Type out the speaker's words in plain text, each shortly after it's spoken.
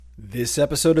This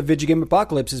episode of Video Game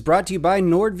Apocalypse is brought to you by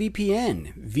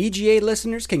NordVPN. VGA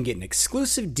listeners can get an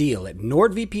exclusive deal at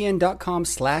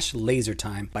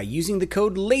nordvpn.com/lasertime by using the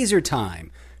code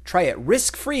LASERTIME. Try it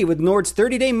risk-free with Nord's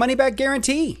 30-day money-back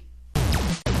guarantee.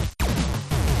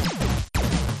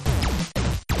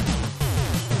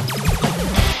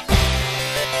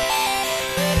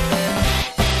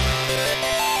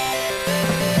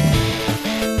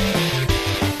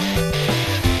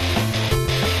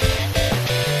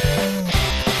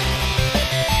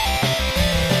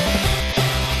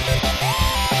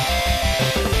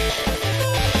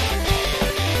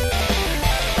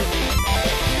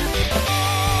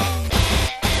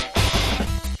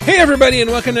 Hey everybody, and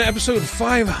welcome to episode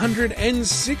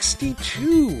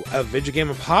 562 of Video Game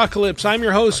Apocalypse. I'm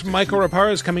your host, Michael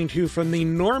Raparez, coming to you from the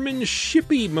Norman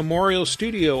Shippey Memorial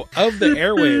Studio of the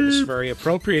airwaves. Very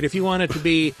appropriate. If you want it to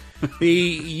be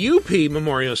the UP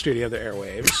Memorial Studio of the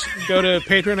airwaves, go to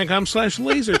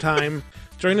patreon.com/lasertime.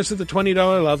 Join us at the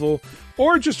 $20 level,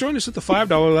 or just join us at the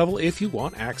 $5 level if you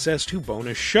want access to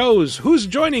bonus shows. Who's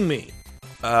joining me?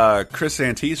 Chris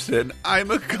Antista.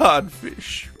 I'm a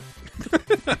codfish.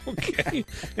 Okay.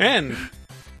 And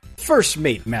First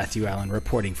Mate Matthew Allen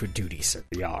reporting for duty, sir.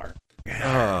 We are.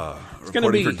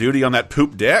 Reporting for duty on that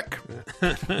poop deck.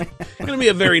 It's going to be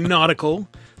a very nautical,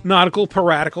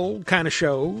 piratical kind of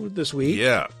show this week.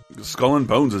 Yeah. Skull and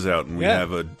Bones is out, and we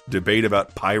have a debate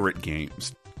about pirate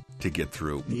games to get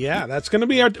through. Yeah, that's going to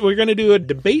be we're going to do a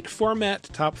debate format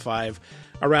top 5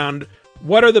 around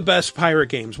what are the best pirate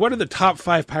games. What are the top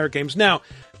 5 pirate games? Now,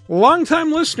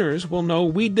 longtime listeners will know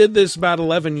we did this about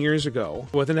 11 years ago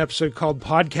with an episode called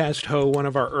Podcast Ho, one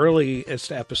of our earliest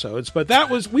episodes. But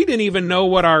we didn't even know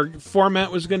what our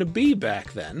format was going to be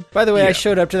back then. By the way, I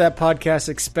showed up to that podcast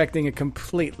expecting a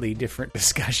completely different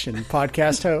discussion.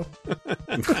 Podcast Ho?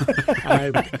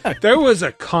 There was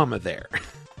a comma there.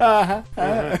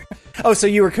 Oh, so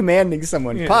you were commanding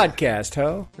someone. Yeah. Podcast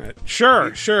Ho?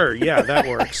 Sure. Yeah, that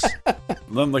works.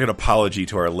 Like an apology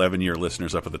to our 11-year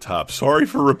listeners up at the top. Sorry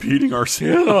for repeating our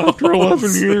sin after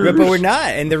 11 years. But we're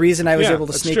not. And the reason I was able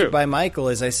to sneak it by Michael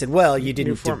is I said, well, you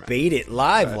didn't debate it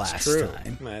live last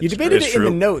time. You debated it in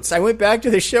the notes. I went back to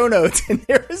the show notes, and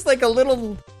there was like a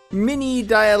little mini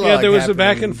dialogue. Yeah, there was a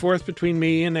back and forth between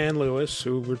me and Ann Lewis,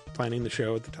 who were planning the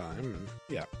show at the time.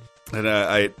 And,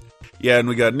 and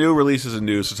we got new releases and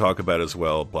news to talk about as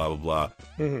well, blah, blah, blah.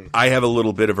 Mm-hmm. I have a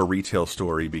little bit of a retail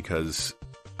story because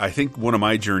I think one of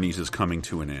my journeys is coming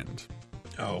to an end.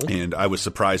 Oh. And I was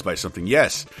surprised by something.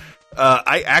 Yes,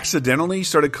 I accidentally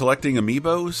started collecting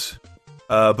amiibos,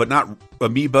 but not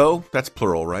amiibo. That's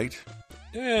plural, right?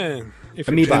 Yeah. If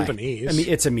Amiibi. Japanese.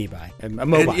 It's amiibi. A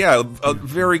mobile. Yeah, a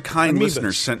very kind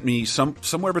listener sent me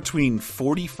somewhere between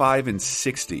 45 and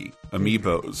 60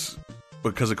 amiibos.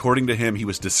 Because according to him, he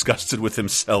was disgusted with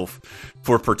himself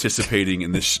for participating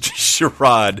in this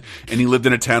charade, and he lived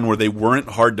in a town where they weren't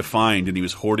hard to find, and he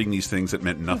was hoarding these things that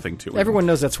meant nothing to him. Everyone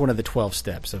knows that's one of the 12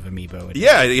 steps of Amiibo.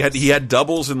 Yeah, he had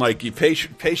doubles, and like you pay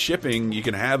shipping, you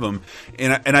can have them,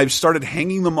 and I've started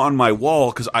hanging them on my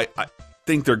wall because I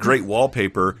think they're great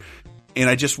wallpaper,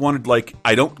 and I just wanted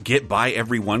I don't buy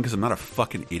every one because I'm not a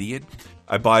fucking idiot.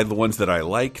 I buy the ones that I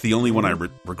like. The only one I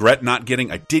regret not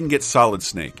getting, I didn't get Solid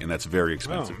Snake, and that's very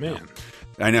expensive. Oh, man.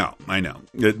 I know.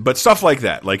 But stuff like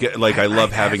that. Like I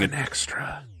love having an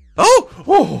extra.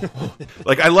 Oh!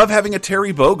 Like, I love having a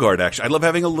Terry Bogard, actually. I love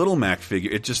having a Little Mac figure.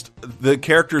 It just, the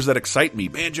characters that excite me,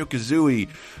 Banjo-Kazooie,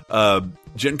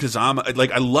 Jin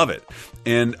Kazama, I love it.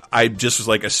 And I just was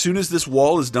like, as soon as this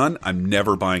wall is done, I'm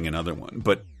never buying another one.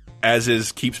 But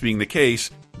keeps being the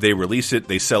case, they release it,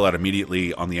 they sell out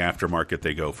immediately. On the aftermarket,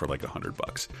 they go for like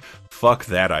 $100. Fuck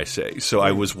that, I say. So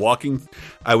I was buying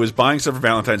stuff for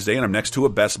Valentine's Day, and I'm next to a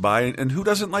Best Buy, and who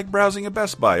doesn't like browsing a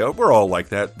Best Buy? Oh, we're all like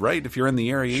that, right? If you're in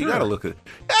the area, you gotta look at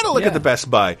the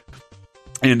Best Buy.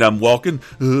 And I'm walking,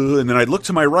 and then I look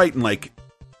to my right, and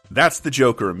that's the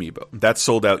Joker amiibo. That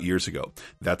sold out years ago.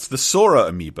 That's the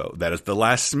Sora amiibo. That is the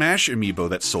last Smash amiibo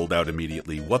that sold out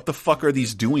immediately. What the fuck are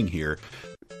these doing here?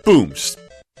 Boom.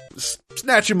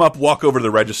 Snatch him up, walk over to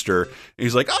the register, and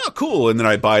he's like, oh, cool. And then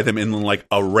I buy them, and then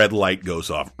a red light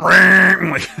goes off.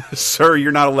 I'm like, sir,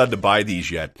 you're not allowed to buy these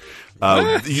yet.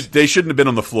 They shouldn't have been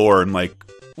on the floor. And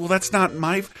well, that's not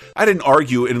my... I didn't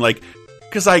argue, and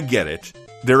because I get it.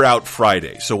 They're out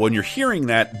Friday. So when you're hearing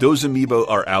that, those amiibo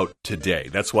are out today.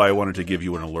 That's why I wanted to give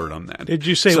you an alert on that. Did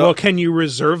you say, well, can you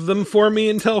reserve them for me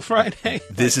until Friday?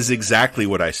 This is exactly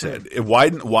what I said.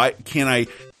 Why can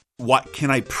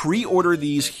I pre-order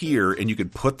these here, and you can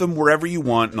put them wherever you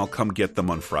want, and I'll come get them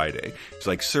on Friday? It's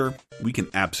like, sir, we can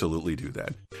absolutely do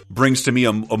that. Brings to me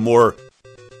a more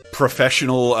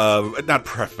professional, not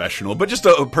professional, but just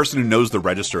a person who knows the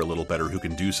register a little better who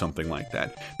can do something like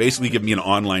that. Basically give me an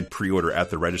online pre-order at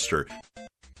the register.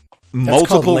 That's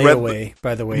called layaway,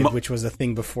 by the way, which was a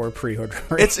thing before pre-order.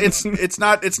 It's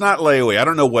not layaway. I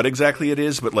don't know what exactly it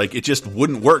is, but like it just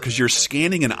wouldn't work because you're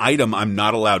scanning an item I'm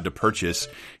not allowed to purchase,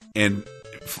 and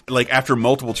like after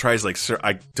multiple tries, like, sir,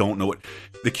 I don't know what.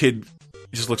 The kid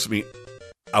just looks at me.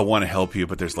 I want to help you,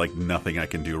 but there's like nothing I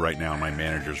can do right now. My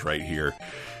manager's right here,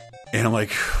 and I'm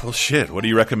like, well, shit. What do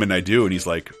you recommend I do? And he's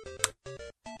like,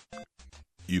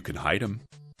 you can hide him.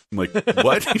 I'm like,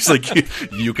 what? He's like,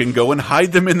 you can go and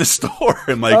hide them in the store.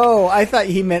 I'm like, oh, I thought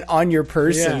he meant on your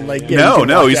person.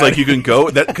 No. He's like, you can go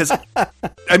that because,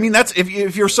 I mean, that's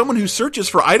if you're someone who searches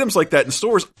for items like that in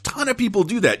stores, a ton of people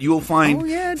do that. You will find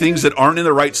things that aren't in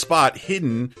the right spot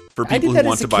hidden for people who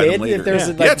want to buy them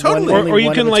later. Totally. Or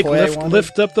you can like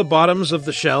lift up the bottoms of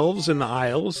the shelves in the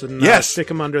aisles and stick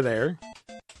them under there.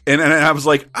 And I was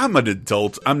like, I'm an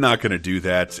adult. I'm not going to do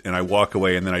that. And I walk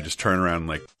away, and then I just turn around and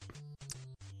like,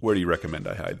 where do you recommend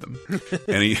I hide them?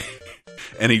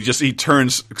 and he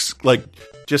turns like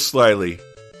just slightly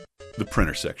the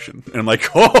printer section, and I'm like,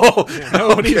 oh,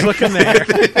 nobody's looking there.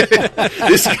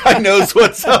 This guy knows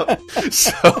what's up.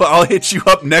 So I'll hit you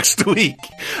up next week.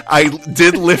 I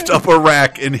did lift up a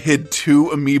rack and hid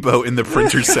 2 amiibo in the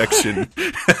printer section.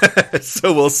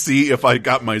 So we'll see if I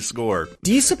got my score.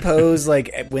 Do you suppose,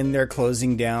 like, when they're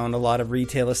closing down a lot of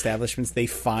retail establishments, they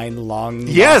find long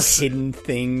hidden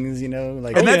things? You know,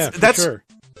 like, and that's sure.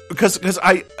 Because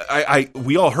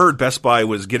we all heard Best Buy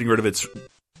was getting rid of its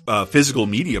physical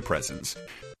media presence.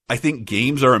 I think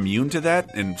games are immune to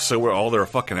that, and so are all their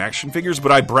fucking action figures.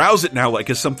 But I browse it now like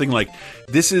as something like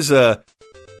this is a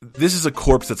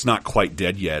corpse that's not quite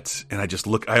dead yet, and I just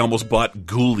look. I almost bought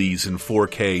Ghoulies in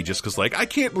 4K just because, like, I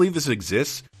can't believe this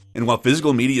exists. And while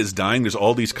physical media is dying, there's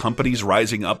all these companies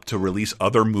rising up to release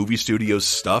other movie studios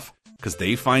stuff because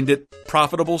they find it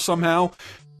profitable somehow.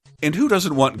 And who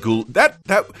doesn't want Ghoul?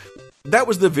 That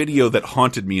was the video that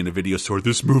haunted me in a video store.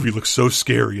 This movie looks so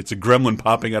scary. It's a gremlin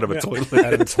popping out of a toilet.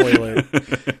 Out of a toilet.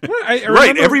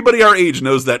 Right. Everybody our age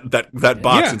knows that box.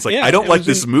 Yeah, it's like, I don't like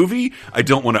this movie. I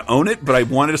don't want to own it, but I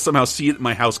wanted to somehow see it in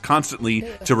my house constantly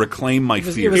to reclaim my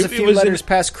fear. It was a few letters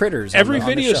past Critters. Every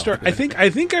video store. I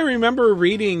think I remember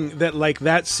reading that like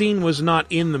that scene was not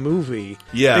in the movie.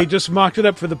 Yeah. They just mocked it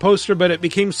up for the poster, but it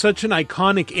became such an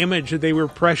iconic image that they were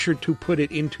pressured to put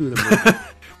it into the movie.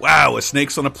 Wow, a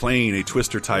snake's on a plane, a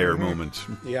twister tire moment.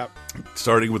 Yep.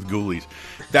 Starting with Ghoulies.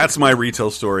 That's my retail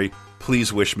story.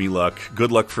 Please wish me luck.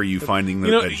 Good luck for you finding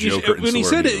a Joker when he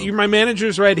said it, my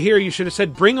manager's right here, you should have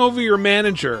said, bring over your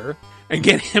manager and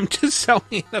get him to sell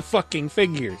me the fucking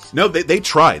figures. No, they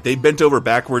tried. They bent over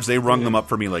backwards. They rung them up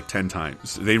for me like 10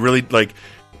 times. They really, like,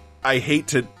 I hate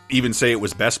to even say it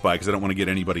was Best Buy because I don't want to get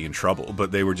anybody in trouble,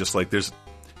 but they were just like, there's...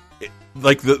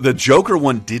 Like the Joker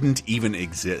one didn't even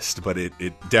exist, but it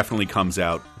definitely comes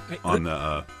out on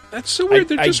the. That's so weird.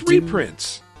 They're just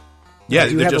reprints. Yeah,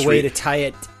 you have a way to tie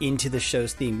it into the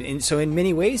show's theme, and so in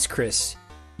many ways, Chris,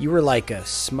 you were like a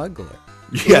smuggler.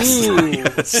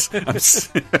 Yes.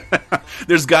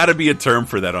 There's got to be a term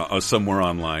for that somewhere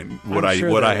online. What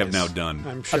I have now done.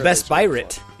 I'm sure a Best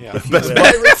Buy-rit. Yeah, Best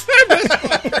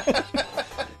Buy-rit.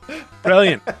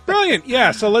 Brilliant.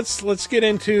 Yeah. So let's get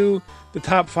into the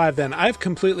top 5 then. I've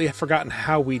completely forgotten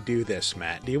how we do this,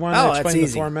 Matt. Do you want to explain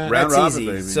the format? Round robin,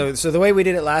 easy. So the way we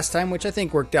did it last time, which I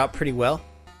think worked out pretty well,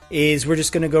 is we're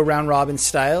just going to go round robin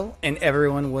style, and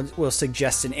everyone will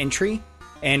suggest an entry,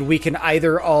 and we can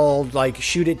either all like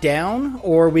shoot it down,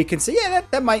 or we can say, yeah,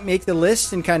 that might make the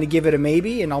list, and kind of give it a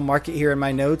maybe, and I'll mark it here in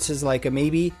my notes as like a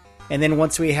maybe. And then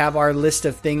once we have our list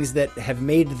of things that have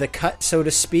made the cut, so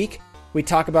to speak, we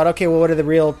talk about, okay, well, what are the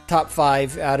real top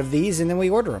 5 out of these, and then we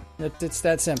order them. It's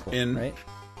that simple, right?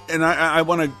 And I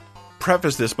want to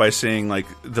preface this by saying, like,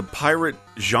 the pirate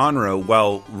genre,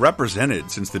 while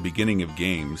represented since the beginning of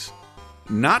games,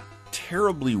 not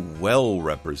terribly well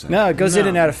represented. No, it goes in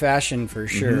and out of fashion for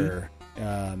sure.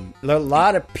 A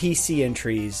lot of PC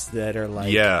entries that are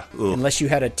like, unless you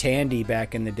had a Tandy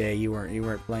back in the day, you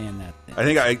weren't playing that thing.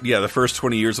 I think the first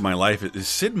 20 years of my life, is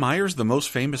Sid Meier's the most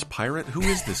famous pirate? Who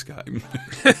is this guy?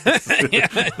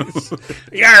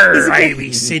 Yarr,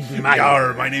 I'm Sid Meier.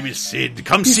 Yarr, my name is Sid.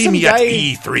 Come see me at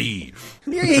E3.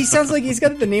 Yeah, he sounds like he's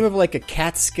got the name of like a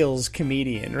Catskills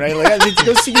comedian, right? Like, I need to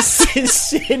go see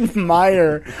Sid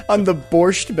Meier on the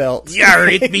Borscht Belt.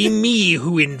 Yarr, it be me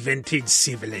who invented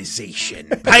civilization.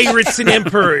 Pirates and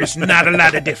emperors, not a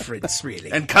lot of difference,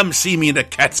 really. And come see me in the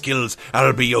Catskills.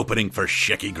 I'll be opening for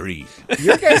Shecky Green.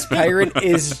 Your guy's pirate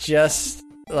is just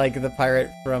like the pirate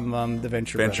from the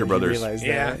Venture Brothers. You realize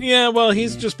Yeah, that. yeah. Well,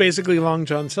 he's just basically Long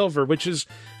John Silver, which is,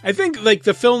 I think, like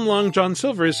the film Long John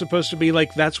Silver is supposed to be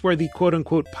like that's where the quote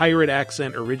unquote pirate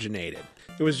accent originated.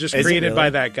 It was just Is it created really? by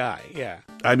that guy. Yeah.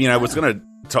 I mean, I was going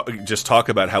to just talk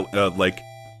about how, like,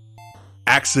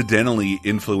 accidentally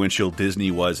influential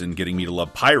Disney was in getting me to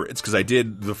love pirates, because I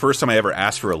did, the first time I ever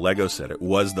asked for a Lego set, it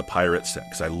was the pirate set,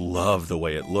 because I love the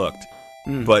way it looked.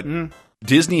 But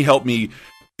Disney helped me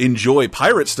enjoy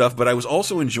pirate stuff, but I was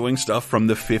also enjoying stuff from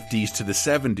the 50s to the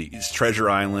 70s. Treasure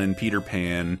Island, Peter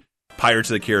Pan,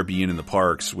 Pirates of the Caribbean in the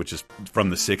Parks, which is from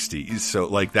the 60s. So,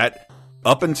 like, that,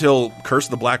 up until Curse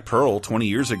of the Black Pearl 20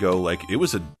 years ago, like, it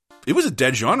was a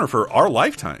dead genre for our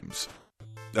lifetimes.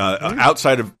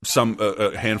 Outside of some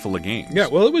a handful of games. Yeah,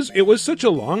 well, it was such a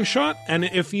long shot, and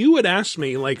if you had asked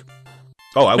me, like,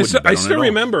 I still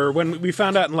remember when we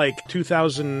found out in like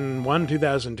 2001,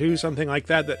 2002, something like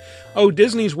that,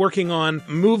 Disney's working on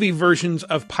movie versions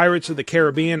of Pirates of the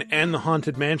Caribbean and the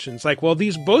Haunted Mansions. Like, well,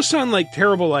 these both sound like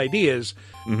terrible ideas,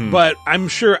 but I'm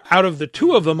sure out of the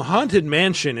two of them, Haunted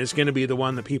Mansion is going to be the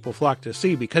one that people flock to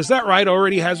see because that ride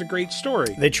already has a great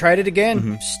story. They tried it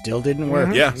again, still didn't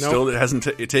work. Yeah, still it hasn't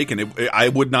taken it. I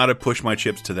would not have pushed my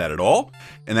chips to that at all,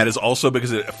 and that is also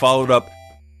because it followed up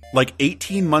like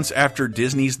 18 months after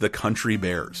Disney's The Country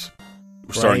Bears,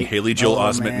 starring Haley Joel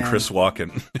Osment and Chris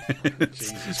Walken.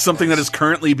 Something that is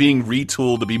currently being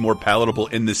retooled to be more palatable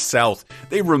in the South.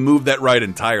 They removed that ride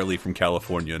entirely from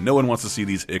California. No one wants to see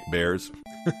these hick bears.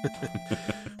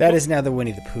 That is now the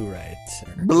Winnie the Pooh ride,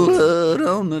 sir. Blood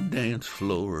on the dance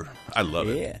floor. I love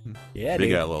it. Yeah, Big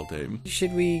dude. Al all day.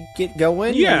 Should we get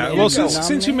going? Yeah, and well, go since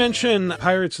you nominate? mentioned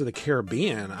Pirates of the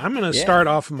Caribbean, I'm going to start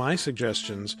off my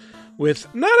suggestions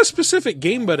with not a specific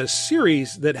game, but a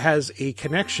series that has a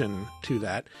connection to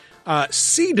that.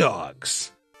 Sea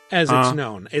Dogs, as it's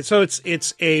known.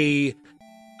 It's a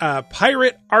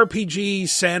pirate RPG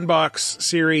sandbox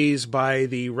series by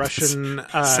the Russian...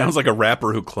 Sounds like a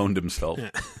rapper who cloned himself.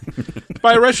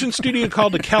 by a Russian studio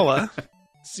called Akela,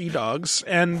 Sea Dogs.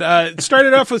 And it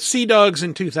started off with Sea Dogs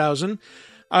in 2000.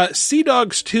 Sea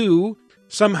Dogs 2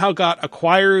 somehow got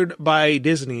acquired by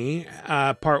Disney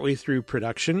partway through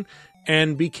production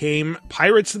and became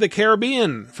Pirates of the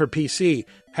Caribbean for PC.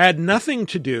 Had nothing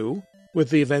to do with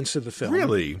the events of the film.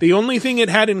 Really? The only thing it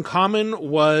had in common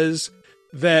was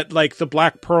that, like, the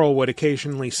Black Pearl would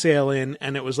occasionally sail in,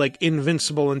 and it was, like,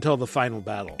 invincible until the final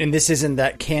battle. And this isn't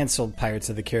that canceled Pirates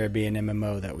of the Caribbean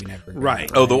MMO that we never got.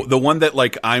 Right. Oh, the one that,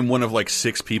 like, I'm one of, like,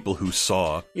 6 people who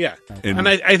saw. Yeah. And- And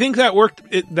I think that worked.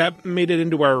 That made it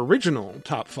into our original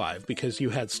top 5 because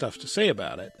you had stuff to say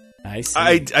about it. I see.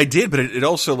 I did, but it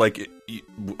also, like,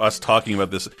 us talking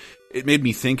about this, it made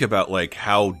me think about, like,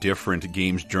 how different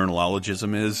games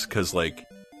journalism is, because, like,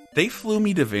 they flew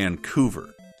me to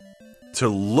Vancouver to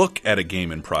look at a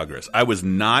game in progress. I was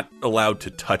not allowed to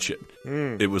touch it.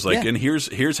 It was like, and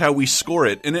here's how we score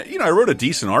it. And, I wrote a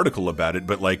decent article about it,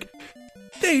 but, like,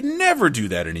 they never do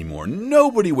that anymore.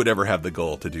 Nobody would ever have the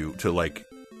goal like,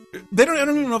 I don't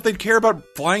even know if they'd care about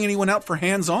flying anyone out for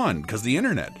hands-on, because the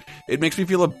internet. It makes me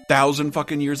feel 1,000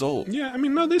 fucking years old. Yeah, I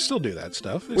mean, no, they still do that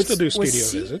stuff. They Was- still do was studio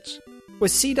C- visits.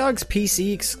 Was Sea Dogs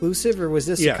PC exclusive, or was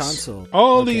this a console?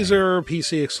 All these are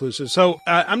PC exclusives. So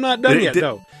I'm not done yet,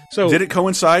 though. So Did it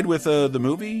coincide with the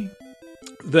movie?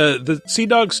 the Sea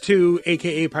Dogs 2,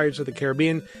 aka Pirates of the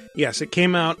Caribbean, yes, it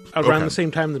came out around the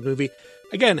same time as the movie.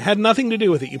 Again, had nothing to do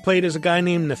with it. You played as a guy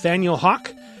named Nathaniel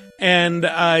Hawke, and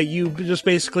you just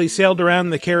basically sailed around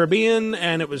the Caribbean,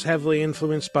 and it was heavily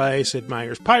influenced by Sid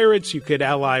Meier's Pirates. You could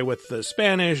ally with the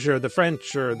Spanish or the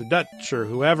French or the Dutch or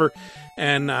whoever,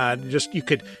 and you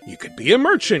could be a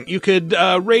merchant. You could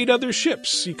raid other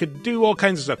ships. You could do all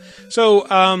kinds of stuff.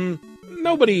 So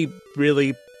nobody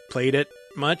really played it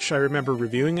much. I remember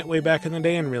reviewing it way back in the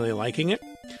day and really liking it.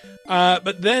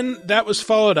 But then that was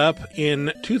followed up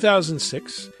in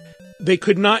 2006. They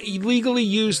could not legally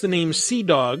use the name Sea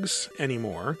Dogs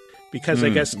anymore because I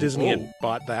guess Disney had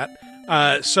bought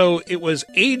that. So it was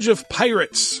Age of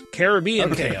Pirates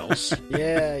Caribbean Tales.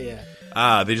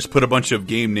 Yeah. They just put a bunch of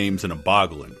game names in a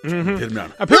boggling.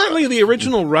 Apparently, the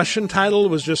original Russian title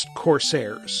was just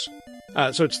Corsairs.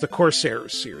 So it's the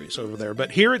Corsairs series over there.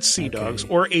 But here it's Sea Dogs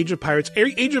or Age of Pirates.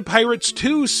 Age of Pirates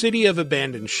 2, City of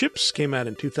Abandoned Ships, came out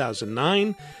in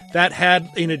 2009. That had,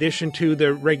 in addition to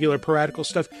the regular piratical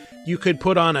stuff, you could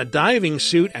put on a diving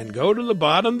suit and go to the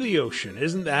bottom of the ocean.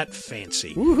 Isn't that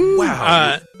fancy?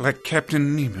 Wow. Like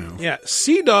Captain Nemo. Yeah,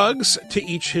 Sea Dogs, to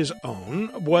each his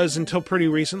own, was until pretty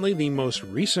recently the most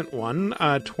recent one.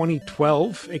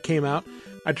 2012 it came out.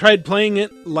 I tried playing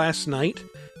it last night,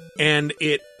 and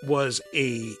it was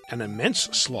an immense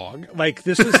slog. Like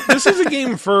this is a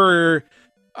game for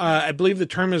I believe the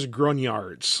term is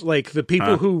grognards, like the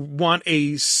people who want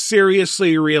a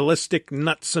seriously realistic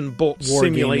nuts and bolts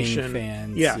simulation.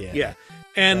 Fans, yeah.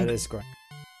 And that is great.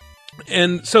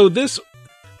 And so this,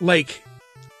 like,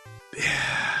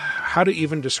 how to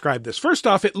even describe this? First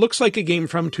off, it looks like a game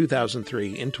from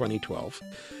 2003 in 2012.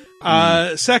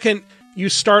 Second, you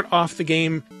start off the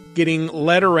game getting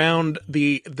led around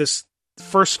this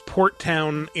first port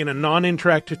town in a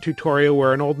non-interactive tutorial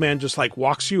where an old man just like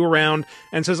walks you around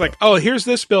and says like, oh, here's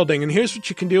this building and here's what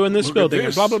you can do in this building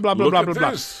and blah, blah, blah, blah, blah, blah,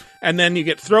 blah. And then you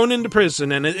get thrown into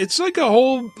prison and it's like a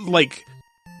whole like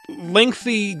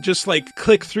lengthy, just like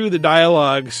click through the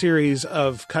dialogue series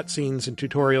of cutscenes and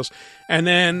tutorials. And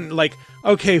then like,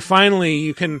 okay, finally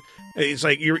you can, it's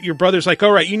like your brother's like,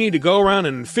 all right, you need to go around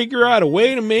and figure out a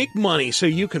way to make money so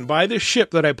you can buy this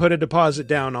ship that I put a deposit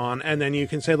down on. And then you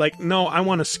can say like, no, I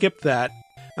want to skip that.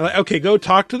 I'm like, okay, go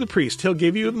talk to the priest. He'll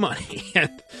give you the money.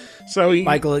 And so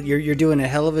Michael, you're doing a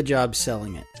hell of a job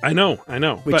selling it. I know.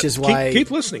 Which but is why keep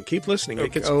listening.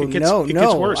 It gets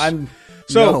worse.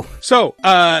 So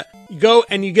you go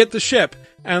and you get the ship.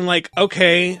 And like,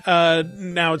 okay,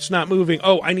 now it's not moving.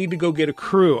 Oh, I need to go get a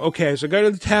crew. Okay, so I go to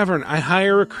the tavern. I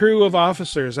hire a crew of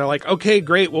officers. They're like, okay,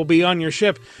 great, we'll be on your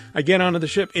ship. I get onto the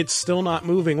ship. It's still not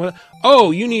moving.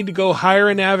 Oh, you need to go hire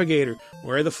a navigator.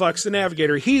 Where the fuck's the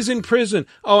navigator? He's in prison.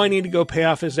 Oh, I need to go pay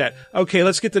off his debt. Okay,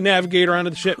 let's get the navigator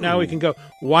onto the ship. Now we can go.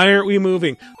 Why aren't we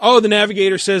moving? Oh, the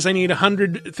navigator says I need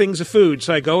 100 things of food.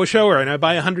 So I go show her and I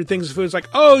buy 100 things of food. It's like,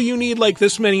 oh, you need like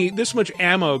this much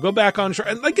ammo. Go back on shore.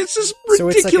 And like, it's this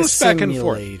ridiculous so it's like a back and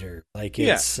forth. simulator. Like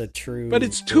it's a true, but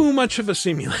it's too much of a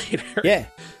simulator. Yeah.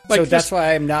 Like so that's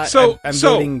why I'm not. I'm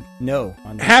voting no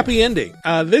on this happy one. ending.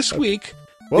 This week.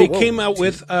 They came out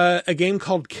with a game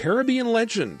called Caribbean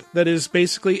Legend that is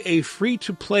basically a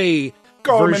free-to-play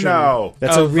version. Now.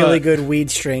 That's a really good weed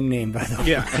strain name, by the way.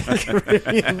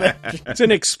 Yeah. It's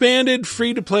an expanded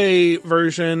free-to-play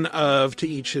version of To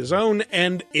Each His Own,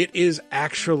 and it is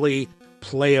actually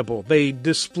playable. They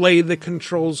display the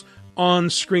controls on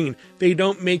screen. They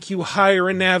don't make you hire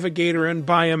a navigator and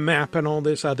buy a map and all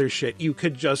this other shit. You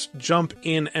could just jump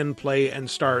in and play and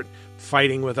start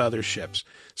fighting with other ships.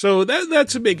 So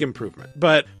that's a big improvement.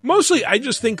 But mostly, I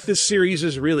just think this series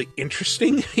is really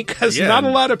interesting because not a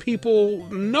lot of people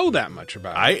know that much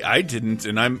about it. I didn't,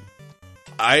 and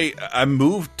I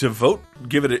moved to vote,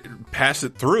 pass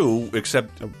it through.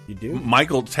 Except you do?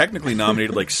 Michael technically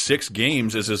nominated like 6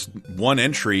 games as his one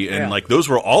entry, and like those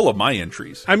were all of my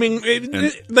entries. I mean,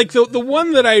 like the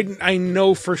one that I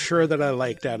know for sure that I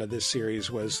liked out of this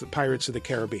series was the Pirates of the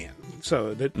Caribbean.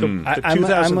 So the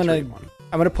 2003 one.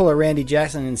 I'm going to pull a Randy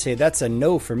Jackson and say that's a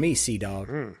no for me, Sea Dog.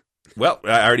 Well,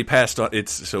 I already passed on it,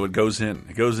 so it goes in.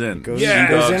 It goes in. Goes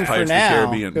in for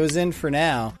now. Goes in for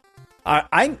now.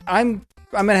 I'm going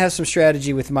to have some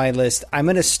strategy with my list. I'm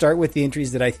going to start with the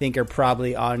entries that I think are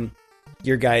probably on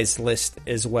your guys' list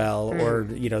as well, or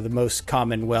the most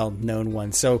common, well-known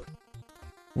ones. So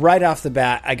right off the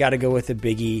bat, I got to go with a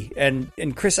biggie.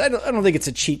 And Chris, I don't think it's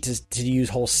a cheat to use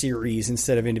whole series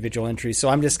instead of individual entries. So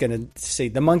I'm just going to say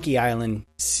the Monkey Island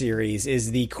series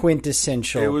is the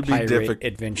quintessential pirate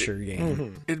adventure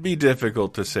game. It'd be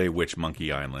difficult to say which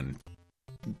Monkey Island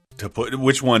to put.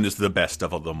 Which one is the best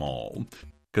of them all?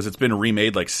 Because it's been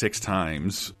remade like 6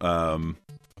 times.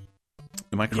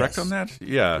 Am I correct on that?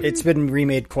 Yeah. It's been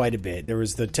remade quite a bit. There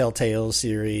was the Telltale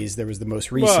series. There was the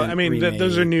most recent Well, I mean,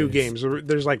 those are new games.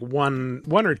 There's like one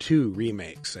or two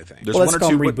remakes, I think. Let's call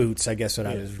them reboots, I guess what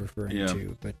I was referring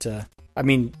to. But, I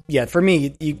mean, for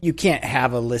me, you can't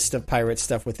have a list of pirate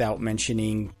stuff without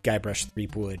mentioning Guybrush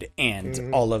Threepwood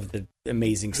and all of the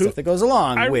amazing stuff that goes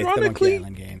along with the Monkey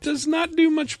Island games. Does not do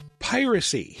much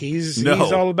piracy. He's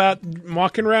all about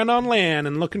walking around on land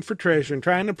and looking for treasure and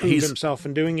trying to prove himself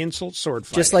and doing insult sword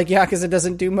fighting. Just like Yakuza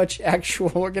doesn't do much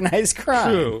actual organized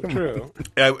crime. True.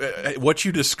 What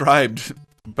you described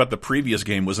about the previous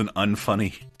game was an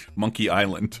unfunny Monkey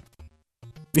Island.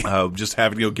 Just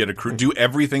having to go get a crew, do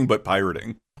everything but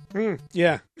pirating.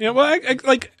 Yeah. Well, I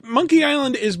like Monkey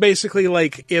Island is basically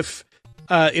like if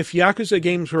Yakuza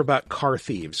games were about car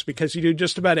thieves, because you do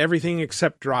just about everything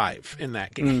except drive in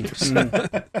that game.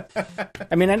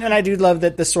 I mean, and I do love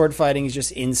that the sword fighting is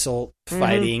just insult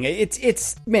fighting.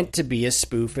 It's meant to be a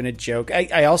spoof and a joke.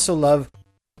 I also love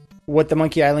what the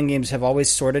Monkey Island games have always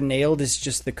sort of nailed is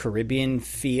just the Caribbean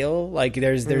feel. Like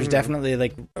there's definitely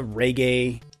like a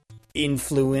reggae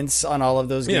influence on all of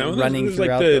those games running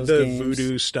throughout like those games. The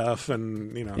voodoo stuff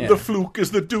and the fluke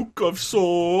is the Duke of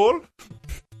Soul.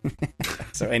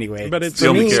 So anyway, but it's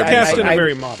cast in a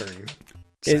very modern.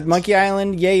 Is Monkey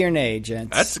Island, yay or nay,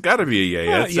 gents? That's got to be a yay.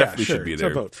 That definitely should be there.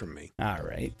 It's a vote from me. All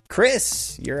right.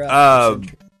 Chris, you're up.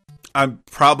 I'm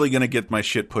probably going to get my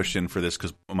shit pushed in for this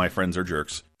because my friends are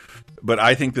jerks. But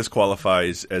I think this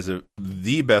qualifies as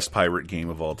the best pirate game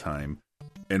of all time.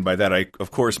 And by that, I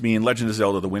of course mean Legend of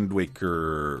Zelda: The Wind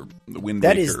Waker.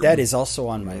 That is also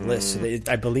on my list. So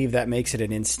I believe that makes it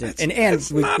an instant.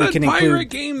 It's not a pirate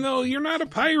game, though. You're not a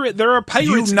pirate. There are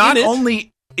pirates. You not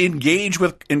only engage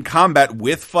in combat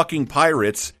with fucking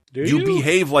pirates. You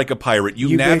behave like a pirate.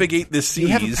 You navigate the seas. You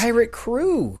have a pirate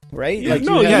crew, right? Yeah,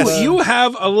 you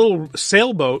have a little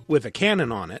sailboat with a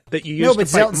cannon on it that you use to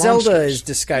fight monsters. Zelda is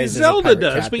disguised as a pirate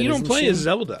captain, but you don't play as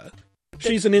Zelda.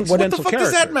 She's an incidental character. What the fuck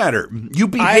does that matter? You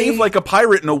behave like a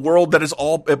pirate in a world that is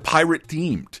all pirate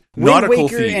themed. Wind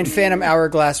Waker and Phantom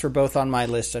Hourglass were both on my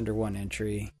list under one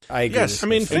entry. I agree. Yes, I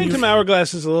mean Phantom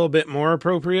Hourglass is a little bit more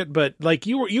appropriate, but like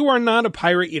you are not a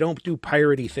pirate. You don't do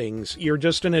piratey things. You're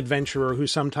just an adventurer who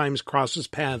sometimes crosses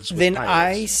paths with Then pirates.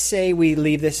 I say we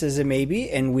leave this as a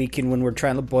maybe, and we can, when we're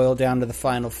trying to boil down to the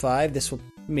final five, this will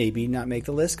maybe not make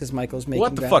the list because Michael's making.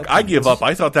 What the fuck? I give up.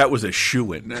 I thought that was a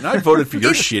shoo-in, and I voted for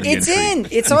your shitty It's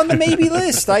entry. It's on the maybe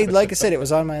list. Like I said, it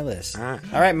was on my list. All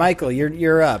right, Michael,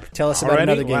 you're up. Tell us about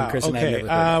another game Chris and I have never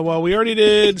played. Well, we already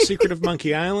did Secret of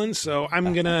Monkey Island, so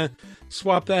I'm gonna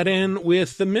swap that in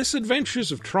with The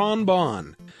Misadventures of Tron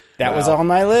Bonne. That was on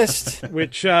my list.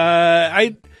 Which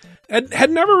I had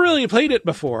never really played it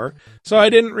before, so I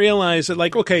didn't realize that,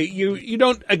 like, okay, you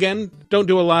don't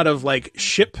do a lot of, like,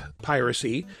 ship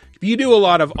piracy. You do a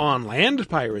lot of on-land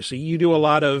piracy. You do a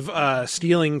lot of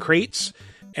stealing crates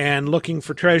and looking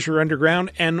for treasure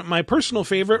underground, and my personal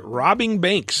favorite, robbing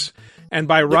banks. And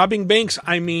by robbing banks,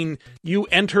 I mean you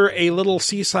enter a little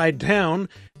seaside town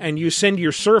and you send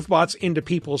your surfbots into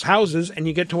people's houses and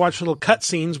you get to watch little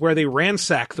cutscenes where they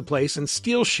ransack the place and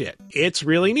steal shit. It's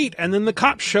really neat. And then the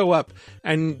cops show up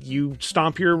and you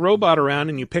stomp your robot around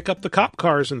and you pick up the cop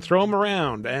cars and throw them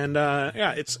around. And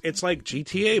it's like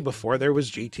GTA before there was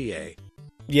GTA.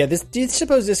 Yeah, do you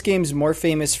suppose this game's more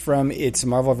famous from its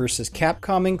Marvel vs.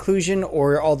 Capcom inclusion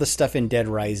or all the stuff in Dead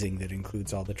Rising that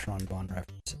includes all the Tron Bonne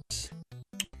references?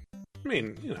 I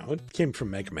mean, it came from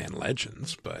Mega Man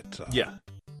Legends, but yeah.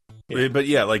 But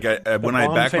yeah, like when I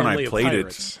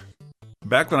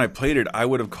played it, I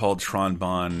would have called Tron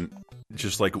Bonne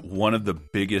just like one of the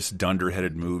biggest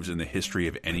dunderheaded moves in the history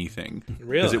of anything.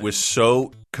 Really?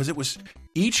 Because it was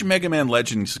each Mega Man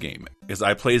Legends game, as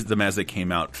I played them as they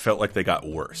came out, felt like they got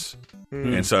worse.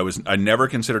 And so I never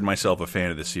considered myself a fan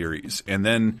of the series. And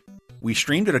then we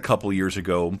streamed it a couple years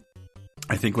ago.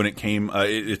 I think when it came,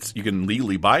 you can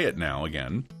legally buy it now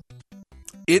again.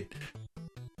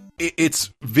 It's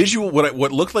visual.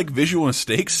 What looked like visual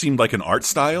mistakes seemed like an art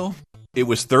style. It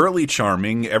was thoroughly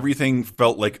charming. Everything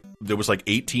felt like there was like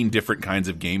 18 different kinds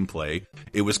of gameplay.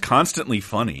 It was constantly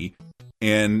funny.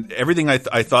 And everything I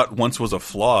thought once was a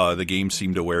flaw, the game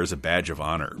seemed to wear as a badge of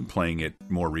honor, playing it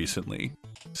more recently.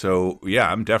 So,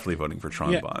 yeah, I'm definitely voting for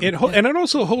Tron Bonne. And it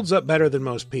also holds up better than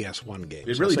most PS1 games.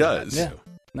 It really does. Yeah.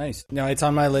 Nice. No, it's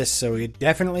on my list, so it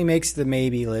definitely makes the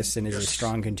maybe list and is a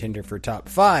strong contender for top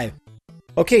 5.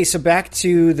 Okay, so back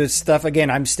to the stuff. Again,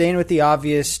 I'm staying with the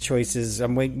obvious choices.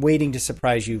 I'm waiting to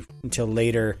surprise you until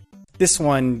later. This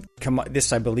one,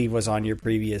 I believe, was on your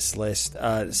previous list.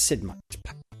 Sid Meier's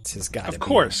Pirates has got to be. Of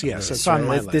course, yes. It's on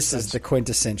my list. This is the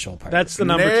quintessential Pirates. That's the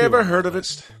number 2. Never heard of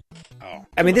it.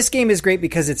 I mean, this game is great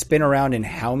because it's been around in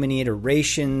how many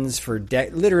iterations for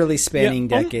literally spanning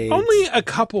decades. Only a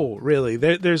couple, really.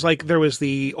 There was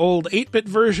the old 8-bit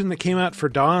version that came out for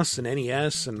DOS and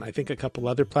NES, and I think a couple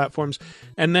other platforms.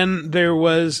 And then there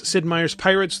was Sid Meier's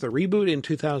Pirates, the reboot in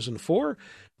 2004.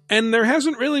 And there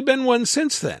hasn't really been one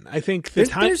since then. I think there's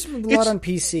a lot on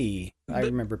PC. I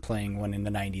remember playing one in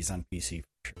the 90s on PC.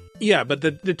 Yeah, but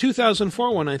the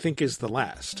 2004 one I think is the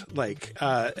last.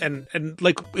 And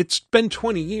it's been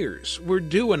 20 years. We're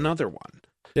due another one.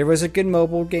 There was a good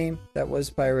mobile game that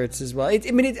was Pirates as well.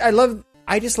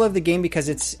 I just love the game because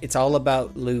it's all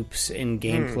about loops and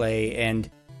gameplay and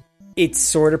it's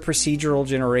sort of procedural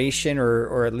generation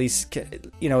or at least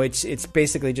it's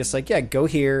basically just like go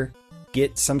here,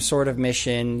 get some sort of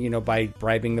mission, by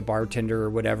bribing the bartender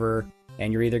or whatever,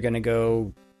 and you're either going to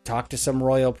go talk to some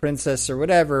royal princess or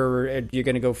whatever, or you're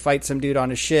going to go fight some dude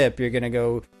on a ship, you're going to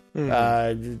go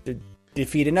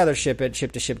defeat another ship at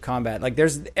ship-to-ship combat. Like,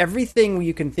 there's everything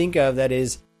you can think of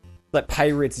that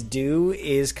pirates do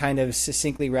is kind of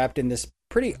succinctly wrapped in this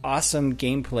pretty awesome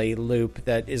gameplay loop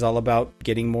that is all about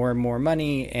getting more and more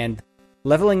money and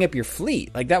leveling up your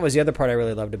fleet. Like that was the other part I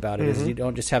really loved about it is you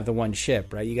don't just have the one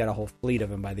ship, right? You got a whole fleet of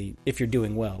them if you're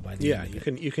doing well by the end of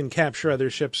it. You can capture other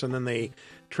ships and then they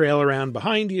trail around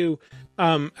behind you.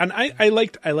 And I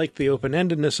liked the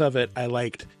open-endedness of it. I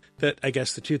liked that, I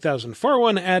guess the 2004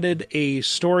 one added a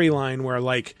storyline where,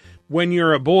 like, when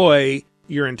you're a boy,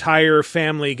 your entire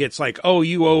family gets like, oh,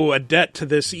 you owe a debt to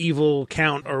this evil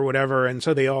count or whatever, and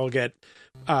so they all get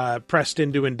pressed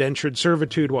into indentured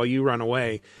servitude while you run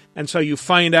away. And so you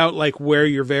find out, like, where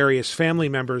your various family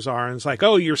members are, and it's like,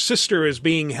 oh, your sister is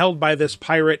being held by this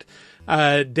pirate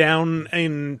down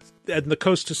in the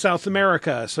coast of South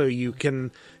America, so you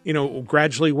can,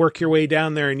 gradually work your way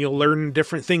down there, and you'll learn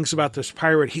different things about this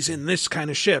pirate. He's in this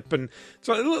kind of ship, and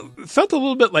so it felt a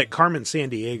little bit like Carmen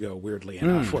Sandiego, weirdly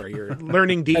enough, where you're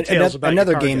learning details about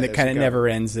another game that kind of never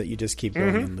ends, that you just keep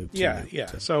going in loop. Yeah.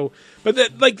 So, but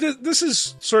this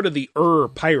is sort of the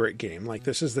pirate game. Like,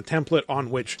 this is the template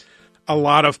on which a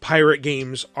lot of pirate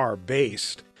games are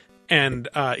based. And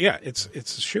it's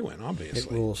a shoo-in, obviously.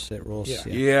 It rules.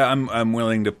 Yeah, I'm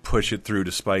willing to push it through.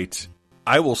 Despite,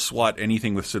 I will swat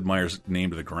anything with Sid Meier's name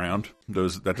to the ground.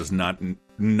 That does not,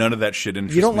 none of that shit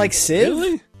interests me. You don't like Sid?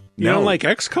 Really? You don't like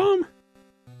XCOM?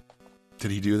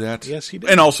 Did he do that? Yes, he did.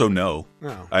 And also, no.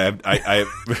 No. I You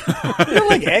don't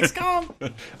like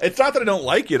XCOM? It's not that I don't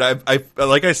like it. I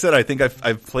like I said, I think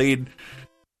I've played.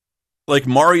 Like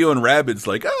Mario and Rabbids,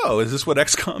 like, oh, is this what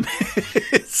XCOM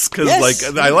is?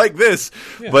 Because I like this,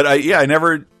 but I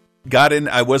never got in.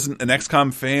 I wasn't an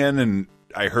XCOM fan, and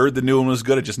I heard the new one was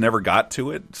good. I just never got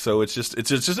to it. So it's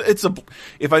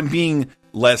if I'm being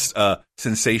less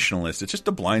sensationalist, it's just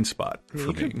a blind spot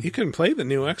for me. You can play the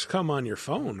new XCOM on your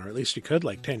phone, or at least you could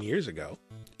like 10 years ago.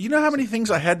 You know how many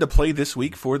things I had to play this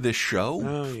week for this show?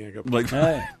 Oh yeah, go like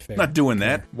not doing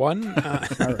that. One,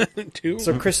 two.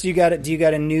 So, Chris, do you got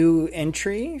a new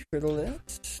entry for the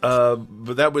list?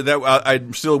 But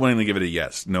I'm still willing to give it a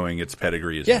yes, knowing its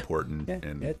pedigree is important. Yeah,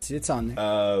 and it's on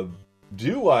there.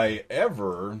 Do I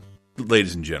ever,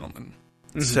 ladies and gentlemen,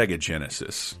 Sega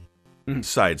Genesis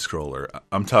side scroller?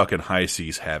 I'm talking High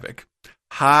Seas Havoc.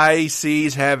 High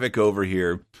Seas Havoc over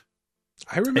here.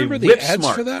 I remember the ads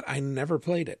for that. I never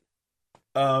played it.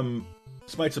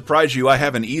 This might surprise you. I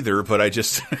haven't either, but I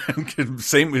just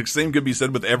same could be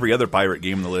said with every other pirate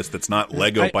game on the list that's not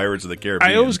Lego Pirates of the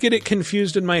Caribbean. I always get it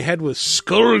confused in my head with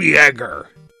Skulljaeger.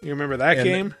 You remember that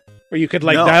game? Where you could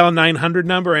dial a 900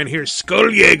 number and hear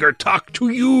Skulljaeger talk to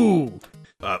you.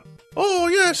 Oh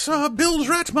yes, Bill's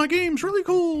Rats, my game's really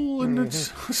cool, and it's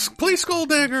play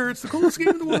Skulldagger. It's the coolest game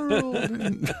in the world.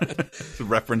 It's a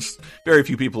reference very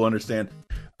few people understand.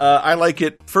 I like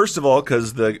it first of all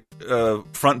because the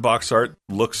front box art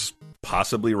looks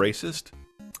possibly racist,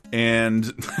 and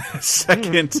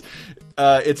second,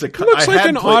 it's it looks like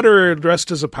an otter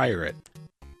dressed as a pirate.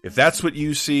 If that's what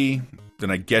you see, then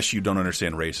I guess you don't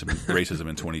understand racism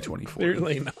in 2024.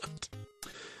 Clearly not.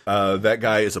 That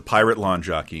guy is a pirate lawn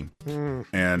jockey.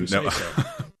 And no,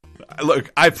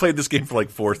 look, I played this game for like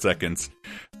 4 seconds.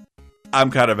 I'm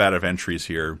kind of out of entries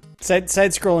here.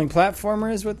 Side-scrolling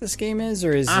platformer is what this game is,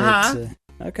 or is it?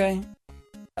 Okay.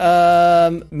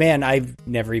 Man, I've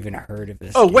never even heard of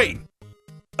this. Oh, game.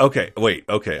 wait.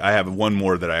 Okay, I have one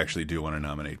more that I actually do want to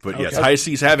nominate. But yes, High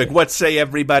Seas Havoc. What say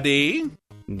everybody?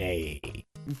 Nay.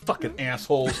 You fucking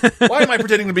assholes. Why am I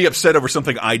pretending to be upset over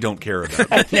something I don't care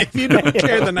about? If you don't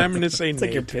care, then I'm going to say nay.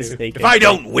 Like if I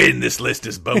don't win, this list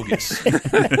is bogus.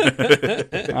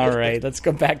 All right, let's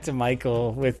go back to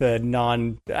Michael with a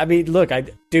I mean, look, I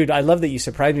love that you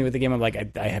surprised me with the game. I'm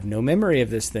like, I have no memory of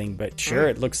this thing, but sure,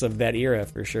 it looks of that era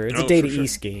for sure. It's a Data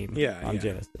East game on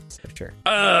Genesis, for sure.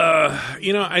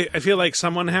 I feel like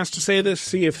someone has to say this,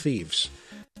 Sea of Thieves.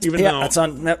 Even though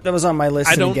that was on my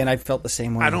list, and again, I felt the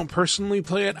same way. I don't personally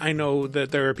play it. I know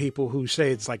that there are people who say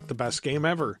it's like the best game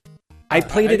ever. I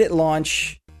played it at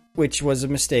launch, which was a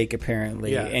mistake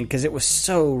apparently, and because it was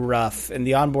so rough, and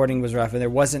the onboarding was rough, and there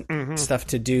wasn't stuff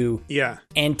to do. Yeah.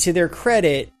 And to their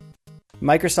credit,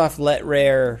 Microsoft let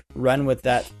Rare run with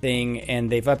that thing,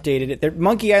 and they've updated it.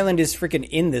 Monkey Island is freaking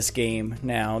in this game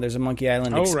now. There's a Monkey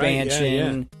Island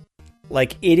expansion. Right. Yeah.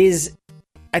 Like, it is...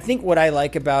 I think what I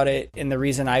like about it, and the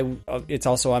reason it's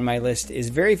also on my list, is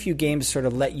very few games sort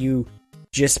of let you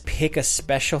just pick a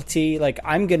specialty. Like,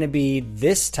 I'm going to be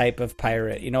this type of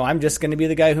pirate. I'm just going to be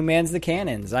the guy who mans the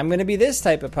cannons. I'm going to be this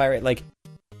type of pirate. Like,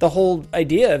 the whole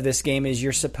idea of this game is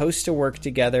you're supposed to work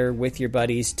together with your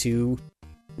buddies to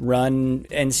run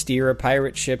and steer a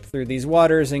pirate ship through these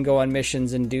waters and go on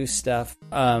missions and do stuff.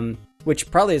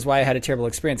 Which probably is why I had a terrible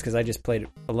experience, because I just played it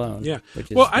alone. Yeah.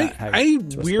 Which is I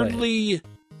weirdly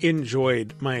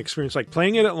enjoyed my experience, like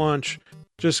playing it at launch,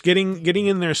 just getting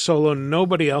in there solo.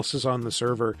 Nobody else is on the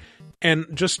server. And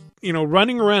just,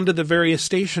 running around to the various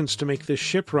stations to make this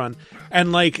ship run.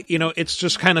 And, it's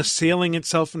just kind of sailing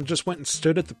itself, and just went and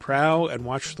stood at the prow and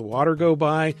watched the water go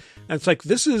by. And it's like,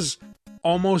 this is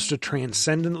almost a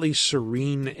transcendently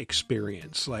serene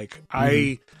experience.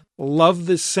 I love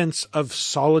this sense of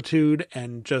solitude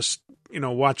and just,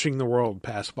 watching the world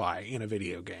pass by in a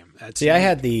video game. I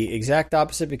had the exact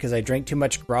opposite because I drank too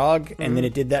much grog, and then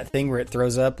it did that thing where it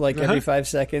throws up every 5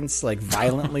 seconds,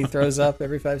 violently throws up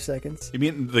every 5 seconds. You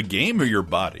mean the game or your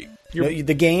body? The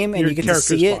game, and you get to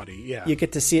see it. Body, yeah. You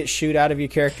get to see it shoot out of your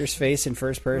character's face in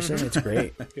first person. It's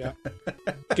great. Yeah,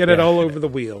 get it all over the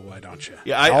wheel. Why don't you?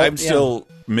 Yeah, I'm still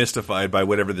mystified by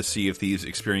whatever the Sea of Thieves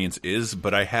experience is,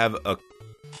 but I have a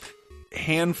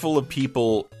handful of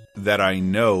people that I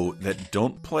know that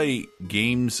don't play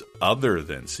games other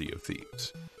than Sea of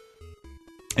Thieves.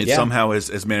 It somehow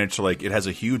has managed to it has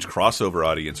a huge crossover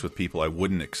audience with people I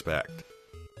wouldn't expect,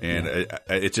 and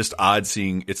it's just odd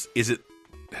seeing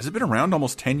has it been around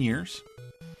almost 10 years?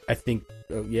 I think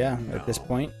at this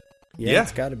point,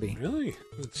 it's got to be. Really?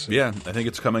 Yeah, I think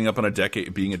it's coming up on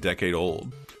being a decade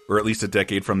old, or at least a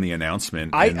decade from the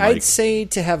announcement. I'd say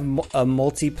to have a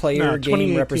multiplayer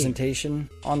game representation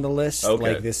on the list,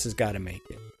 this has got to make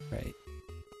it, right?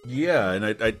 Yeah, and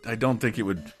I don't think it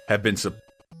would have been.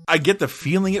 I get the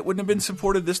feeling it wouldn't have been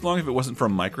supported this long if it wasn't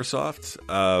from Microsoft,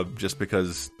 just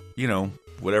because,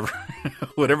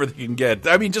 whatever they can get.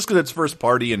 I mean, just because it's first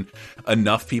party and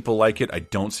enough people like it, I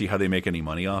don't see how they make any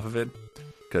money off of it,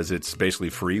 because it's basically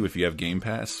free if you have Game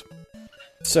Pass.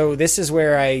 So this is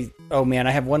where I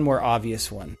have one more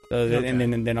obvious one,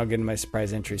 and then I'll get into my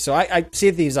surprise entry. So I Sea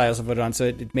of Thieves I also put it on, so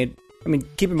it made. I mean,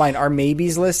 keep in mind our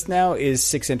maybes list now is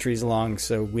 6 entries long,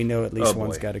 so we know at least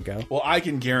one's got to go. Well, I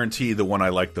can guarantee the one I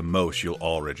like the most you'll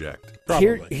all reject.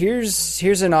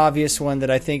 Here's an obvious one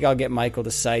that I think I'll get Michael to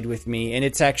side with me, and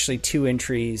it's actually 2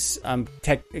 entries.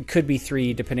 It could be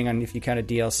 3 depending on if you count a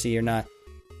DLC or not.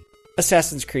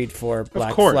 Assassin's Creed 4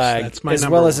 Black Flag, as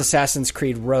well as Assassin's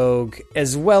Creed Rogue,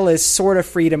 as well as sort of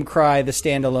Freedom Cry, the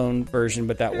standalone version,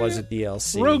 but that was a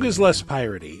DLC. Rogue is less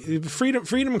piratey.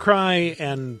 Freedom Cry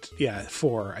and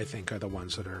 4, I think, are the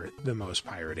ones that are the most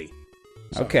piratey.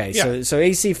 So, so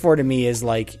AC4 to me is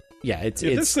it's this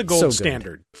is the gold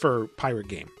standard for pirate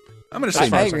game. I'm going to say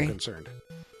I agree. I'm concerned.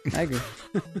 I agree.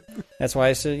 That's why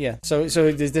I said So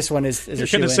this one is You're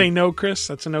going to say no, Chris?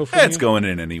 That's a no for you? It's going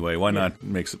in anyway. Why not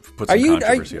put some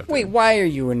controversy out there? Wait, why are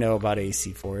you a no about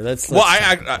AC4? Let's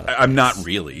I'm not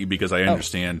really, because I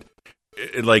understand.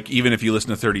 Even if you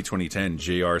listen to 30-2010,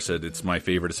 JR said it's my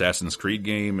favorite Assassin's Creed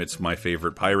game. It's my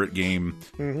favorite pirate game.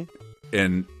 Mm-hmm.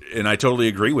 And I totally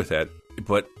agree with that.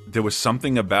 But there was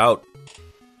something about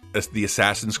the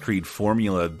Assassin's Creed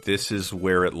formula. This is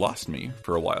where it lost me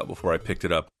for a while before I picked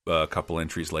it up a couple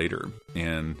entries later,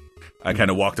 and I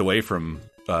kind of walked away from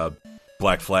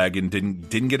Black Flag and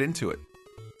didn't get into it.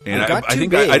 And I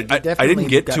think I didn't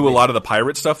get to a lot of the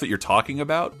pirate stuff that you're talking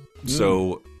about.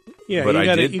 So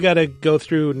you got to go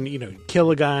through and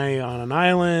kill a guy on an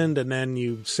island, and then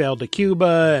you sail to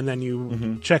Cuba, and then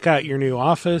you check out your new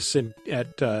office at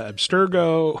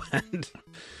Abstergo. And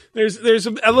There's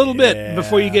a little bit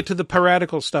before you get to the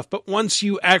piratical stuff, but once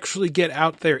you actually get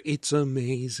out there, it's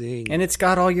amazing. And it's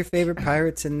got all your favorite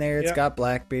pirates in there. It's got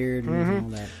Blackbeard and all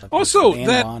that stuff. Also,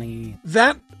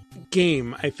 that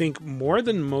game, I think, more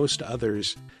than most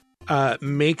others,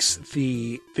 makes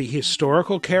the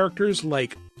historical characters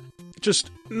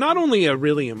just not only a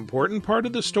really important part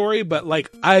of the story, but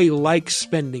I like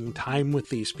spending time with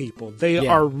these people. They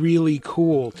are really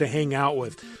cool to hang out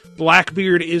with.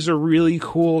 Blackbeard is a really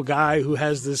cool guy who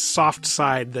has this soft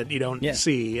side that you don't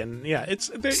see, and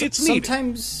it's neat.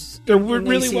 Sometimes they're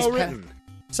really well written.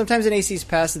 Sometimes in AC's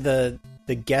past, the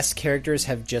guest characters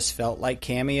have just felt like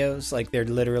cameos, they're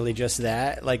literally just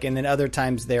that. And then other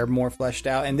times they're more fleshed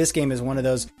out. And this game is one of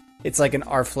those. It's like an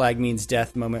our flag means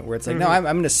death moment where it's no, I'm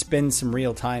going to spend some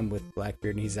real time with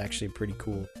Blackbeard, and he's actually a pretty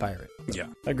cool pirate. So,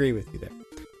 I agree with you there.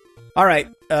 All right,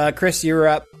 Chris, you're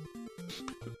up.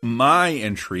 My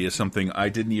entry is something I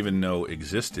didn't even know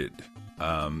existed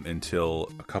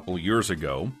until a couple years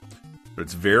ago. But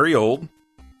it's very old,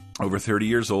 over 30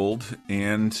 years old,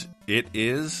 and it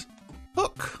is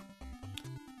Hook.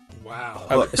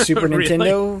 Wow. A Super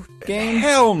Nintendo game?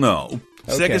 Hell no.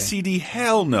 Okay. Sega CD,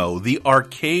 hell no. The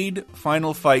arcade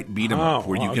Final Fight beat 'em up,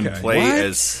 where you can play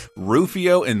as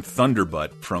Rufio and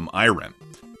Thunderbutt from Irem,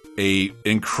 a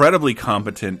incredibly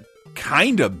competent,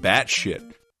 kind of batshit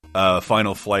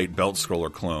Final Flight belt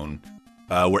scroller clone,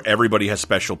 where everybody has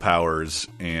special powers,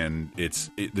 and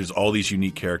there's all these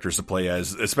unique characters to play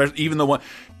as, especially even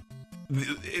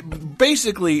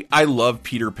Basically, I love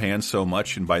Peter Pan so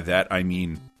much, and by that I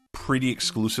mean pretty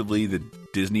exclusively the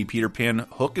Disney Peter Pan.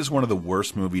 Hook is one of the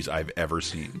worst movies I've ever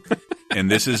seen, and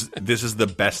this is the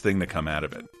best thing to come out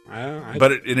of it.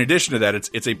 But in addition to that,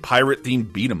 it's a pirate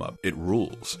themed beat 'em up. It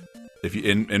rules. If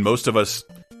you and most of us,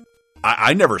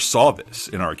 I never saw this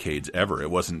in arcades ever.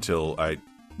 It wasn't until I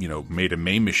made a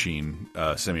main machine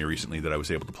semi recently that I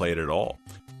was able to play it at all.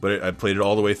 But I played it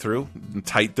all the way through.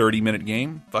 Tight 30-minute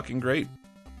game. Fucking great.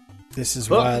 This is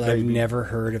wild. I've never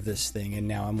heard of this thing, and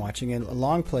now I'm watching a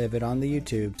long play of it on the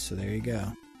YouTube, so there you go.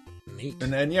 Neat.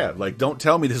 And then, don't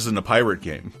tell me this isn't a pirate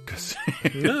game. Cause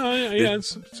No, yeah,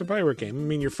 it's a pirate game. I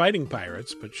mean, you're fighting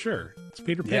pirates, but sure. It's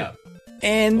Peter Pan. Yeah.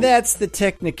 And that's the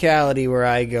technicality where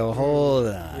I go, hold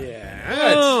on.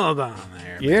 Yeah, hold on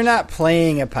there. You're not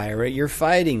playing a pirate, you're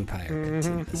fighting pirates.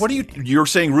 Mm-hmm. What you're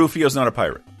saying Rufio's not a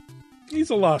pirate? He's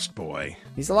a lost boy.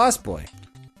 He's a lost boy.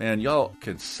 Man, y'all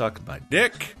can suck my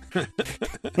dick.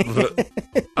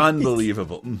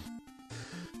 Unbelievable.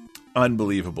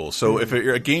 Unbelievable. So if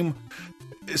you're a game...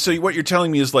 So what you're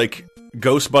telling me is like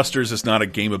Ghostbusters is not a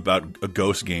game about a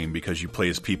ghost game because you play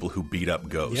as people who beat up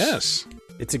ghosts. Yes.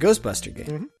 It's a Ghostbuster game.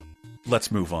 Mm-hmm.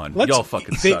 Let's move on. Y'all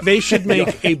fucking suck. They should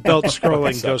make a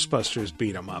belt-scrolling Ghostbusters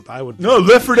beat-em-up. I would. No,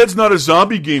 Left 4 Dead's not a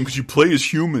zombie game because you play as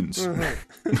humans.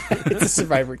 It's a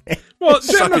survivor game. Well,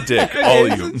 suck a dick,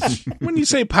 all of you. When you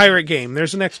say pirate game,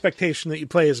 there's an expectation that you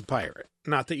play as a pirate,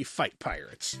 not that you fight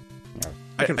pirates.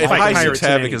 If High Six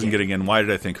Havoc isn't getting in, why did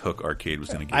I think Hook Arcade was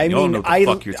going to get in? I mean, know what the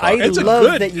fuck you're talking I about.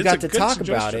 love that you got to talk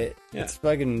suggestion. about it. Yeah. It's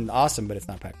fucking awesome, but it's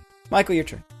not pirate. Michael, your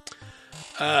turn.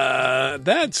 I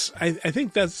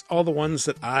think that's all the ones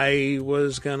that I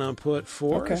was gonna put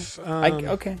forth.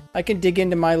 Okay. I can dig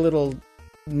into my little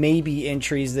maybe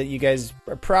entries that you guys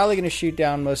are probably going to shoot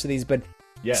down most of these, but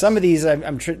some of these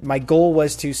my goal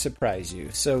was to surprise you.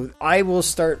 So I will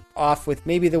start off with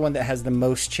maybe the one that has the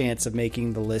most chance of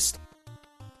making the list.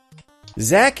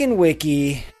 Zach and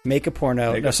Wiki make a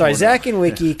porno. Zach and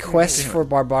Wiki Quest for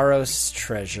Barbaros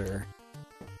Treasure.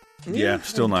 Yeah,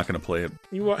 still not going to play it.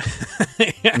 It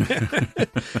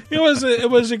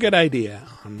was a good idea.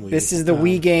 On Wii. This is the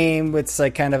Wii game. It's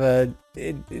like kind of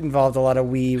it involved a lot of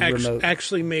Wii remote.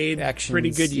 Actually made actions,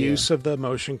 pretty good use of the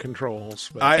motion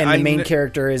controls. But. And the main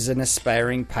character is an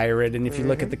aspiring pirate. And if you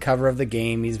look at the cover of the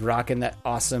game, he's rocking that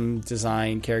awesome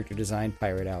character design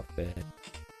pirate outfit.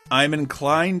 I'm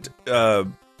inclined to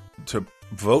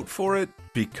vote for it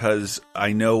because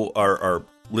I know our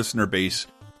listener base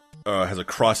has a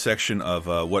cross section of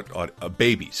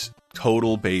babies,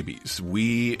 total babies,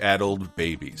 addled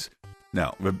babies.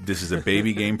 No, this is a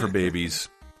baby game for babies,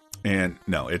 and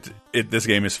no, this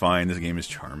game is fine. This game is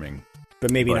charming,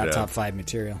 but not top 5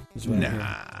 material.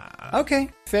 Nah. Okay,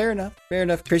 fair enough.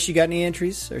 Chris, you got any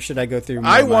entries, or should I go through?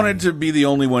 I wanted to be the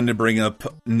only one to bring up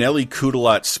Nelly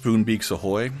Kutalot Spoonbeaks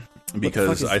Ahoy.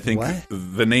 Because I think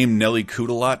the name Nelly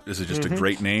Kutalot is just a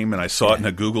great name, and I saw it in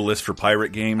a Google list for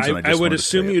pirate games. And I would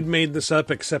assume you'd made this up,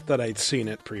 except that I'd seen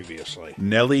it previously.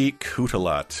 Nelly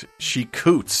Kutalot. She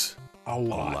coots a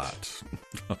lot.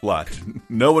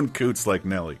 No one coots like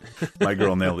Nelly, my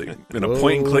girl Nelly. In a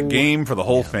point-and-click game for the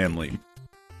whole family.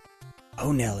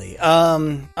 Oh, Nelly. All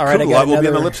right, Kutalot will be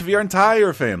on the lips of your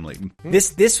entire family.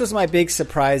 This was my big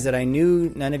surprise that I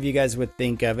knew none of you guys would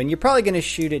think of, and you're probably going to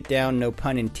shoot it down, no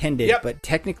pun intended, but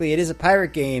technically it is a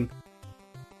pirate game.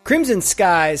 Crimson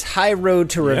Skies High Road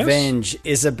to Revenge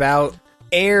is about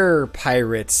air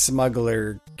pirate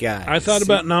smuggler guys. I thought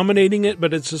about nominating it,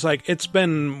 but it's just like, it's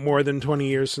been more than 20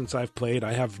 years since I've played.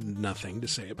 I have nothing to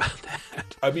say about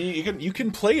that. I mean, you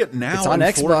can play it now. It's on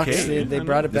Xbox. 4K. They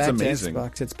brought it back to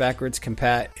Xbox. It's backwards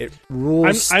compat. It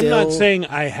rules. I'm not saying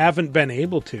I haven't been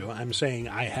able to. I'm saying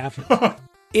I haven't.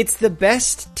 It's the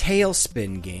best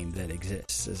tailspin game that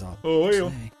exists, is all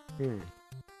I'm saying.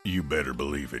 You better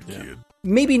believe it, kid.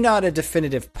 Maybe not a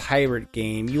definitive pirate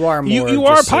game. You are more. You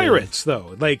are pirates,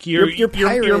 though. Like you're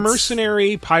pirates. You're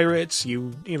mercenary pirates.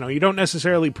 You don't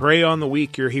necessarily prey on the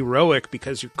weak. You're heroic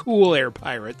because you're cool air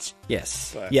pirates.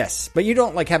 Yes, but you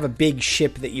don't like have a big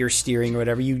ship that you're steering or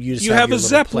whatever. You just have your a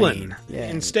zeppelin plane.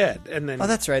 instead, and then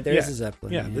that's right. There is a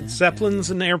zeppelin. Yeah, the zeppelins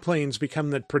and airplanes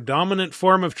become the predominant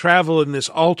form of travel in this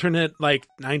alternate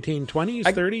 1920s, 30s.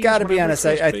 I gotta be honest.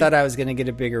 I thought I was going to get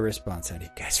a bigger response out of you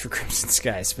guys for Crimson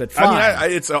Skies, but fine. I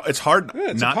mean, it's hard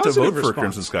not to vote for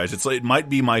Crimson Skies. It might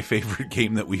be my favorite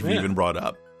game that we've even brought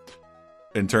up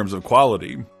in terms of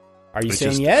quality. Are you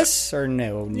saying yes or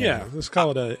no? Yeah, let's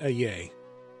call it a yay.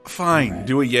 Fine,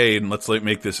 do a yay, and let's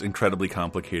make this incredibly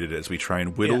complicated as we try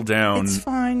and whittle down. It's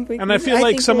fine. And I feel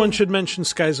like someone should mention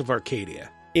Skies of Arcadia.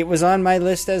 It was on my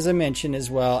list as I mentioned as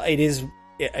well. It is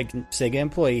a Sega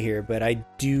employee here, but I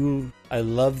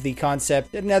love the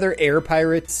concept. Another Air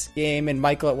Pirates game, and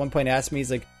Michael at one point asked me,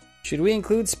 he's like, should we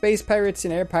include Space Pirates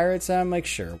and Air Pirates? And I'm like,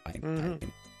 sure, why not?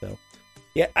 So,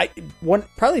 yeah,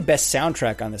 probably best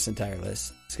soundtrack on this entire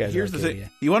list. Here's the thing.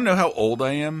 You want to know how old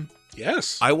I am?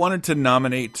 Yes. I wanted to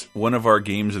nominate one of our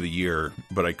games of the year,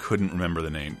 but I couldn't remember the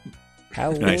name.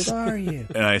 How old are you?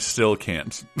 And I still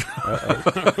can't.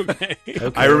 Okay.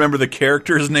 I remember the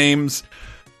characters' names.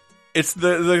 It's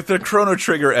the Chrono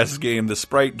Trigger-esque game, the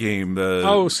sprite game.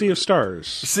 Sea of Stars.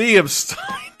 Sea of Stars.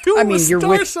 I mean,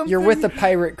 you're with the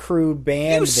pirate crew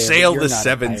band. You sail the not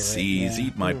seven seas. Yeah.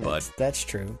 Eat my butt. That's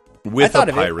true. With a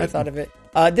pirate. I thought of it.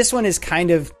 This one is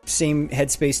kind of same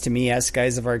headspace to me as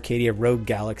Skies of Arcadia, Rogue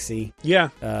Galaxy. Yeah.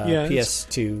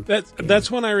 PS2.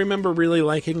 That's one I remember really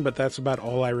liking, but that's about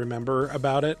all I remember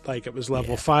about it. Like, it was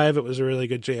level 5, it was a really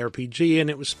good JRPG, and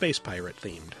it was space pirate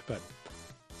themed. But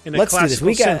in a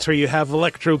classical sense where you have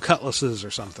electro cutlasses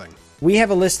or something. We have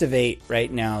a list of 8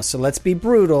 right now, so let's be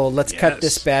brutal. Let's cut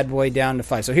this bad boy down to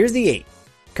 5. So here's the 8,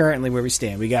 currently where we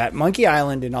stand. We got Monkey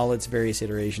Island in all its various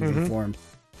iterations and forms.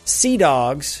 Sea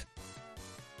Dogs,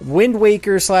 Wind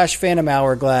Waker / Phantom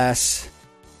Hourglass,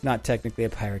 not technically a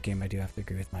pirate game, I do have to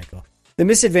agree with Michael. The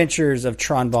Misadventures of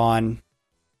Tron Bonne,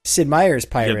 Sid Meier's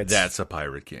Pirates. Yeah, that's a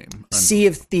pirate game. Sea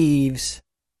of Thieves,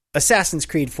 Assassin's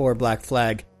Creed 4 Black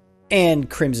Flag, and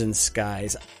Crimson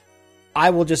Skies.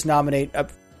 I will just nominate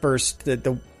up first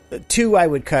the 2 I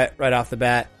would cut right off the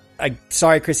bat.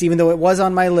 Sorry, Chris, even though it was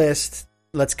on my list,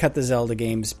 let's cut the Zelda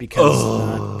games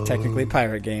because technically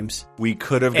pirate games. We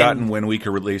could have gotten Wind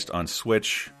Waker released on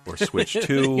Switch or Switch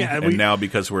 2, and now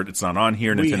because it's not on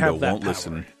here, Nintendo won't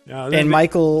listen. And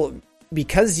Michael,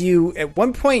 because you at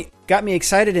one point got me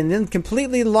excited and then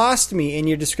completely lost me in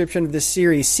your description of this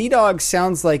series, Sea Dog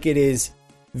sounds like it is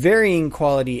varying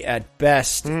quality at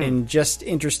best and just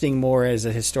interesting more as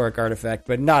a historic artifact,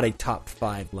 but not a top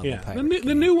 5 level pirate.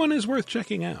 The new one is worth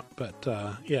checking out, but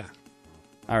yeah.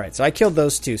 All right, so I killed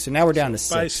those 2, so now we're down to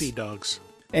 6. By Sea Dogs.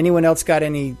 Anyone else got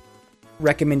any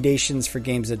recommendations for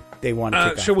games that they want to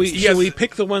pick up? Shall we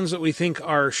pick the ones that we think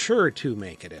are sure to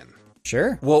make it in?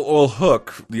 Sure. Well,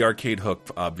 Hook, the arcade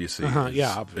Hook, obviously, is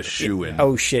a shoe-in.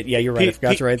 Oh, shit, yeah, you're right. I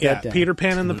forgot to write that down. Peter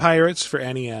Pan and the Pirates for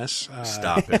NES.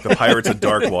 Stop it. The Pirates of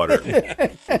Darkwater.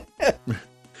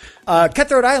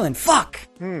 Cutthroat Island, fuck!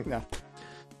 No.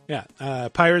 Yeah,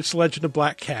 Pirates Legend of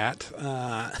Black Cat.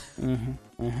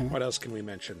 What else can we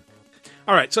mention?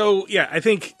 All right, so yeah, I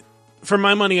think for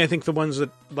my money, I think the ones that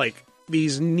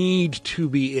these need to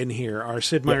be in here are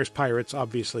Sid Meier's Pirates,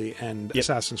 obviously, and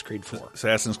Assassin's Creed 4.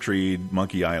 Assassin's Creed,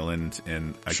 Monkey Island,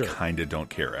 and I kind of don't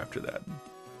care after that.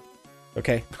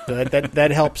 Okay, so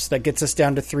that helps. That gets us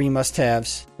down to 3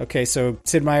 must-haves. Okay, so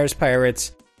Sid Meier's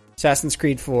Pirates, Assassin's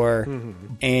Creed 4,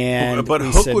 and but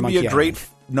Hook would be a great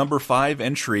number 5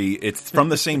 entry. It's from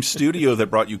the same studio that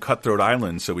brought you Cutthroat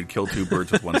Island, so we'd kill 2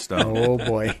 birds with one stone. Oh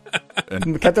boy,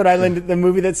 Cutthroat Island, the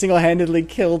movie that single-handedly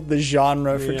killed the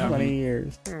genre for 20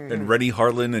 years. And Rennie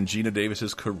Harlan and Gina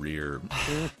Davis's career.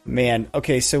 Man,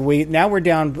 okay, so now we're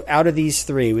down out of these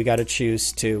 3. We got to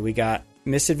choose 2. We got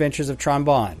Misadventures of Tron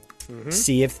Bonne,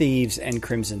 Sea of Thieves, and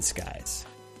Crimson Skies.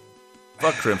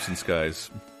 Fuck Crimson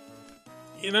Skies.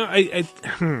 You know,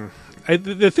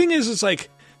 the thing is, it's like,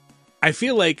 I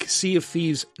feel like Sea of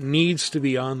Thieves needs to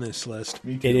be on this list.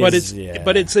 But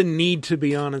it's a need to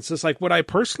be on. It's just like, would I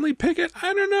personally pick it?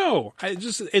 I don't know.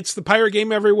 It's the pirate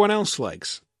game everyone else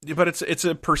likes. Yeah, but it's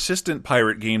a persistent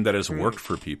pirate game that has worked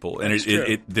for people,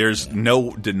 and there's no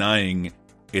denying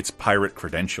its pirate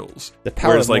credentials. The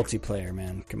power of multiplayer,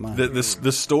 man. Come on.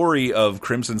 The story of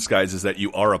Crimson Skies is that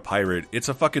you are a pirate. It's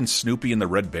a fucking Snoopy and the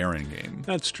Red Baron game.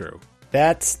 That's true.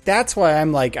 That's why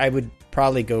I'm like, I would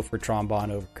probably go for Tron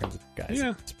Bonne over Crimson Skies.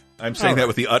 Yeah. I'm saying that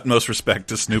with the utmost respect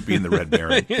to Snoopy and the Red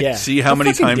Baron. Yeah. See how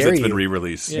many times it's been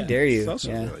re-released. How dare you? It's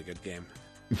also a really good game.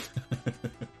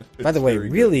 By the way,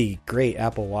 really great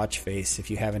Apple Watch face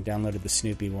if you haven't downloaded the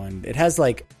Snoopy one. It has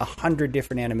like 100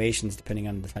 different animations depending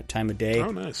on the time of day.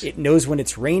 Oh, nice. It knows when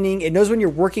it's raining. It knows when you're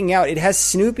working out. It has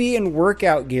Snoopy and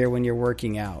workout gear when you're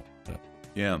working out.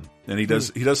 Yeah. And he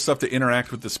does stuff to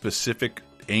interact with the specific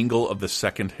angle of the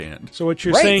second hand. So what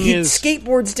you're saying is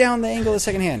skateboards down the angle of the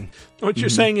second hand. What you're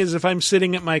saying is if I'm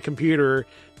sitting at my computer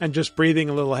and just breathing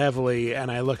a little heavily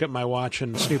and I look at my watch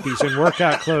and Snoopy's in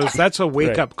workout clothes, that's a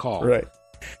wake-up call. Right.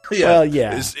 Yeah. Well,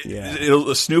 yeah.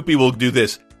 Snoopy will do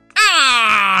this.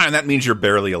 And that means you're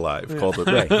barely alive. Call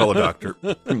a doctor.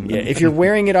 Yeah, if you're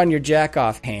wearing it on your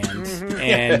jack-off hand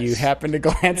and you happen to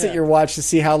glance at your watch to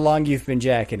see how long you've been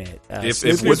jacking it.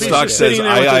 If Woodstock says,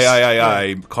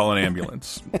 I, call an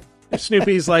ambulance.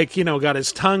 Snoopy's like, got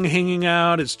his tongue hanging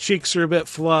out, his cheeks are a bit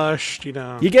flushed, You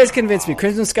guys convinced me.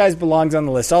 Crimson Skies belongs on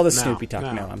the list. All the Snoopy talk.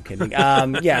 No, I'm kidding.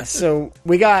 Yeah, so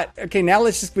we got, now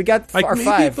we got like our maybe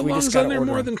five. It belongs on there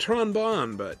more than Tron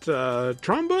Bonne, but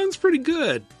Tron Bonne's pretty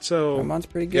good. So Tron Bonne's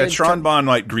pretty good. Yeah, Tron Bonne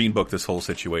like green book this whole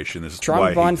situation. This is Tron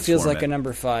why Bonne feels like a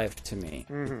number 5 to me.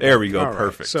 Mm-hmm. There we go. All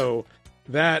Perfect. Right, so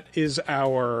that is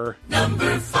our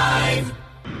number 5.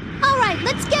 All right,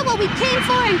 let's get what we came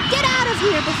for and get out of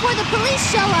here before the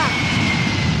police show up.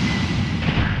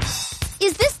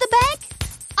 Is this the bank?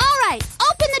 All right,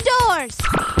 open the doors.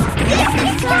 This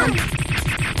is Tron.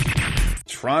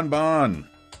 Tron Bonne.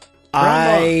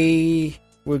 I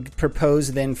would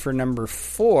propose then for number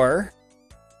 4,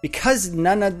 because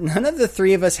none of the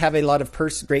three of us have a lot of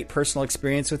great personal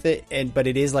experience with it, but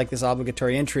it is like this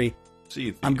obligatory entry.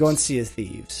 I'm going Sea of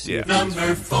Thieves. Yeah.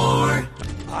 Number 4.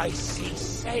 I see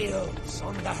sails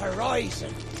on the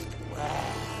horizon.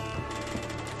 Well,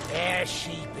 there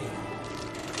she be,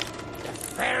 the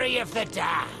Ferry of the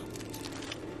Damned.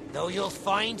 Though you'll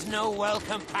find no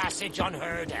welcome passage on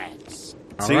her decks.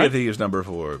 Sea of Thieves number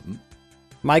 4.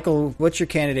 Michael, what's your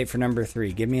candidate for number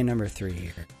 3? Give me a number 3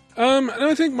 here.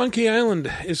 I think Monkey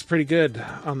Island is pretty good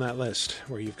on that list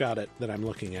where you've got it that I'm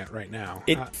looking at right now.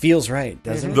 It feels right,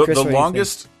 doesn't it? The Chris, what do you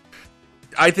longest,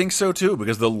 I think so too,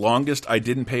 because the longest I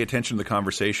didn't pay attention to the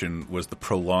conversation was the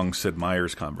prolonged Sid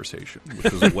Meier's conversation,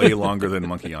 which was way longer than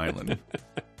Monkey Island.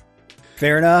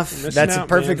 Fair enough. That's a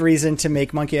perfect reason to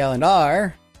make Monkey Island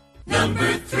R.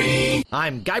 Number 3.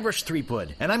 I'm Guybrush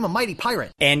Threepwood, and I'm a mighty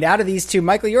pirate. And out of these two,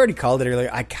 Michael, you already called it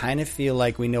earlier. I kind of feel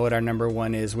like we know what our number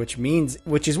 1 is, which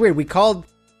is weird. We called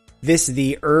this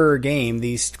the game.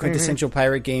 The quintessential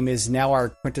pirate game is now our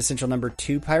quintessential number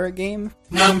 2 pirate game.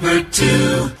 Number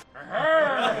 2.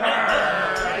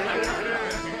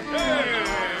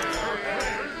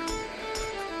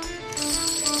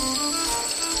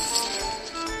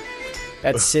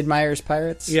 That's Sid Meier's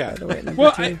Pirates. Yeah. By the way,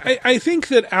 well, 2. I think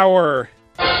that our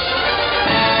Number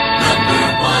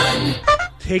 1.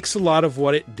 takes a lot of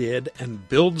what it did and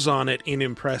builds on it in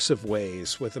impressive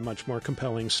ways with a much more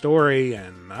compelling story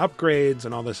and upgrades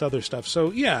and all this other stuff.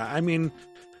 So, yeah, I mean,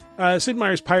 Sid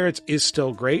Meier's Pirates is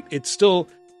still great. It's still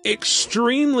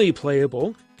extremely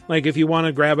playable. Like, if you want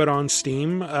to grab it on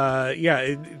Steam,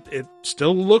 it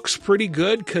still looks pretty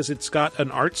good because it's got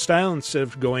an art style instead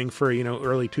of going for,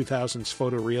 early 2000s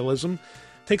photorealism.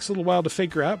 Takes a little while to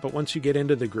figure out, but once you get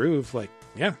into the groove,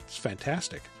 it's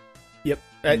fantastic. Yep.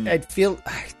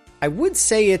 I would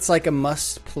say it's like a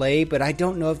must play, but I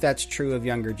don't know if that's true of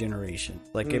younger generation.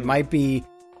 It might be,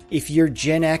 if you're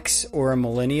Gen X or a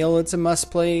millennial, it's a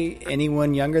must play.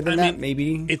 Anyone younger than that,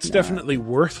 maybe it's definitely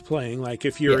worth playing. Like,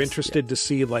 if you're interested to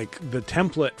see the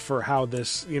template for how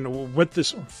this, what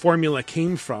this formula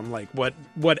came from, like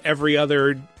what every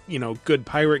other, good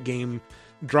pirate game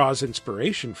draws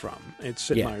inspiration from. It's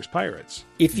Sid Meier's Pirates.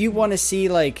 If you want to see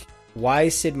why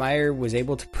Sid Meier was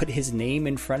able to put his name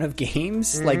in front of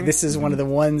games, this is one of the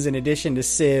ones in addition to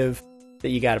Civ that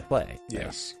you got to play.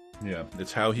 Yes. Yeah,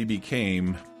 it's how he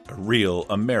became a real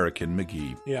American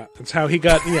McGee. Yeah, it's how he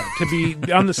got to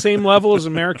be on the same level as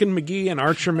American McGee and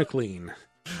Archer McLean.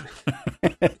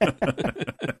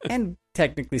 And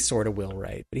technically sort of Will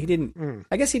Wright, but he didn't.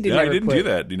 I guess he didn't. Yeah, he didn't do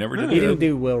that. He never did. He didn't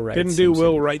do Will Wright. Didn't do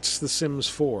Will Wright's The Sims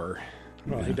 4.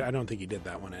 Well, I don't think he did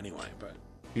that one anyway. But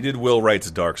he did Will Wright's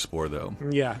Darkspore, though.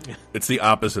 Yeah, it's the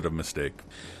opposite of mistake.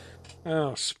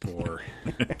 Oh, Spore.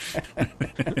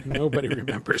 Nobody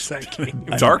remembers that game.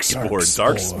 Darkspore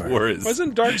is...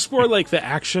 Wasn't Darkspore like the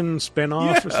action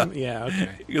spinoff or something? Yeah, okay.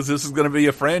 Because this is going to be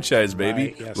a franchise, baby,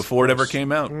 right, yes, before it ever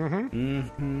came out.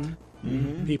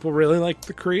 People really liked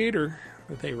the creator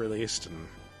that they released.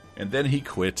 And then he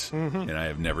quit, and I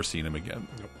have never seen him again.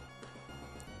 Nope.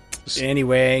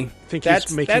 Anyway, I think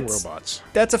he's making robots.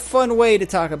 That's a fun way to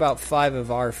talk about 5 of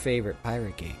our favorite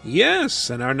pirate games. Yes,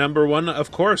 and our number 1,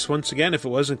 of course, once again, if it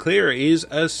wasn't clear, is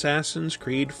Assassin's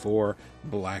Creed 4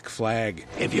 Black Flag.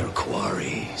 Give your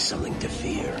quarry something to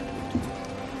fear.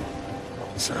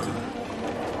 Some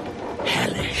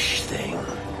hellish thing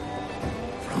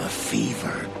from a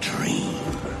fever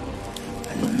dream.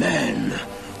 And men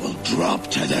will drop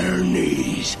to their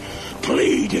knees,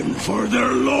 pleading for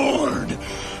their lord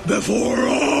before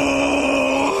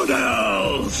all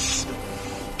else.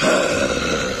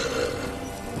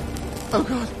 Oh,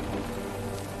 God.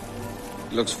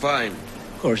 Looks fine.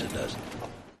 Of course it does.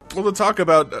 Well, to talk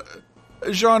about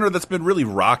a genre that's been really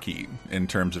rocky in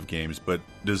terms of games, but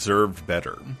deserved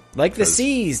better. Like the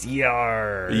Seas.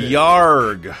 Yarg.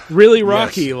 Yarg. Really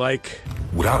rocky, like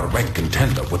Without a rank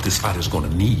contender, what this fight is going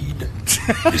to need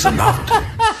is a novelty.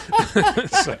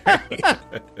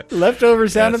 Leftover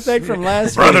sound effect from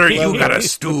last Brother, week. you got a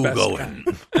stew going.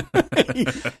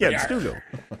 Yeah, stew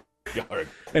go.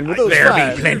 And with those There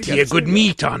five, be plenty of good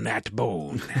meat on that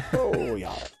bone. Oh,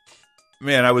 yeah.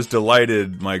 Man, I was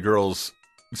delighted my girl's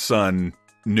son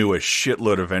knew a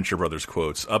shitload of Venture Brothers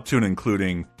quotes, up to and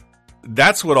including,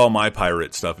 that's what all my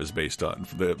pirate stuff is based on.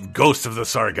 The Ghost of the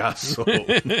Sargasso.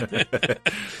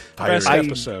 Best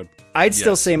episode. I'd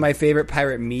still say my favorite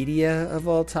pirate media of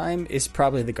all time is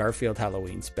probably the Garfield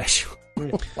Halloween special.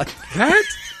 That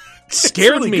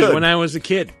scared really me good. when I was a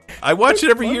kid. I watch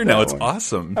it every year now. that It's one.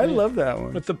 awesome. I love that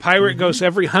one. But the pirate ghosts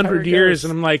every 100 Pirate years, ghosts.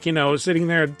 and I'm like, sitting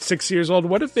there at 6 years old,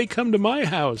 what if they come to my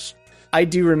house? I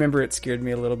do remember it scared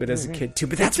me a little bit as a kid too,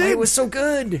 but that's why it was so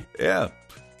good. Yeah.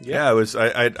 Yeah, it was.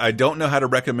 I don't know how to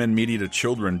recommend media to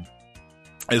children.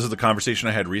 This is the conversation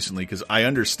I had recently, because I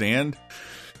understand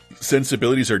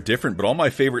sensibilities are different, but all my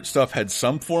favorite stuff had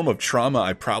some form of trauma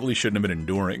I probably shouldn't have been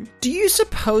enduring. Do you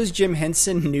suppose Jim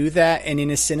Henson knew that and in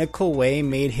a cynical way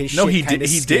made his No, shit he kind did. of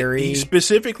He scary? did. He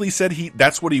specifically said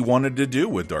that's what he wanted to do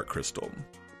with Dark Crystal.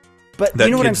 But that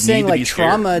you know what I'm kids need saying? to be Like scared.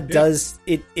 trauma Yeah. does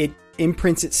it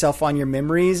imprints itself on your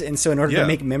memories, and so in order Yeah. to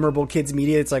make memorable kids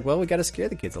media, it's like, well, we got to scare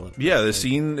the kids a little bit. Yeah, the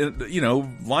scene,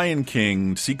 Lion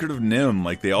King, Secret of NIMH,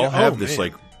 like they all Yeah, have oh, this man.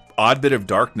 like odd bit of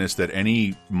darkness that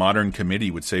any modern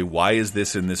committee would say, why is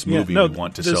this in this movie? We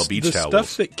want to sell beach the towels.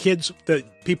 stuff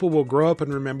that people will grow up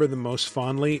and remember the most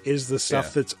fondly is the stuff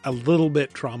Yeah. that's a little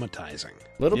bit traumatizing.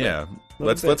 A little Yeah,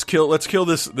 bit. let's kill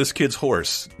this kid's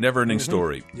horse. Never ending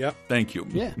story. Yep. Thank you.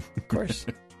 Yeah, of course.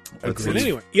 That's But it.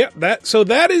 anyway, yeah, that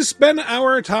has been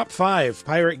our top 5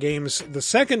 pirate games. The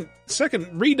second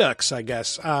redux, I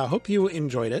guess. Hope you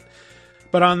enjoyed it.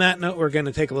 But on that note, we're going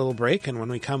to take a little break, and when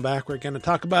we come back, we're going to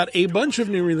talk about a bunch of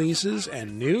new releases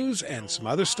and news and some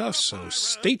other stuff, so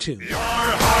stay tuned. Being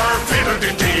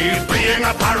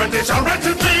a pirate is a right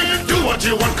to be. Do what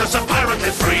you want, cause a pirate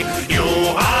is free. You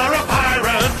are a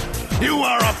pirate. You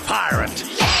are a pirate.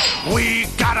 We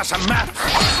got us a map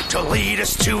to lead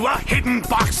us to a hidden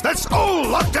box that's all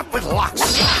locked up with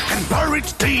locks and buried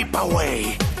deep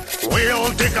away.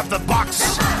 We'll dig up the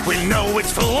box. We know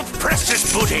it's full of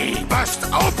precious booty. Burst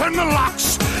open the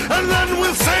locks, and then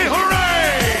we'll say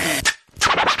hooray!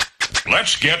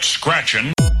 Let's get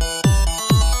scratching.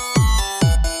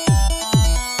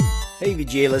 Hey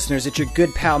VGA listeners, it's your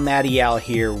good pal Matty Al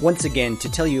here once again to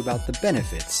tell you about the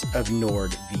benefits of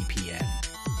NordVPN.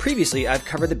 Previously, I've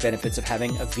covered the benefits of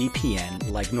having a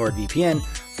VPN like NordVPN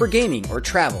for gaming or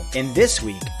travel, and this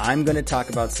week I'm going to talk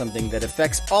about something that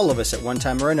affects all of us at one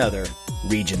time or another,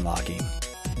 region locking.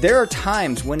 There are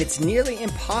times when it's nearly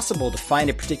impossible to find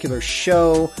a particular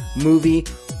show, movie,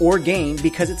 or game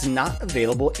because it's not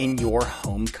available in your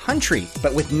home country.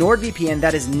 But with NordVPN,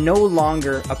 that is no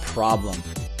longer a problem.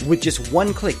 With just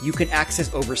one click, you can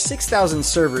access over 6,000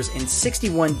 servers in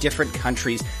 61 different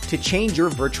countries to change your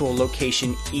virtual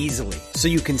location easily. So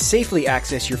you can safely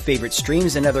access your favorite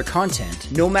streams and other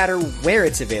content, no matter where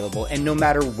it's available and no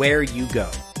matter where you go.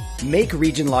 Make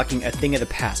region locking a thing of the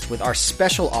past with our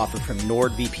special offer from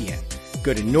NordVPN.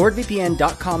 Go to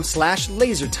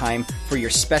nordvpn.com/lasertime for your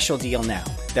special deal now.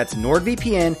 That's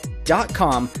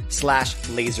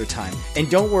nordvpn.com/lasertime. And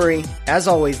don't worry, as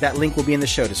always, that link will be in the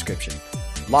show description.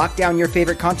 Lock down your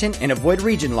favorite content and avoid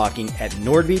region locking at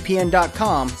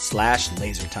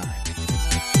nordvpn.com/lasertime.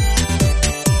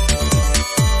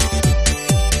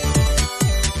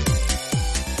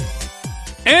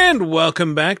 And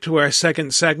welcome back to our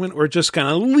second segment. We're just going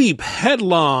to leap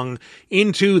headlong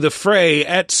into the fray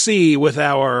at sea with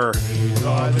our...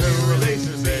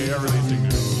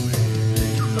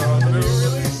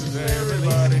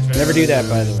 Never do that,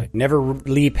 by the way. Never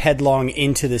leap headlong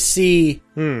into the sea.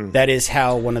 That is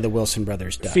how one of the Wilson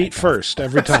brothers died. Feet first,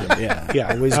 every time.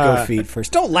 Yeah, always go feet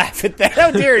first. Don't laugh at that.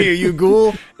 How dare you, you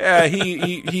ghoul? Yeah,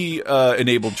 he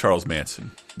enabled Charles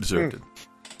Manson. Deserved it.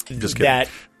 Just kidding. That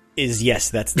is, yes,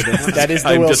 that is the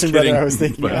I'm Wilson just brother kidding, I was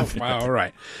thinking but- of. Wow, all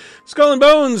right. Skull and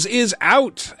Bones is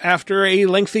out after a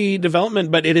lengthy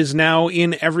development, but it is now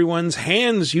in everyone's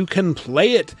hands. You can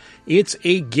play it. It's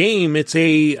a game. It's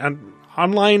an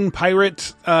online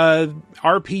pirate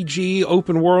RPG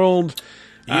open world.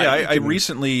 Yeah, I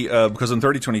recently, because in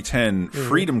 2010,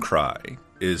 Freedom Cry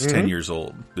is 10 years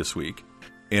old this week.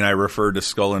 And I referred to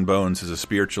Skull and Bones as a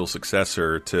spiritual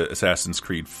successor to Assassin's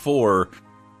Creed 4.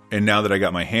 And now that I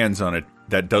got my hands on it,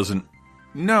 that doesn't...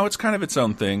 No, it's kind of its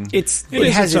own thing. It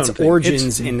has its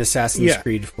origins in Assassin's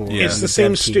Creed 4. Yeah. It's the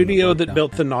same studio that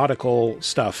built the nautical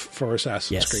stuff for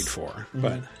Assassin's Creed 4.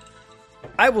 But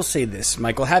I will say this,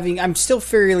 Michael. I'm still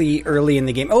fairly early in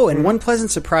the game. Oh, and one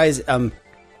pleasant surprise.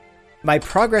 My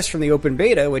progress from the open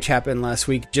beta, which happened last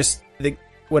week,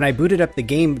 when I booted up the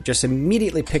game, just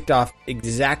immediately picked up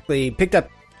exactly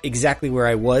where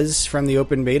I was from the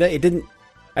open beta.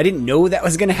 I didn't know that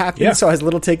was going to happen, so I was a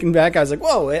little taken back. I was like,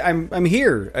 "Whoa, I'm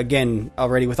here again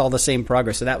already with all the same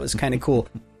progress." So that was kind of cool.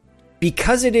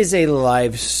 Because it is a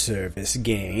live service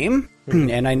game,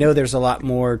 and I know there's a lot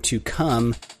more to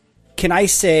come. Can I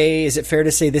say? Is it fair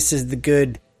to say this is the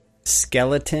good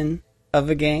skeleton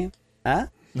of a game? Huh?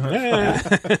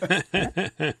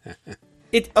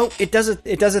 It does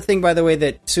a thing, by the way,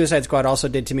 that Suicide Squad also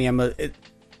did to me.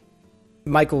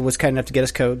 Michael was kind enough to get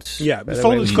us codes. Yeah,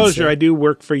 full disclosure, I do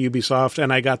work for Ubisoft,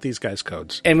 and I got these guys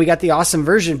codes. And we got the awesome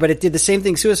version, but it did the same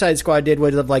thing Suicide Squad did,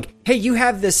 with like, hey, you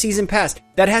have the season pass.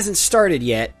 That hasn't started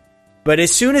yet, but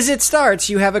as soon as it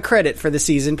starts, you have a credit for the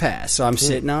season pass. So I'm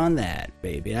sitting on that,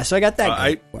 baby. So I got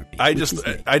that.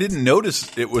 I didn't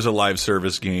notice it was a live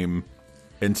service game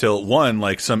until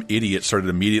some idiot started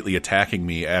immediately attacking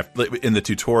me in the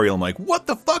tutorial. I'm like, what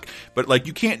the fuck? But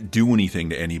you can't do anything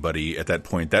to anybody at that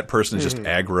point. That person is just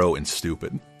aggro and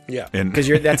stupid. Yeah, because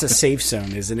that's a safe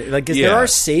zone, isn't it? There are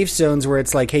safe zones where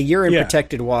it's like, hey, you're in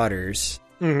protected waters.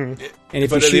 Mm-hmm. And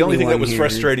the only thing that was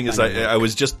frustrating is I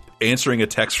was just answering a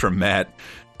text from Matt,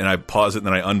 and I pause it and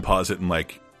then I unpause it and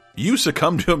you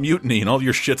succumbed to a mutiny and all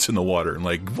your shit's in the water. And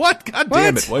what? God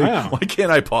damn it. Why can't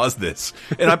I pause this?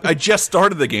 And I just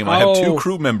started the game. I have 2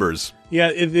 crew members.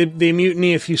 Yeah, the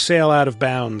mutiny if you sail out of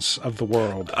bounds of the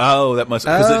world. Oh, that must...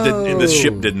 Because the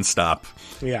ship didn't stop.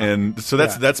 Yeah. And so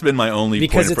that's been my only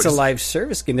because point. Because it's a live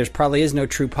service game. There's probably is no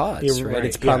true pause, right?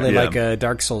 It's probably like a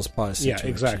Dark Souls pause situation.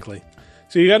 Yeah, exactly.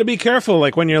 So you got to be careful,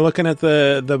 when you're looking at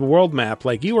the world map.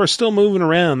 You are still moving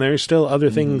around. There's still other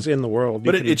things in the world.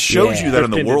 But it shows you that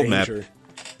on the world map.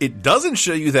 It doesn't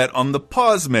show you that on the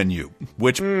pause menu,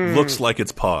 which looks like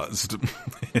it's paused.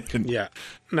 Yeah,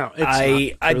 no,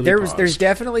 it's not really there's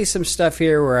definitely some stuff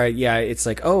here where it's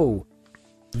like, oh,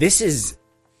 this is.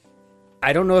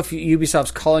 I don't know if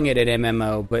Ubisoft's calling it an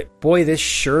MMO, but boy, this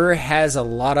sure has a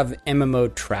lot of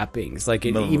MMO trappings.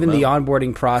 Even the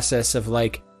onboarding process of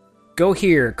go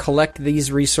here, collect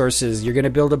these resources. You're going to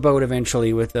build a boat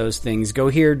eventually with those things. Go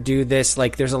here, do this.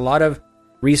 There's a lot of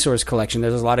resource collection.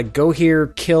 There's a lot of go here,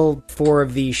 kill 4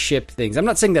 of these ship things. I'm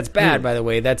not saying that's bad, by the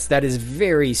way. That is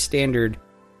very standard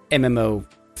MMO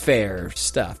fare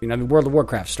stuff. World of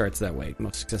Warcraft starts that way.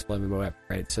 Most successful MMO ever,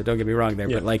 right? So don't get me wrong there.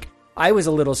 Yeah. But I was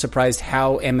a little surprised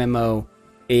how MMO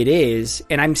it is,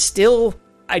 and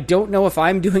I don't know if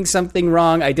I'm doing something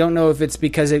wrong. I don't know if it's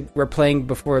because we're playing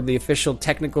before the official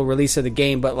technical release of the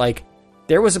game, but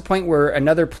there was a point where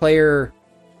another player,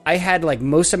 I had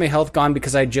most of my health gone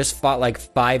because I just fought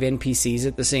 5 NPCs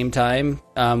at the same time,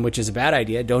 which is a bad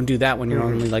idea. Don't do that when you're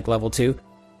only level 2.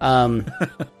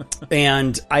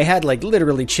 And I had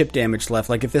literally chip damage left.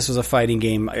 If this was a fighting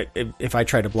game, if I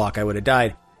tried to block, I would have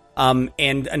died. And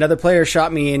another player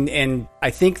shot me, and I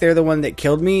think they're the one that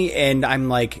killed me, and I'm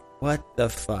like, what the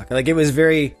fuck? It was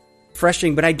very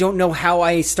frustrating, but I don't know how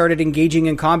I started engaging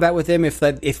in combat with him. If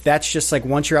that's just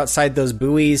once you're outside those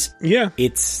buoys,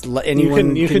 it's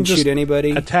anyone you can shoot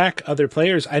anybody, attack other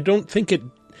players. I don't think it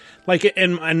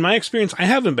in my experience, I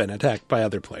haven't been attacked by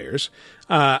other players.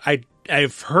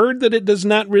 I've heard that it does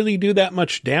not really do that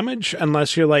much damage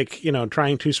unless you're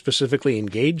trying to specifically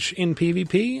engage in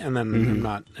PvP, and then I'm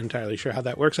not entirely sure how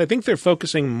that works. I think they're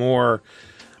focusing more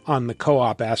on the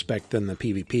co-op aspect than the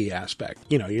PvP aspect.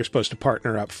 You're supposed to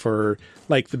partner up for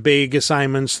the big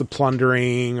assignments, the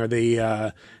plundering, or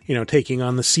the taking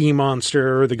on the sea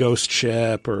monster or the ghost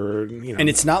ship, or And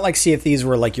it's not like Sea of Thieves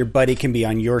where your buddy can be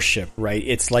on your ship, right?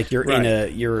 It's you're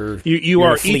in you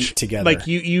are a fleet each together.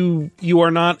 You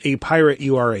are not a pirate,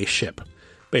 you are a ship.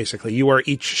 Basically, you are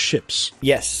each ships.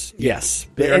 Yes.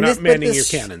 They are not manning your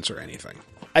cannons or anything.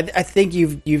 I think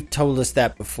you've told us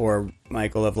that before,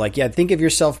 Michael, of think of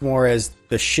yourself more as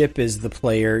the ship is the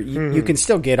player. You can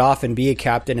still get off and be a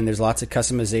captain, and there's lots of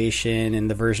customization, and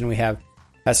the version we have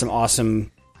has some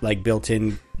awesome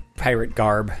built-in pirate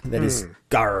garb that is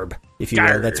garb, if you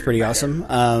will. That's pretty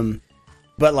awesome.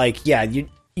 But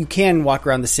you can walk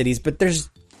around the cities, but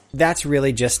that's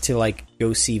really just to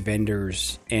go see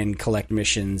vendors and collect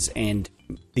missions, and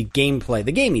the gameplay,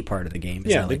 the gamey part of the game.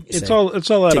 It's all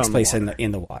out takes on place the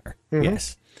in the water.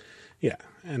 Yes. Yeah.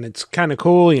 And it's kind of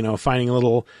cool, finding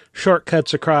little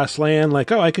shortcuts across land,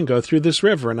 I can go through this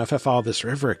river, and if I follow this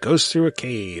river, it goes through a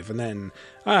cave, and then,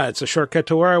 it's a shortcut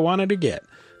to where I wanted to get.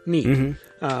 Neat.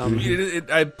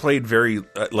 I played very,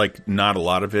 not a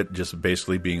lot of it, just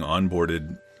basically being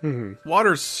onboarded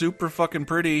Water's super fucking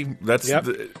pretty. That's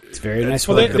it's very nice.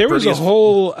 Well, there was a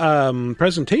whole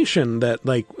presentation that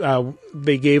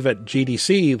they gave at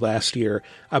GDC last year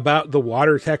about the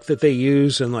water tech that they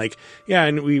use, and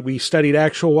and we studied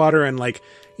actual water, and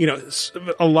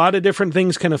a lot of different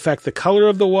things can affect the color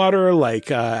of the water,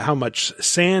 how much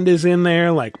sand is in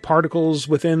there, particles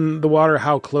within the water,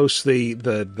 how close the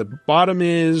bottom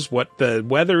is, what the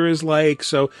weather is like.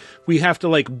 So we have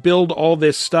to build all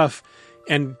this stuff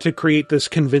and to create this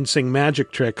convincing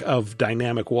magic trick of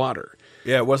dynamic water.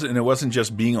 Yeah, it wasn't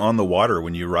just being on the water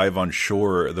when you arrive on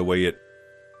shore, the way it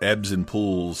ebbs and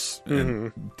pools.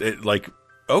 And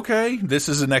okay, this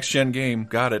is a next-gen game.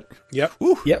 Got it. Yep.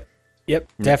 Woo. Yep,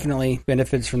 definitely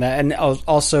benefits from that. And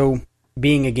also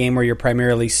being a game where you're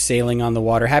primarily sailing on the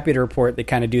water, happy to report they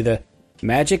kind of do the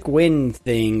magic wind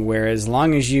thing, where as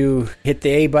long as you hit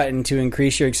the A button to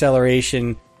increase your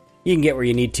acceleration, you can get where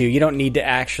you need to. You don't need to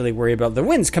actually worry about the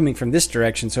wind's coming from this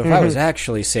direction. So if I was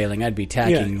actually sailing, I'd be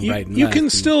tacking right and you left. can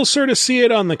still sort of see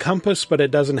it on the compass, but it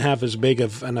doesn't have as big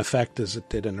of an effect as it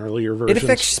did in earlier versions. It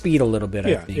affects speed a little bit,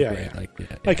 I think.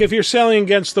 Right? If you're sailing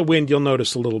against the wind, you'll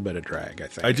notice a little bit of drag, I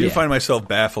think. I do find myself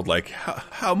baffled,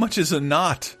 how much is a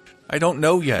knot? I don't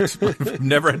know yet. I've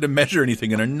never had to measure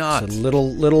anything in a knot. It's a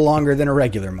little longer than a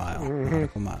regular mile,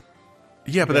 nautical mile.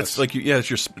 Yeah, but that's it's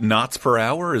your knots per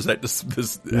hour? Is that just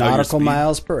this nautical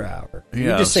miles per hour? Yeah,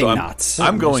 you just say knots.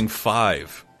 I'm going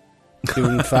 5.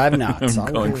 Doing 5 knots.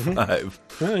 I'm going 5.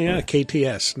 Oh yeah,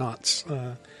 KTS knots.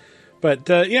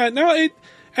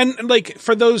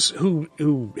 For those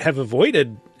who have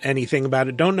avoided anything about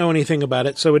it, don't know anything about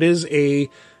it, so it is a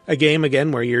game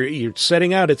again where you're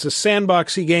setting out. It's a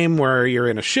sandboxy game where you're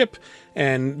in a ship,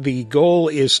 and the goal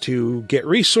is to get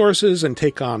resources and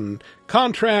take on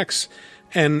contracts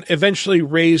and eventually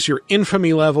raise your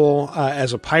infamy level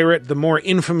as a pirate. The more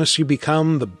infamous you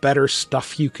become, the better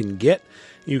stuff you can get.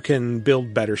 You can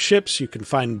build better ships, you can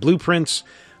find blueprints,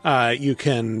 you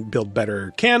can build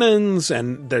better cannons,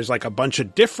 and there's a bunch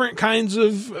of different kinds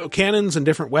of cannons and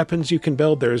different weapons you can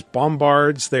build. There's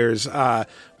bombards, there's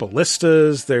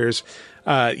ballistas, there's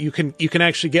you can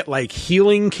actually get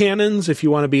healing cannons if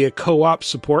you want to be a co-op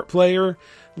support player.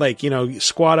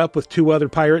 Squad up with 2 other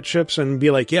pirate ships and be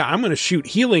I'm going to shoot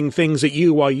healing things at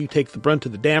you while you take the brunt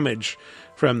of the damage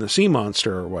from the sea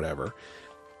monster or whatever.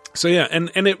 So yeah, and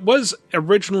it was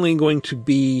originally going to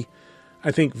be,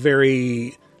 I think,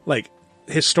 very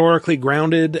historically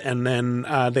grounded, and then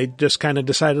they just kind of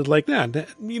decided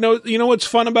you know what's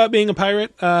fun about being a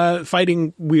pirate?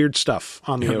 Fighting weird stuff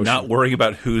on the ocean. Not worrying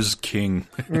about who's king.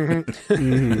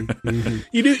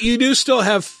 You do still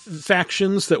have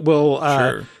factions that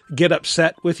will get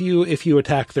upset with you if you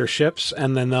attack their ships,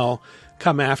 and then they'll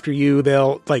come after you.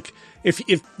 They'll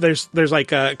if there's a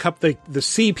couple, the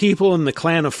sea people in the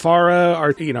clan of Farah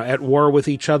are at war with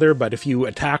each other, but if you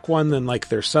attack one, then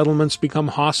their settlements become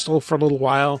hostile for a little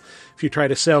while. If you try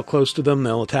to sail close to them,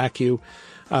 they'll attack you,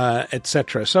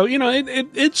 etc. So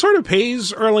it sort of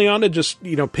pays early on to just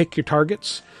pick your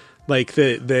targets.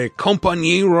 The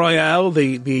Compagnie Royale,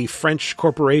 the French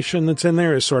corporation that's in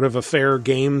there, is sort of a fair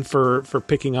game for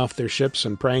picking off their ships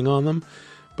and preying on them.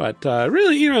 But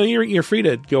really, you're free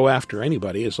to go after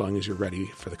anybody as long as you're ready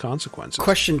for the consequences.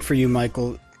 Question for you,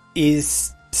 Michael.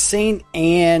 Is St.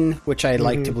 Anne, which I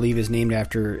like to believe is named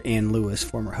after Anne Lewis,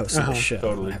 former host of the show.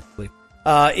 Totally.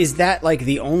 Is that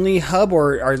the only hub,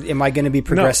 or am I going to be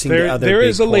progressing to other there big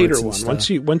is a later one.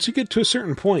 Stuff? Once you get to a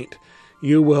certain point,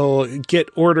 you will get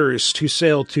orders to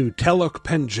sail to Teluk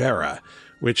Penjara,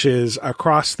 which is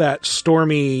across that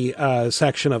stormy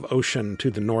section of ocean to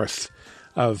the north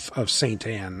of St.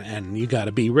 Anne, and you got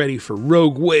to be ready for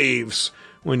rogue waves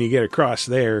when you get across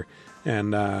there.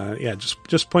 And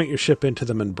just point your ship into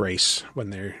them and brace when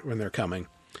they're coming.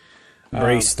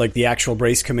 Brace, the actual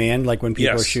brace command, when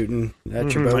people are shooting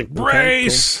at your boat.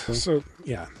 Brace. Okay, cool. So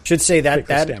yeah, should say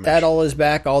that all is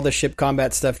back. All the ship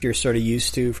combat stuff you're sort of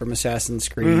used to from Assassin's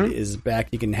Creed is back.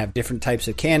 You can have different types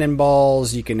of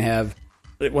cannonballs. You can have.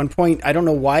 At one point, I don't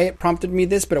know why it prompted me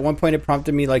this, but at one point it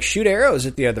prompted me shoot arrows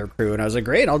at the other crew, and I was like,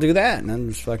 great, I'll do that, and then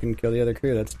just fucking kill the other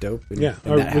crew. That's dope.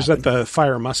 And, was that the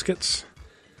fire muskets?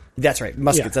 That's right,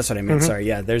 muskets. Yeah. That's what I meant. Sorry,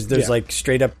 yeah. There's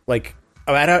straight up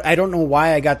I don't know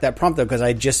why I got that prompt though, because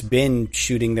I'd just been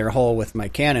shooting their hull with my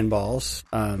cannonballs,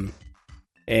 and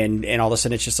all of a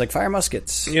sudden it's just fire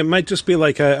muskets. It might just be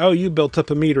you built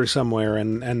up a meter somewhere,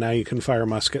 and now you can fire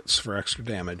muskets for extra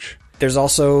damage. There's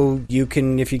also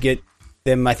if you get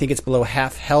them, I think it's below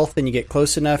half health and you get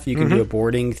close enough, you can do a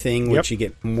boarding thing, which you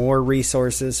get more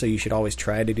resources, so you should always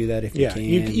try to do that if you can.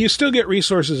 You still get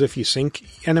resources if you sink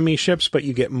enemy ships, but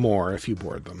you get more if you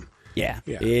board them. Yeah,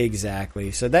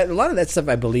 exactly. So that a lot of that stuff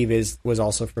I believe was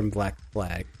also from Black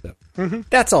Flag. So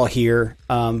that's all here.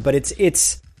 But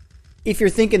it's if you're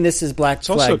thinking this is Black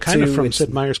Flag 2, also kind of from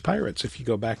Sid Meier's Pirates if you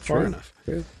go back far enough.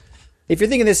 True. If you're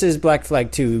thinking this is Black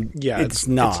Flag 2, it's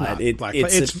not.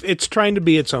 It's trying to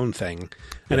be its own thing,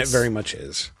 and it very much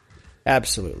is.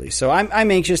 Absolutely. So I'm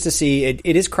anxious to see.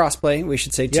 It is crossplay, we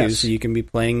should say, too, so you can be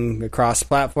playing across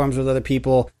platforms with other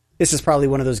people. This is probably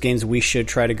one of those games we should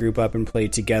try to group up and play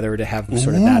together to have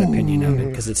sort of that opinion of it,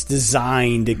 because it's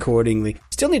designed accordingly.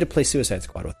 Still need to play Suicide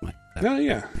Squad with Mike. Oh,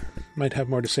 yeah. Might have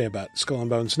more to say about Skull and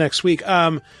Bones next week.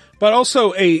 But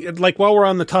also, while we're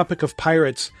on the topic of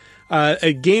pirates,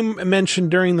 a game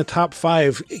mentioned during the top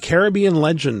 5, Caribbean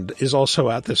Legend, is also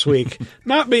out this week.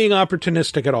 Not being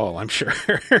opportunistic at all, I'm sure.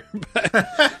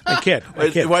 But I kid.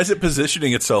 Why is it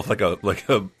positioning itself like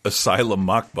a Asylum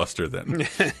mockbuster then?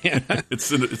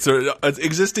 It's an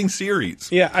existing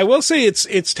series. Yeah, I will say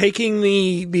it's taking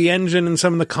the engine and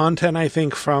some of the content, I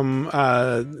think,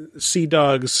 from Sea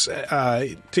Dogs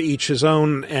to each his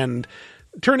own, and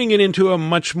turning it into a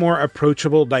much more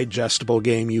approachable, digestible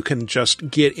game. You can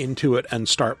just get into it and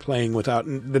start playing without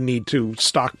the need to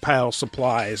stockpile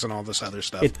supplies and all this other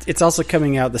stuff. It's also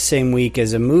coming out the same week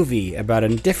as a movie about a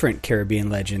different Caribbean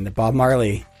legend, the Bob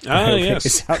Marley. Oh, yes.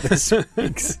 Is out this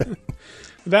week. So.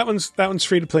 That one's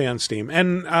free to play on Steam.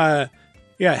 And,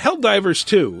 Helldivers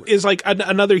 2 is like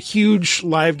another huge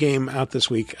live game out this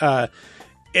week.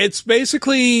 It's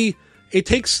basically, it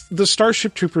takes the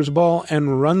Starship Troopers ball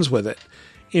and runs with it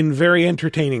in very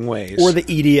entertaining ways. Or the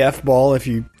EDF ball if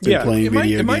you've been playing video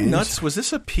games. Am I nuts? Was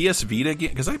this a PS Vita game?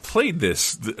 Because I played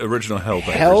the original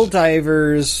Helldivers.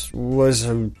 Helldivers was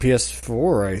a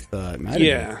PS4, I thought.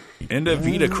 And a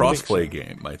Vita crossplay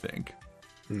game, I think.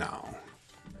 No.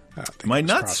 Am I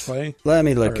nuts? Crossplay. Let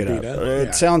me look it up.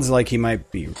 It sounds like he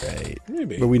might be right.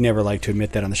 Maybe. But we never like to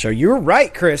admit that on the show. You're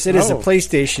right, Chris. It is a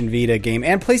PlayStation Vita game.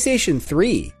 And PlayStation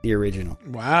 3, the original.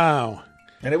 Wow.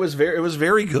 And it was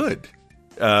very good.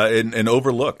 And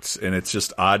overlooked, and it's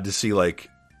just odd to see like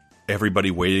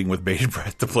everybody waiting with bated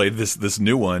breath to play this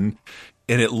new one,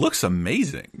 and it looks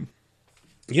amazing.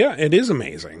 Yeah, it is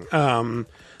amazing.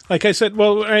 Like I said,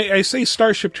 well, I say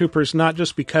Starship Troopers not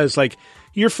just because like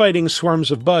you're fighting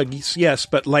swarms of bugs, yes,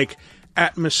 but like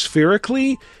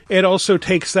atmospherically, it also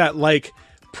takes that like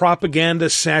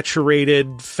propaganda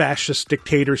saturated fascist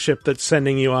dictatorship that's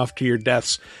sending you off to your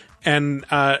deaths. And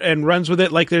runs with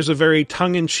it. Like there's a very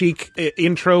tongue-in-cheek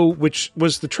intro, which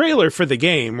was the trailer for the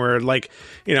game, where like,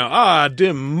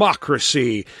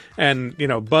 democracy,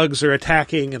 and bugs are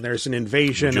attacking, and there's an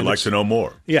invasion. Would you like to know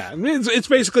more? Yeah, it's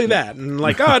basically that, and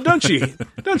like, don't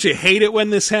you hate it when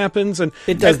this happens? And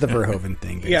it does the Verhoeven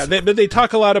thing. Basically. Yeah, but they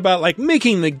talk a lot about like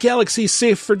making the galaxy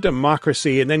safe for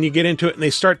democracy, and then you get into it, and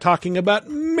they start talking about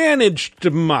managed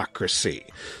democracy.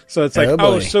 So it's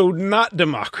like, so not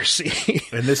democracy.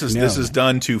 And this is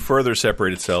done to further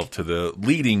separate itself to the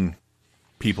leading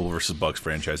People vs. Bugs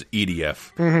franchise,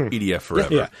 EDF. EDF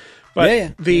forever. Yeah.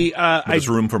 But there's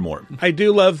room for more. I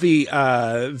do love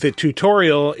the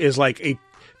tutorial is like a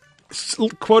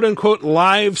quote unquote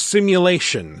live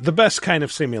simulation, the best kind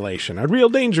of simulation, a real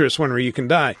dangerous one where you can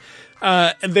die.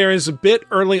 There is a bit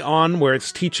early on where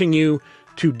it's teaching you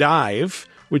to dive,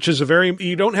 which is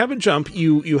you don't have a jump,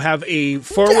 you have a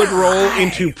forward roll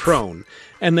into prone,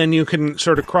 and then you can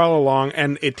sort of crawl along,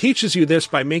 and it teaches you this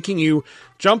by making you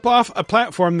jump off a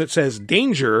platform that says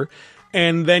danger,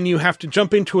 and then you have to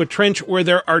jump into a trench where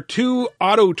there are 2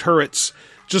 auto turrets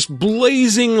just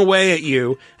blazing away at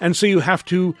you, and so you have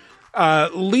to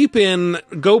leap in,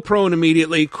 go prone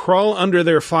immediately, crawl under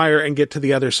their fire, and get to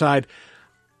the other side.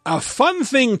 A fun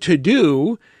thing to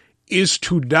do is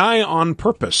to die on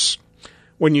purpose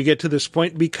when you get to this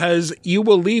point, because you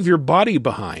will leave your body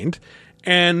behind,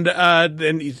 and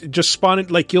then just spawn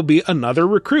it like you'll be another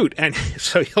recruit, and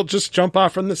so you'll just jump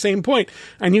off from the same point,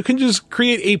 and you can just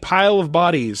create a pile of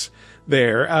bodies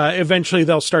there. Eventually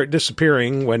they'll start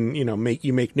disappearing when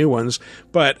you make new ones,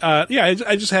 but I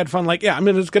just had fun. Like, I'm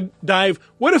gonna dive.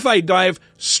 What if I dive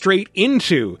straight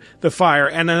into the fire?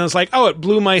 And then I was like, it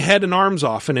blew my head and arms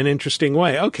off in an interesting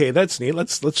way. Okay, that's neat.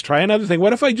 Let's try another thing.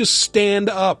 What if I just stand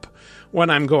up when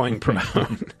I'm going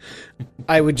prone?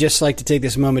 I would just like to take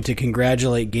this moment to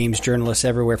congratulate games journalists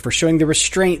everywhere for showing the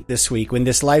restraint this week when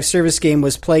this live service game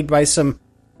was plagued by some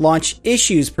launch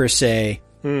issues, per se,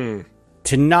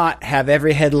 to not have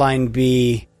every headline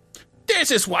be,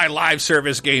 "This is why live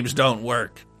service games don't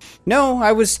work." No,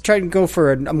 I was trying to go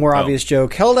for a more obvious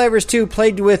joke. Helldivers 2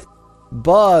 plagued with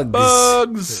bugs.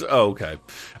 Bugs! Oh, okay.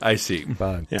 I see.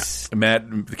 Bugs. Yeah.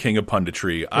 Matt, the king of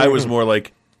punditry. I was more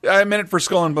like, I meant it for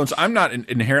Skull and Bones. I'm not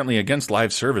inherently against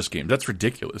live service games. That's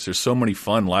ridiculous. There's so many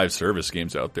fun live service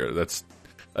games out there. That's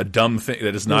a dumb thing.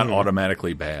 That is not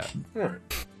automatically bad.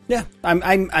 Yeah,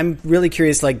 I'm really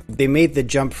curious. Like, they made the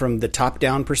jump from the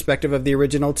top-down perspective of the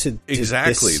original to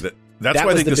exactly. This. That's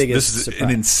why I think this is surprise. an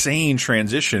insane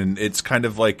transition. It's kind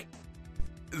of like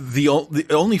the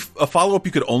only a follow-up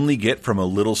you could only get from a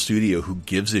little studio who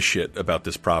gives a shit about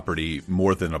this property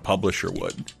more than a publisher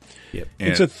would. Yep.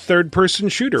 It's a third-person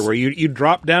shooter where you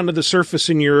drop down to the surface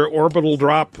in your orbital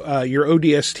drop, your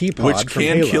ODST pod, which from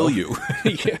can Halo. kill you.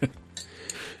 Yeah.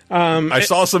 I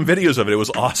saw some videos of it. It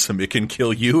was awesome. It can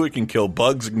kill you. It can kill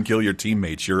bugs. It can kill your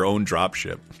teammates. Your own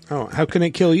dropship. Oh, how can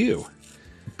it kill you?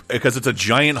 Because it's a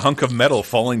giant hunk of metal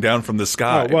falling down from the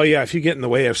sky. Oh, well, yeah. If you get in the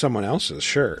way of someone else's,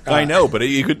 sure. I know, but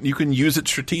you can use it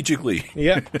strategically.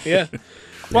 Yeah, yeah.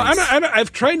 Well,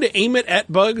 I've tried to aim it at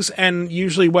bugs, and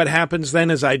usually what happens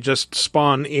then is I just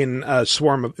spawn in a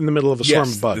swarm in the middle of a swarm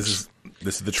of bugs.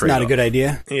 This is the trade-off. Not a good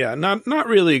idea. Yeah, not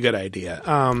really a good idea.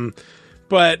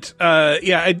 But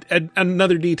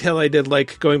another detail I did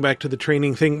like, going back to the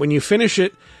training thing, when you finish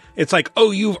it, it's like,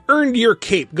 oh, you've earned your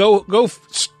cape. Go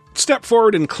step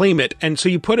forward and claim it. And so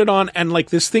you put it on, and like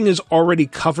this thing is already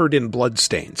covered in blood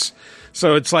stains.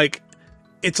 So it's like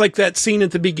that scene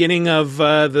at the beginning of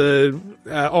the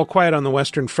All Quiet on the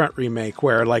Western Front remake,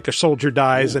 where like a soldier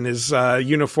dies and his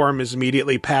uniform is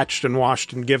immediately patched and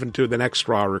washed and given to the next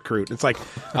raw recruit. It's like,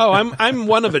 oh, I'm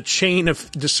one of a chain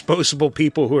of disposable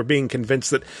people who are being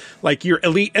convinced that like you're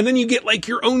elite, and then you get like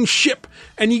your own ship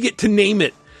and you get to name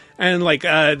it, and like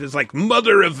it's like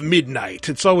Mother of Midnight.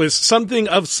 It's always something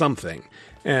of something,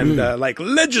 and like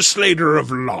Legislator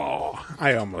of Law.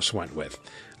 I almost went with.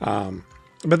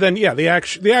 But then, yeah, the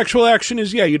actual action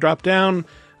is, you drop down,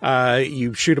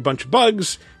 you shoot a bunch of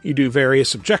bugs, you do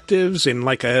various objectives in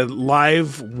like a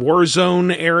live war zone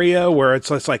area where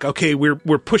it's like, okay,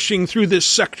 we're pushing through this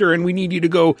sector and we need you to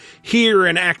go here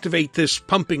and activate this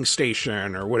pumping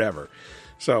station or whatever.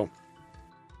 So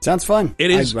sounds fun. It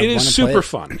is super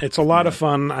fun. It's a lot of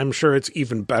fun. I'm sure it's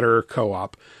even better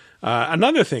co-op.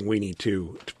 Another thing we need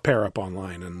to pair up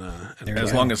online, and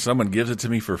as long as someone gives it to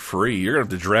me for free, you're gonna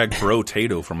have to drag Bro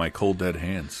Tato from my cold dead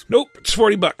hands. Nope, it's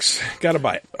 $40. Gotta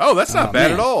buy it. Oh, that's not bad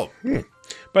at all.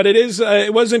 But it is.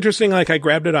 It was interesting. Like I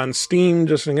grabbed it on Steam,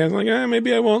 just thinking like,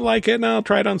 maybe I won't like it, and I'll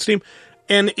try it on Steam.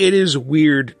 And it is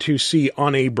weird to see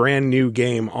on a brand new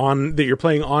game that you're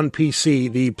playing on PC,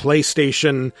 the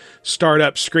PlayStation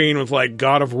startup screen with like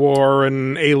God of War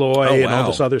and Aloy and all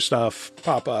this other stuff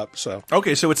pop up. So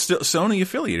okay, so it's still Sony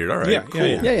affiliated. All right, yeah, cool.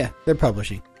 Yeah. They're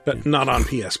publishing, but not on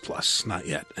PS Plus, not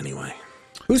yet. Anyway,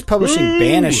 who's publishing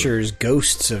Banishers: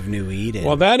 Ghosts of New Eden?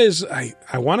 Well, that is I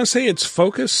want to say it's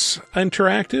Focus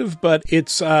Interactive, but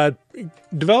it's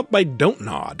developed by Don't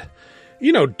Nod.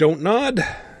 You know Don't Nod.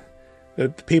 The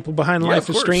people behind Life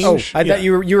is Strange. Oh, I thought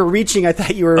you were reaching. I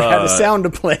thought you had a sound to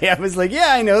play. I was like, yeah,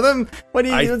 I know them. What's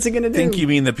it going to do? I think you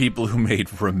mean the people who made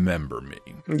Remember Me.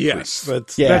 Yes,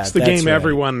 that's the game right.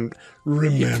 Everyone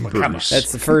remembers.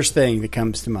 That's the first thing that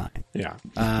comes to mind. Yeah.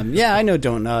 I know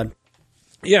Don't Nod.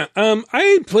 Yeah,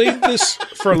 I played this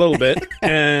for a little bit,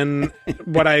 and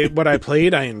what I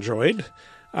played, I enjoyed.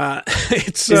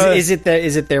 Is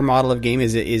it their model of game?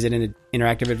 Is it an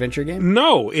interactive adventure game?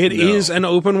 No, it is an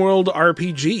open world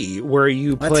RPG where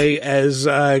you play as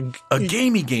a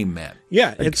gamey game, man.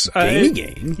 Yeah, it's a gamey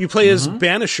game. You play as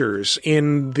banishers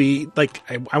in the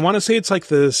I want to say it's like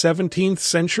the 17th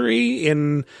century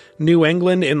in New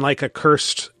England in like a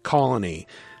cursed colony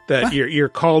that you're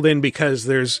called in because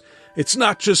it's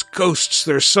not just ghosts.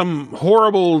 There's some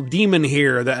horrible demon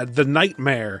here, the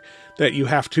nightmare, that you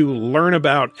have to learn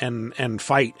about and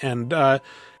fight and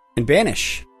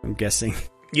banish. I'm guessing.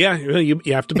 Yeah, you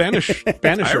have to banish.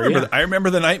 I remember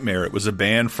the nightmare. It was a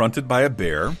band fronted by a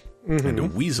bear and a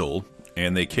weasel,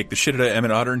 and they kicked the shit out of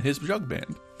Emmett Otter and his jug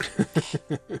band.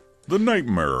 The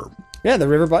Nightmare. Yeah, the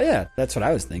Riverbond. Yeah, that's what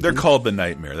I was thinking. They're called the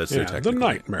Nightmare. That's their technical the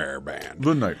Nightmare Band.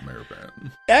 The Nightmare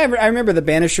Band. I remember the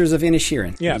Banishers of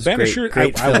Inisherin. Yeah, Banisher.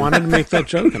 Great I wanted to make that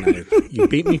joke, and you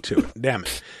beat me to it. Damn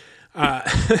it.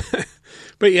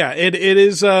 But yeah, it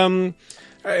is.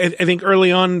 I think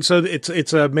early on, so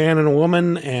it's a man and a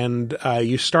woman, and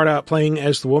you start out playing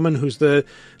as the woman, who's the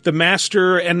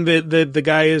master, and the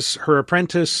guy is her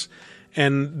apprentice.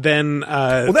 And then,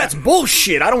 well, that's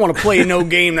bullshit. I don't want to play no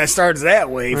game that starts that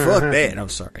way. Fuck that. I'm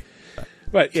sorry.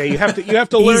 But yeah, you have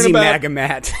to learn Easy about Maga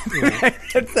Matt. Yeah.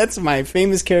 That's my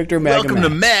famous character, Maga Welcome Matt. to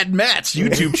Mad Matt's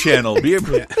YouTube channel. Be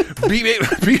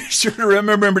sure to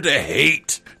remember to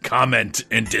hate comment,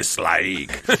 and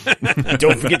dislike.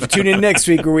 Don't forget to tune in next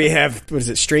week where we have, what is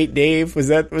it, Straight Dave? Was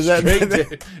that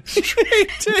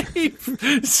Straight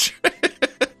Dave.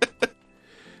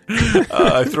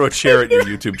 I throw a chair at your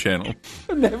YouTube channel.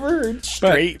 I've never heard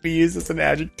straight be used as an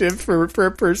adjective for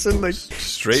a person like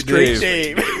Straight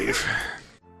Dave.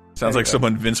 Sounds like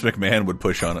someone Vince McMahon would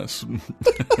push on us.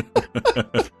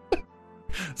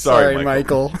 Sorry,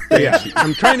 Michael. Yeah,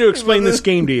 I'm trying to explain this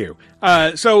game to you.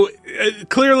 So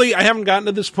clearly, I haven't gotten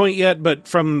to this point yet, but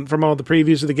from all the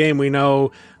previews of the game, we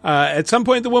know at some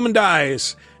point the woman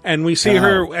dies, and we see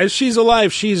her as she's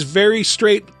alive. She's very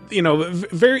straight,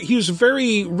 he's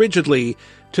very rigidly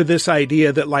to this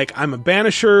idea that, like, I'm a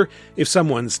banisher. If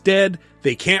someone's dead,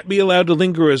 they can't be allowed to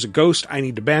linger as a ghost. I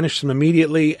need to banish them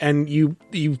immediately. And you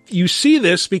see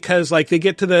this because, like, they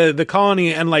get to the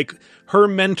colony and, like, her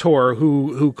mentor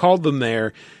who called them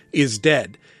there is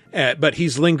dead. But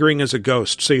he's lingering as a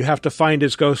ghost, so you have to find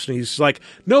his ghost, and he's like,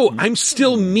 no, I'm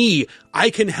still me. I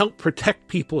can help protect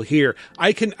people here.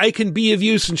 I can be of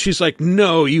use. And she's like,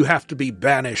 no, you have to be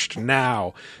banished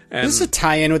now. And Is this a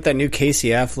tie-in with that new Casey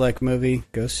Affleck movie,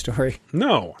 Ghost Story?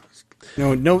 No.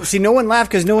 No. See, no one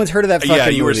laughed because no one's heard of that fucking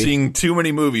movie. Yeah, you were seeing too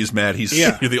many movies, Matt.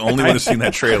 You're the only one who's seen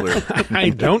that trailer. I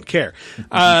don't care.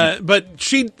 But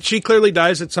she clearly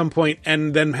dies at some point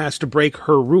and then has to break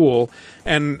her rule.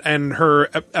 And her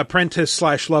apprentice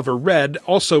 / lover, Red,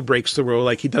 also breaks the rule.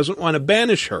 Like, he doesn't want to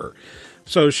banish her.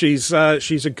 So she's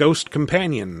a ghost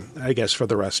companion, I guess, for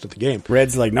the rest of the game.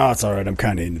 Red's like, no, it's all right. I'm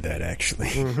kind of into that, actually.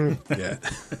 Mm-hmm. Yeah.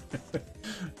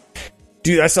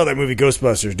 Dude, I saw that movie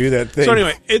Ghostbusters. Do that thing. So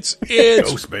anyway, it's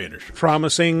Ghost Banish.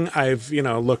 promising. I've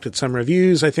looked at some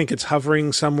reviews. I think it's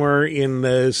hovering somewhere in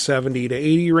the 70 to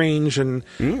 80 range, and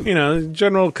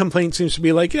general complaint seems to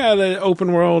be like, yeah, the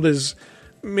open world is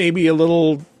maybe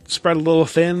spread a little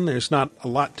thin. There's not a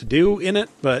lot to do in it,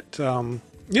 but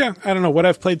yeah, I don't know. What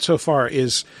I've played so far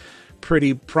is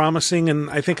pretty promising, and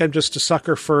I think I'm just a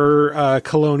sucker for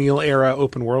colonial era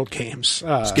open world games.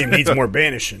 This game needs more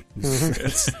banishing.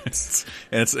 It's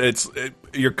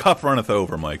your cup runneth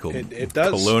over, Michael. It does.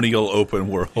 Colonial open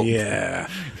world. Yeah.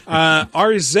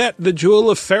 Arzette, the Jewel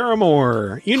of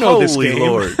Faramore. You know this game. Holy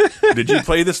Lord. Did you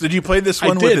play this? Did you play this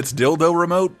one with its dildo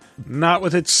remote? Not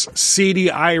with its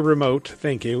CDI remote,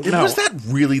 thank you. No. Was that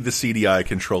really the CDI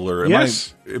controller?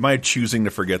 Yes. Am I choosing to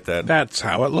forget that? That's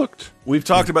how it looked. We've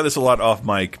talked about this a lot off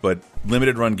mic, but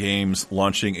limited run games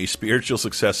launching a spiritual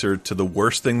successor to the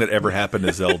worst thing that ever happened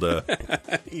to Zelda.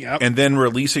 Yep. And then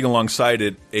releasing alongside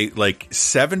it a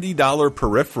 $70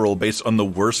 peripheral based on the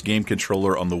worst game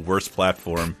controller on the worst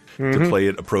platform to play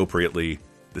it appropriately.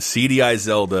 The CDI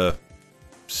Zelda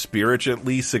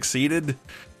spiritually succeeded.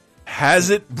 Has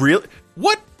it really?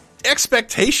 What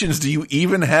expectations do you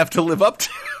even have to live up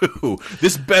to?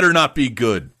 This better not be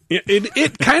good.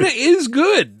 It kind of is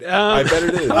good. I bet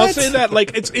it is. I'll say that.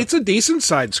 Like, it's a decent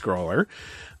side scroller.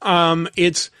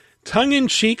 It's tongue in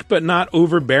cheek, but not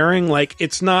overbearing. Like,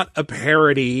 it's not a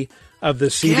parody of the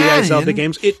CDI Zelda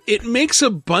games. It makes a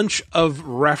bunch of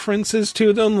references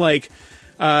to them, like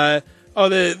the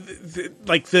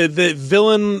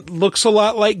villain looks a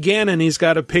lot like Ganon. He's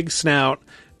got a pig snout.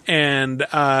 And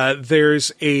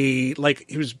there's he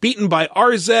was beaten by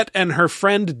Arzette and her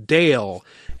friend Dale.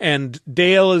 And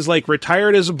Dale is, like,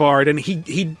 retired as a bard, and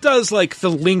he does, like, the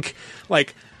Link,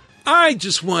 like, I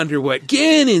just wonder what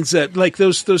Ganon's at, like,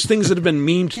 those things that have been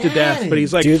memed to death. But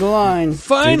he's like, do the line.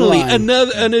 Finally, Do the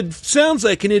line. and it sounds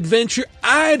like an adventure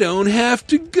I don't have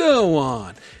to go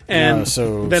on. And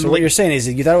so then what you're saying is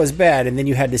that you thought it was bad, and then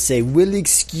you had to say, "Well,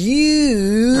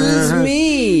 excuse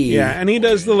me." Yeah, and he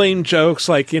does the lame jokes,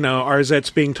 like,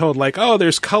 Arzette's being told, like, oh,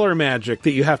 there's color magic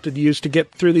that you have to use to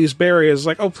get through these barriers.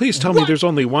 Like, oh, please tell me there's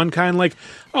only one kind. Like,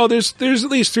 oh, there's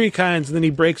at least 3 kinds. And then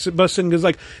he busts in and goes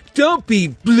like, don't be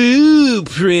blue,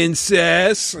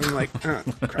 princess. And I'm like, oh,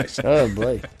 Christ. Oh,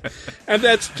 boy. And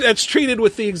that's treated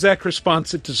with the exact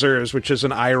response it deserves, which is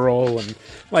an eye roll. And,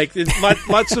 like,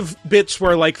 lots of bits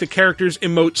where, like, the characters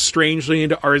emote strangely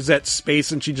into Arzette's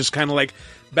space, and she just kind of, like,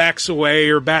 backs away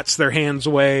or bats their hands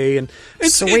away. And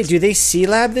wait, do they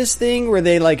C-Lab this thing where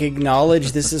they, like,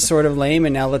 acknowledge this is sort of lame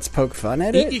and now let's poke fun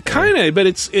at it? Kind of, but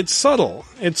it's subtle.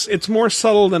 It's more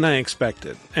subtle than I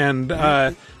expected. And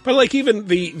but, like, even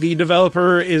the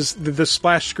developer is the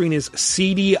splash screen is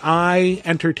CDI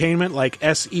Entertainment, like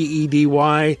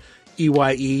SEEDYEYE.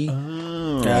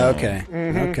 Oh, okay.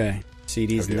 Okay.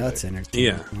 CD's nuts entertainment.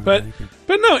 Yeah, but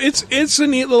no, it's a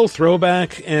neat little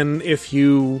throwback, and if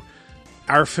you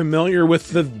are familiar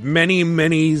with the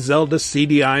many Zelda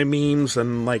CDI memes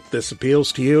and, like, this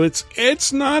appeals to you,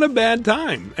 it's not a bad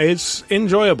time. It's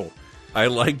enjoyable. I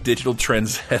like Digital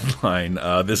Trends headline.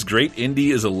 This great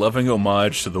indie is a loving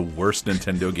homage to the worst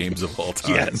Nintendo games of all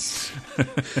time. Yes.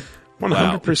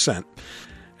 100%.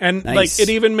 And like it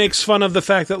even makes fun of the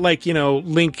fact that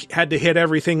Link had to hit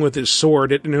everything with his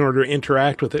sword in order to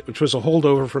interact with it, which was a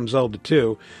holdover from Zelda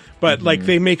 2. But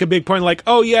they make a big point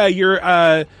oh yeah,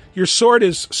 your sword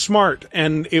is smart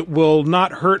and it will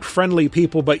not hurt friendly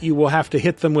people, but you will have to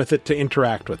hit them with it to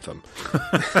interact with them.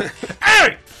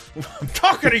 Hey! I'm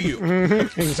talking to you.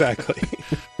 Exactly.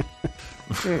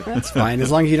 That's fine, as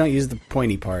long as you don't use the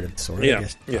pointy part of the sword. Yeah, I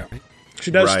guess. yeah.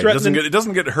 She does threaten. It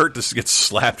doesn't get hurt to get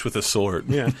slapped with a sword.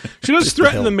 Yeah, she does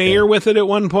threaten the mayor with it at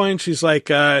one point. She's like,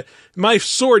 "My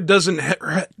sword doesn't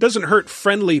hurt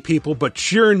friendly people,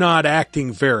 but you're not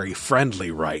acting very friendly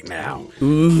right now."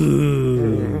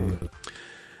 Ooh.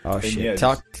 Oh shit!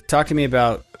 Talk to me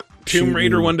about Tomb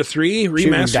Raider 1 to 3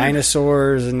 remastered,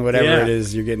 dinosaurs and whatever it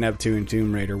is you're getting up to in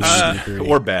Tomb Raider 1 to 3,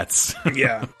 or bats.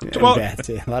 Yeah, well, bats.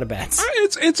 Yeah, a lot of bats.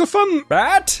 It's a fun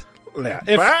bat.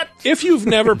 Yeah. If you've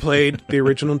never played the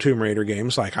original Tomb Raider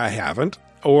games, like I haven't,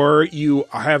 or you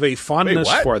have a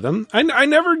fondness for them, I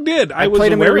never did. I was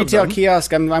played them at a retail them.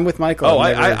 kiosk. I'm with Michael. Oh,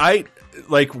 I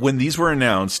like when these were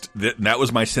announced. That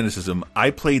was my cynicism.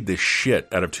 I played the shit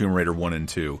out of Tomb Raider 1 and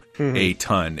 2 a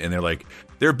ton, and they're like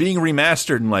they're being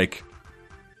remastered, and like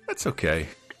that's okay.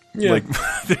 Yeah. Like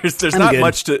there's not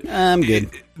much to. I'm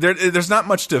good. There's not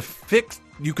much to fix.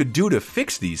 You could do to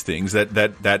fix these things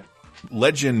that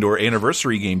Legend or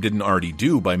Anniversary game didn't already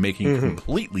do by making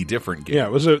completely different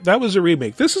games. Yeah, that was a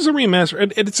remake. This is a remaster,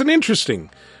 and it's an interesting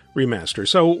remaster.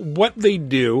 So what they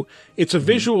do, it's a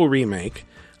visual remake.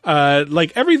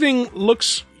 Like everything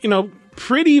looks,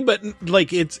 pretty, but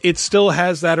like it still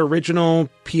has that original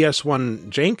PS1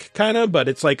 jank kind of, but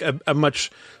it's like a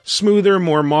much smoother,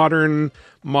 more modern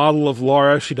model of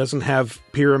Laura. She doesn't have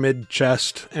pyramid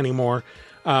chest anymore.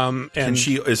 And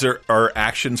are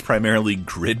actions primarily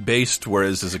grid based,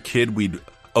 whereas as a kid we'd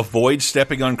avoid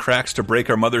stepping on cracks to break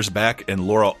our mother's back, and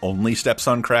Laura only steps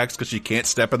on cracks because she can't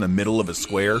step in the middle of a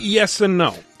square? Yes and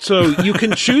no. So you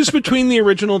can choose between the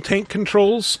original tank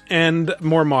controls and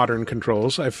more modern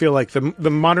controls. I feel like the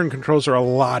modern controls are a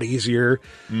lot easier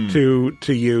to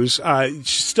use.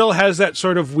 She still has that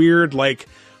sort of weird, like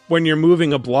when you're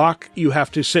moving a block, you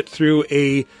have to sit through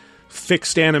a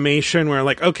fixed animation where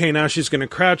like, okay, now she's going to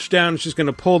crouch down, she's going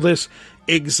to pull this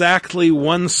exactly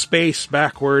one space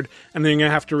backward, and then you're going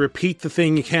to have to repeat the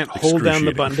thing. You can't hold down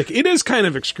the button. It is kind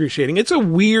of excruciating. It's a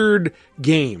weird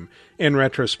game in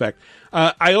retrospect.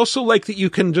 I also like that you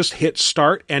can just hit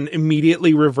start and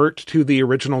immediately revert to the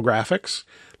original graphics.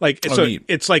 Like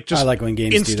it's like just I like when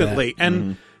games instantly. do that.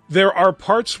 And there are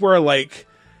parts where like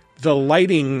the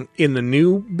lighting in the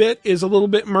new bit is a little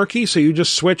bit murky, so you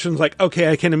just switch and it's like, okay,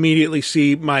 I can immediately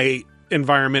see my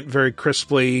environment very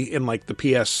crisply in like the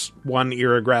PS1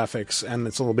 era graphics, and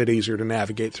it's a little bit easier to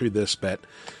navigate through this bit.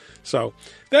 So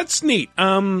that's neat.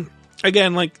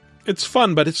 Again, like it's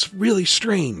fun, but it's really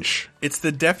strange. It's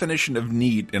the definition of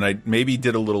neat, and I maybe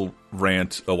did a little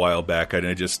rant a while back.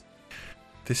 This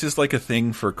is like a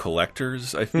thing for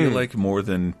collectors, I feel like, more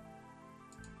than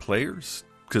players.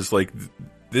 Because like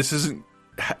this isn't.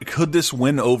 Could this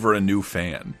win over a new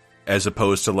fan as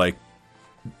opposed to like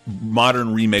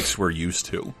modern remakes we're used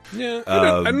to? Yeah,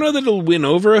 I don't know that it'll win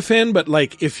over a fan, but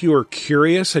like if you're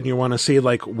curious and you want to see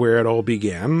like where it all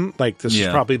began, like this is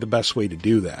probably the best way to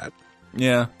do that.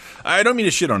 Yeah, I don't mean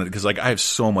to shit on it because like I have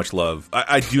so much love.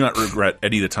 I do not regret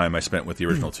any of the time I spent with the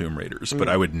original Tomb Raiders, but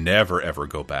I would never ever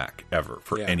go back ever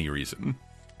for any reason.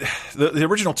 The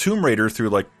original Tomb Raider through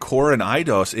like Core and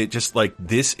Eidos, it just like,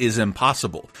 this is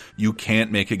impossible. You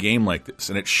can't make a game like this,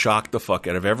 and it shocked the fuck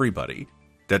out of everybody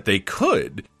that they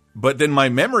could. But then my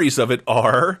memories of it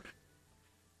are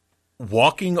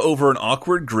walking over an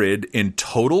awkward grid in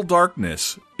total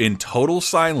darkness, in total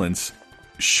silence,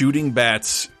 shooting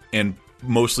bats and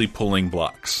mostly pulling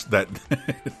blocks.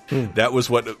 That was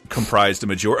what comprised a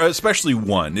majority, especially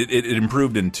 1. It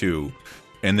improved in 2,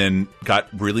 and then got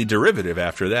really derivative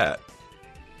after that.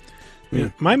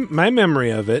 Yeah. My memory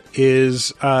of it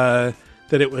is that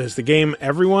it was the game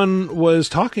everyone was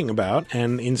talking about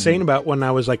and insane about when I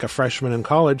was like a freshman in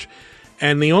college.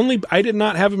 And I did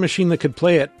not have a machine that could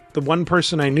play it. The one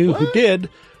person I knew who did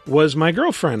was my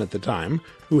girlfriend at the time,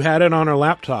 who had it on her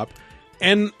laptop.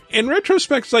 And in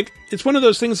retrospect, it's one of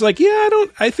those things like,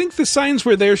 I think the signs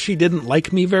were there. She didn't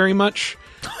like me very much.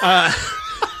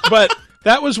 But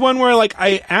that was one where like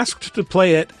I asked to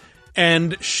play it,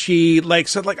 and she like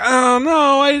said like, oh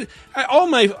no,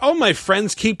 all my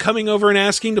friends keep coming over and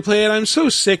asking to play it. I'm so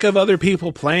sick of other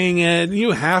people playing it.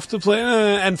 You have to play it.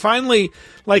 And finally,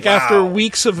 like after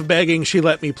weeks of begging, she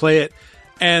let me play it.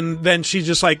 And then she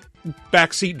just like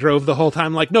backseat drove the whole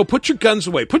time, like, no, put your guns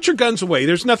away. Put your guns away.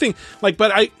 There's nothing like,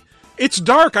 it's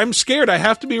dark. I'm scared. I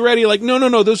have to be ready. Like, no.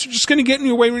 Those are just going to get in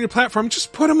your way when your platform.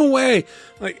 Just put them away.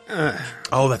 Like,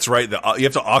 oh, that's right. You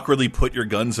have to awkwardly put your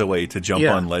guns away to jump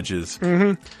on ledges.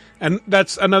 Mm-hmm. And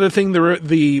that's another thing.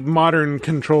 The modern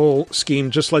control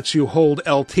scheme just lets you hold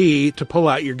LT to pull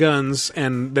out your guns,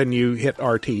 and then you hit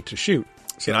RT to shoot.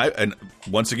 So. And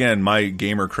once again, my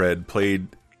gamer cred played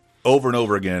over and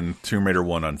over again Tomb Raider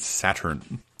 1 on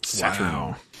Saturn.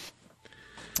 Wow.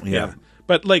 Yeah.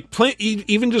 But like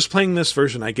even just playing this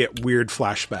version, I get weird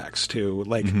flashbacks to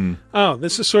like, oh,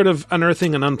 this is sort of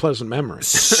unearthing an unpleasant memory.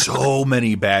 So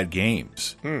many bad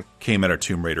games came out of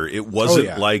Tomb Raider. It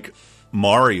wasn't like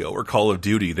Mario or Call of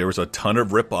Duty. There was a ton of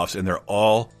ripoffs, and they're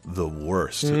all the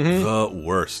worst. The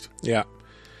worst. Yeah.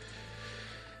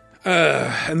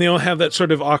 And they all have that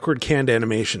sort of awkward canned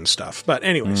animation stuff. But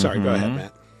anyway, sorry, go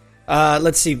ahead, Matt.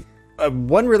 Let's see.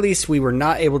 One release we were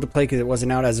not able to play because it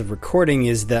wasn't out as of recording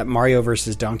is that Mario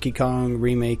vs. Donkey Kong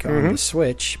remake on the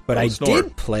Switch. But I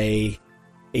did play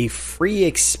a free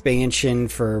expansion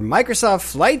for Microsoft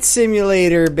Flight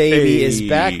Simulator, baby, is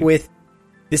back with...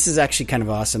 This is actually kind of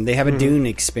awesome. They have a Dune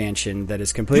expansion that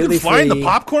is completely free. You can fly in the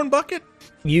popcorn bucket?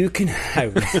 You can...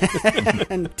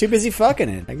 I'm too busy fucking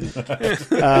it.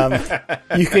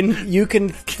 You can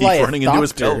fly Keep running a into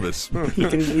his thopter. pelvis.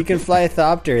 You can fly a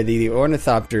thopter, the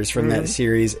ornithopters from that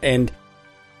series. And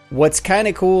what's kind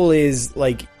of cool is,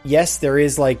 like, yes, there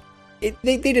is, like...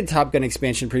 They did Top Gun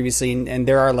expansion previously, and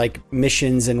there are, like,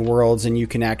 missions and worlds, and you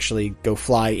can actually go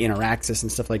fly inner axis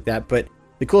and stuff like that. But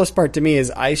the coolest part to me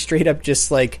is I straight up just,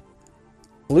 like...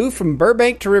 flew from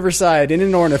Burbank to Riverside in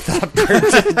an ornithopter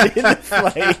to do the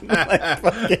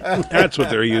flight. That's what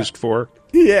they're used for.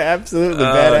 Yeah, absolutely.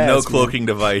 Badass, no cloaking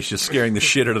device, just scaring the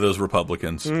shit out of those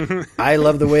Republicans. I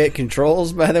love the way it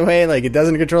controls, by the way. Like, it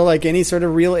doesn't control like any sort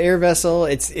of real air vessel.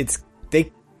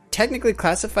 They technically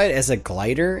classify it as a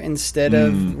glider instead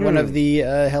of one of the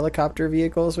helicopter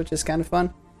vehicles, which is kind of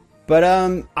fun. But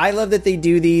I love that they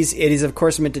do these. It is, of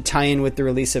course, meant to tie in with the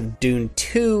release of Dune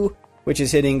 2, which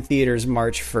is hitting theaters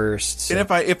March 1st. So.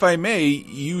 And if I may,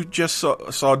 you just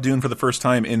saw Dune for the first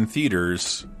time in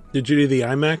theaters. Did you do the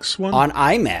IMAX one? On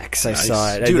IMAX, I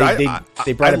saw it. Dude,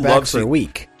 they brought it back for a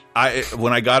week.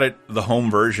 When I got it, the home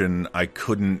version, I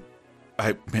couldn't...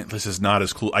 man, this is not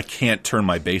as cool. I can't turn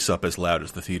my bass up as loud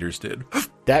as the theaters did.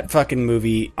 That fucking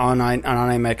movie on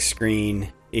IMAX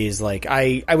screen is like...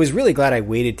 I was really glad I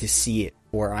waited to see it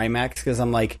for IMAX, because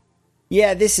I'm like...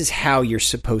 Yeah, this is how you're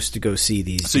supposed to go see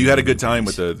these. So you had a good time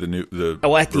with the new...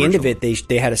 at the end of it,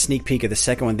 they had a sneak peek of the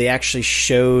second one. They actually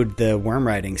showed the worm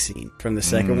riding scene from the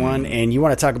second one. And you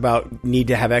want to talk about need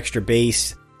to have extra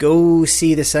bass. Go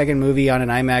see the second movie on an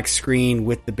IMAX screen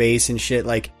with the bass and shit.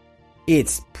 Like,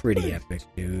 it's pretty epic,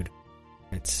 dude.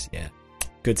 It's,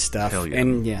 good stuff. Hell yeah.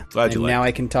 And Glad you now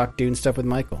I can talk Dune stuff with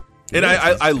Michael. And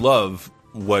I love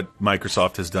what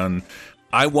Microsoft has done.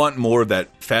 I want more of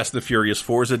that Fast and the Furious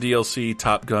Forza DLC,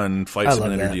 Top Gun, Flight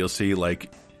Simulator DLC. Like,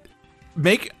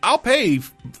 I'll pay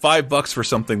 $5 for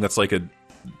something that's like a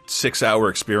 6-hour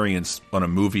experience on a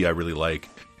movie I really like.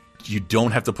 You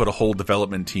don't have to put a whole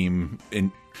development team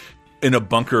in a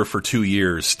bunker for 2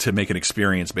 years to make an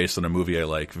experience based on a movie I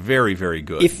like. Very, very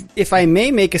good. If I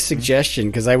may make a suggestion,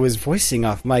 because I was voicing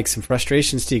off mic some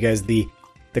frustrations to you guys, the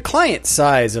client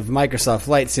size of Microsoft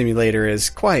Flight Simulator is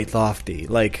quite lofty.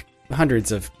 Like,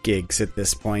 hundreds of gigs at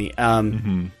this point.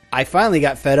 I finally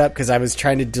got fed up because I was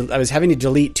I was having to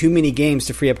delete too many games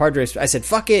to free up hard drives. I said,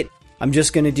 fuck it. I'm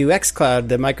just going to do xCloud,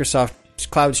 the Microsoft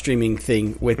cloud streaming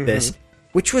thing with this,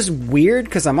 which was weird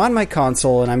because I'm on my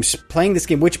console and I'm playing this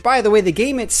game, which, by the way, the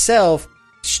game itself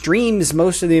streams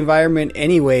most of the environment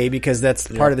anyway, because that's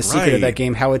part of the secret of that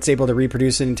game. How it's able to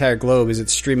reproduce an entire globe is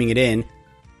it's streaming it in.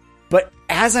 But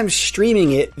as I'm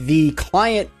streaming it, the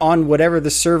client on whatever the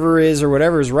server is or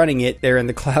whatever is running it there in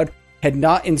the cloud had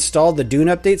not installed the Dune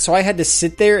update, so I had to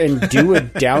sit there and do a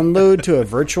download to a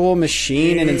virtual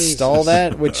machine and install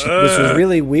that, which was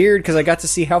really weird because I got to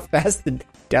see how fast the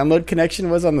download connection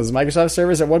was on those Microsoft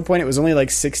servers. At one point, it was only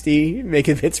like 60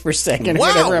 megabits per second or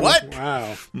whatever.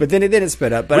 Wow. But then it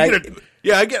sped up. But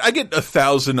I get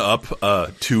 1,000 up,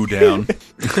 2 down.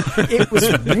 It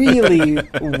was really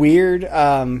weird.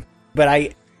 But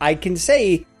I can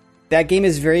say that game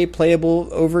is very playable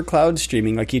over cloud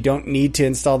streaming. Like, you don't need to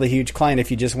install the huge client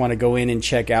if you just want to go in and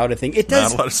check out a thing. It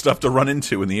does not a lot of stuff to run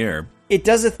into in the air. It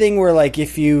does a thing where, like,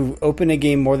 if you open a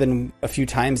game more than a few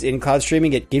times in cloud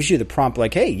streaming, it gives you the prompt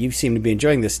like, hey, you seem to be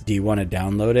enjoying this. Do you want to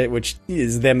download it? Which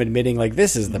is them admitting, like,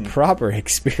 this is the proper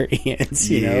experience,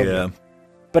 you know?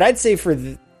 But I'd say for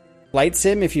Flight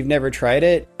Sim, if you've never tried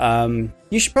it,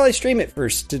 you should probably stream it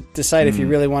first to decide if you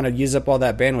really want to use up all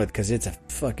that bandwidth, because it's a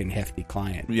fucking hefty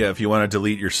client. Yeah, if you want to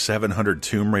delete your 700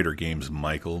 Tomb Raider games,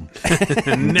 Michael.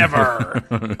 Never.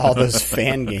 All those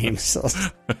fan games.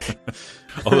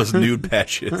 All those nude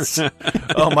patches.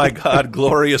 Oh my god,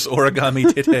 glorious origami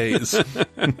titties.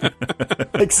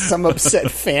 Like some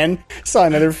upset fan saw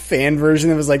another fan version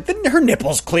that was like, her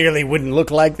nipples clearly wouldn't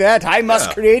look like that. I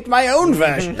must create my own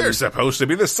version. They're supposed to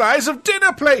be the size of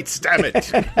dinner plates, damn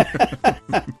it.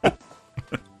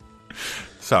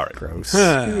 Sorry. Gross.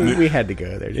 We had to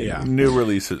go there, didn't we? New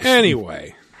releases.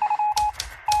 Anyway.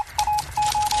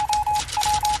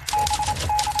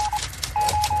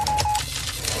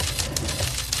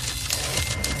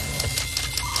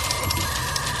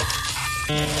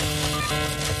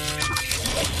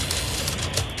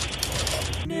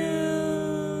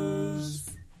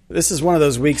 This is one of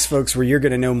those weeks, folks, where you're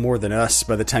going to know more than us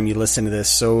by the time you listen to this.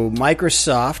 So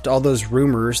Microsoft, all those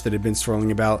rumors that have been swirling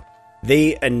about,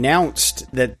 they announced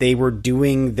that they were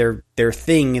doing their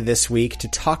thing this week to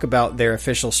talk about their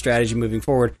official strategy moving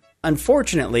forward.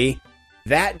 Unfortunately,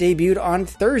 that debuted on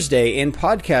Thursday in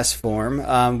podcast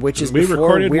form, which is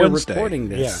before we're recording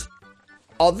this. Yeah.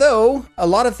 Although, a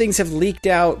lot of things have leaked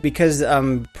out because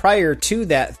prior to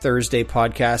that Thursday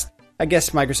podcast, I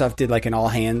guess Microsoft did like an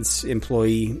all-hands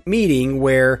employee meeting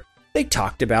where they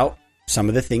talked about some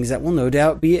of the things that will no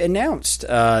doubt be announced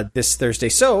this Thursday.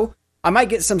 So I might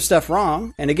get some stuff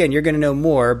wrong, and again, you're going to know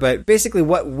more. But basically,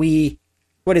 what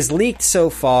is leaked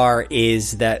so far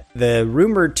is that the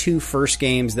rumored 2 first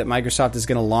games that Microsoft is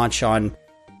going to launch on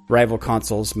rival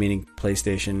consoles, meaning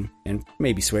PlayStation and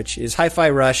maybe Switch, is Hi-Fi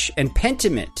Rush and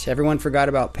Pentiment. Everyone forgot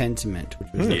about Pentiment, which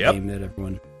was a game that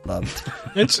everyone loved.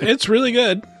 It's really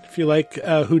good. If you like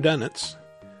whodunits.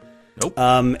 Nope.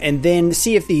 And then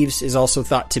Sea of Thieves is also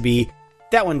thought to be,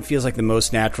 that one feels like the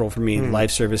most natural for me.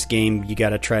 Live service game, you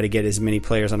got to try to get as many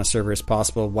players on a server as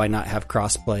possible. Why not have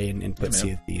crossplay and put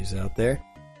Sea of Thieves out there?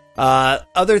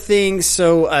 Other things,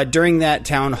 so during that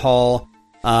town hall,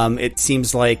 it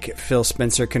seems like Phil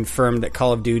Spencer confirmed that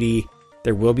Call of Duty,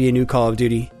 there will be a new Call of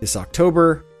Duty this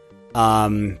October.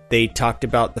 They talked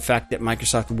about the fact that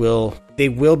Microsoft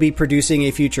will be producing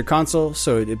a future console,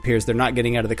 so it appears they're not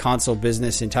getting out of the console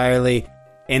business entirely.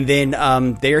 And then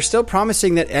they are still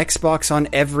promising that Xbox on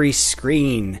every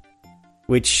screen,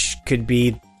 which could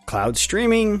be cloud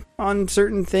streaming on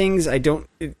certain things. It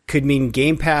could mean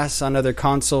Game Pass on other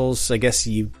consoles. I guess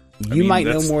you might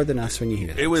know more than us when you hear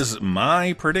that. It was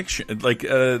my prediction. Like,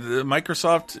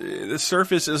 Microsoft, the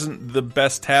Surface isn't the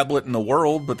best tablet in the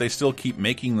world, but they still keep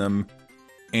making them.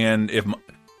 And if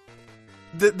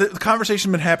the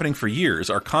conversation has been happening for years,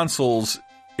 our consoles,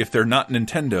 if they're not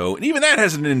Nintendo, and even that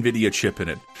has an NVIDIA chip in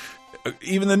it,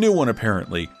 even the new one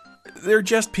apparently, they're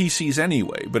just PCs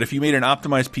anyway. But if you made an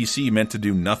optimized PC meant to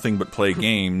do nothing but play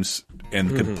games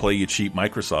and could play you cheap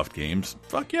Microsoft games,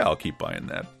 fuck yeah, I'll keep buying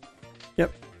that.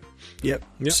 Yep.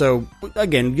 So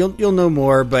again, you'll know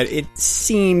more, but it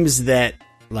seems that,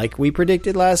 like we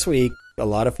predicted last week, a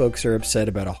lot of folks are upset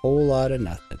about a whole lot of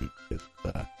nothing.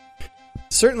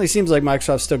 Certainly seems like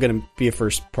Microsoft's still going to be a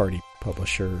first-party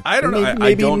publisher. I don't know.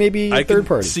 Maybe a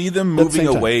third-party. See them moving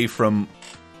away from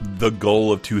the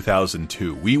goal of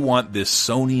 2002. We want this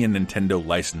Sony and Nintendo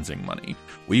licensing money.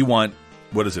 We want,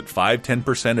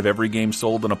 5-10% of every game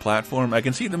sold on a platform? I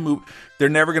can see them move. They're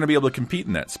never going to be able to compete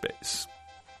in that space.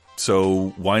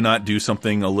 So why not do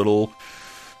something a little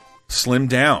slimmed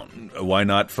down? Why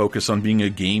not focus on being a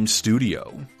game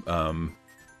studio?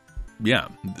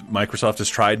 Microsoft has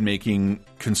tried making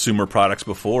consumer products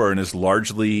before and is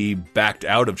largely backed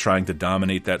out of trying to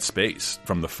dominate that space,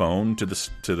 from the phone to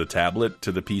the tablet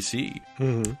to the PC.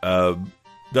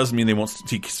 Doesn't mean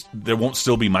there won't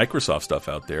still be Microsoft stuff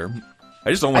out there.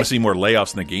 I just don't want to see more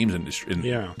layoffs in the games industry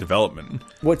in development.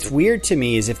 What's weird to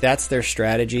me is if that's their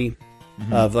strategy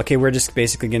of, okay, we're just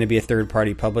basically going to be a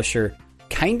third-party publisher,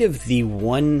 kind of the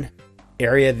one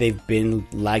area they've been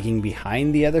lagging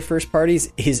behind the other first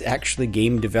parties is actually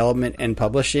game development and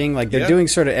publishing. Like, they're doing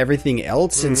sort of everything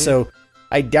else, and so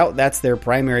I doubt that's their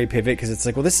primary pivot, because it's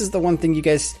like, well, this is the one thing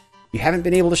you haven't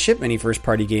been able to ship many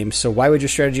first-party games, so why would your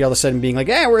strategy all of a sudden being like,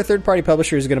 we're a third-party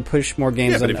publisher who's going to push more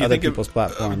games on other people's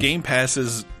platforms? Game Pass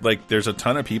is, like, there's a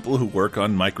ton of people who work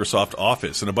on Microsoft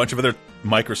Office and a bunch of other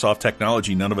Microsoft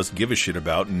technology none of us give a shit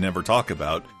about and never talk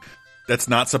about. That's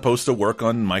not supposed to work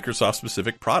on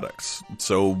Microsoft-specific products.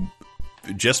 So,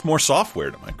 just more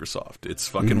software to Microsoft. It's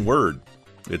fucking Word.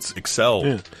 It's Excel.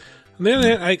 Yeah. And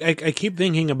then I keep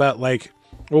thinking about, like,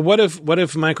 well, what if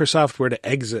Microsoft were to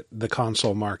exit the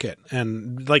console market?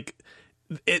 And, like,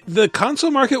 the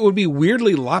console market would be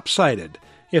weirdly lopsided.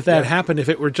 if that happened, if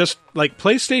it were just like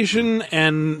PlayStation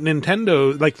and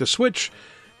Nintendo, like the Switch,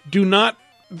 do not,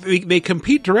 they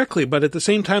compete directly, but at the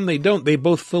same time they don't. They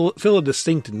both fill a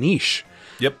distinct niche.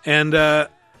 Yep. And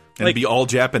like, be all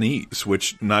Japanese,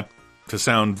 which, not to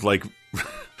sound like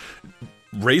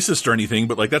racist or anything,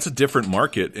 but like that's a different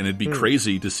market, and it'd be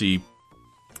crazy to see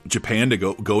Japan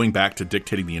going back to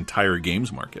dictating the entire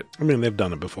games market. I mean, they've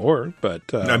done it before, but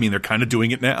I mean, they're kind of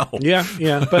doing it now. Yeah,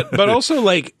 but also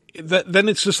like then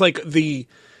it's just like the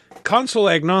console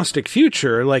agnostic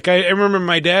future. Like I remember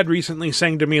my dad recently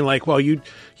saying to me, like, well, you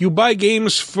buy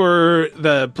games for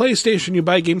the PlayStation, you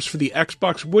buy games for the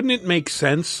Xbox. Wouldn't it make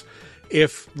sense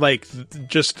if like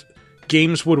just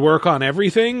games would work on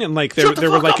everything and like there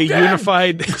were like a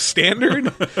unified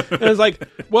standard? And I was like,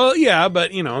 well, yeah,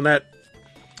 but you know,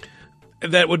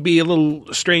 that would be a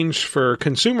little strange for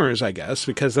consumers, I guess,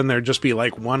 because then there'd just be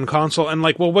like one console and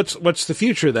like, well, what's the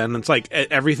future then? It's like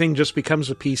everything just becomes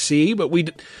a PC, but we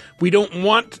don't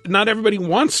want, not everybody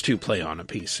wants to play on a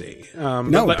PC.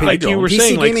 No, like you were PC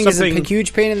saying, gaming like is a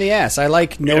huge pain in the ass. I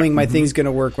like knowing my thing's going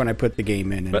to work when I put the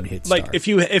game in and hit like start.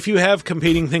 if you have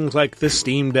competing things like the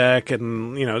Steam Deck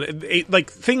and you know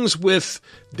like things with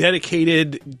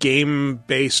dedicated game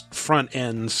based front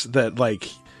ends that like,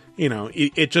 you know,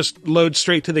 it just loads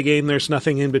straight to the game. There's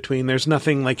nothing in between. There's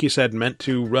nothing, like you said, meant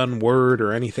to run Word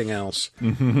or anything else.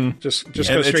 Mm-hmm. Just go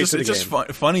straight to the game. It's just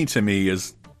funny to me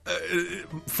is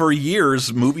for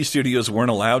years, movie studios weren't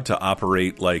allowed to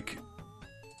operate like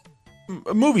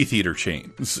movie theater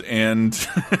chains and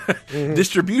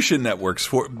distribution networks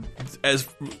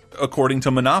according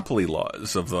to monopoly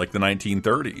laws of like the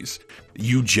 1930s.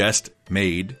 You just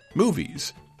made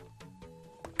movies.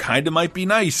 Kind of might be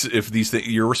nice if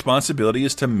your responsibility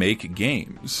is to make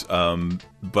games,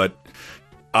 but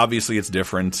obviously it's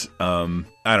different. I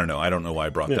don't know. I don't know why I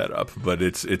brought that up, but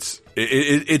it's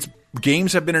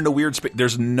games have been in a weird space.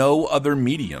 There's no other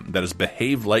medium that has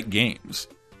behaved like games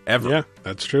ever. Yeah,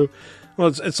 that's true. Well,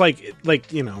 it's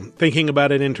like you know, thinking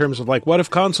about it in terms of like, what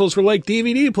if consoles were like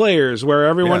DVD players where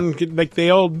everyone could, like they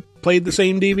all played the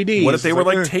same DVDs? What if they were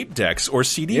like tape decks or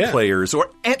CD players or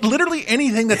literally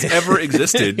anything that's ever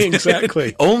existed?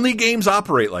 Exactly. Only games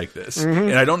operate like this.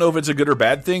 And I don't know if it's a good or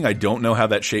bad thing. I don't know how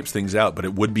that shapes things out, but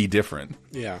it would be different.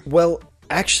 Yeah. Well,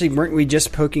 actually, weren't we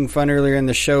just poking fun earlier in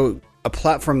the show? A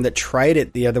platform that tried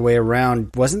it the other way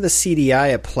around. Wasn't the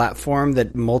CDI a platform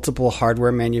that multiple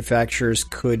hardware manufacturers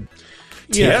could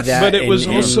take that? But it was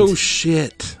also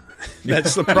shit.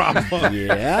 That's the problem.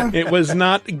 Yeah. It was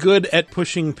not good at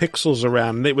pushing pixels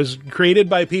around. It was created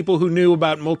by people who knew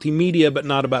about multimedia but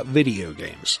not about video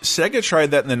games. Sega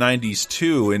tried that in the 90s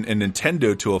too, and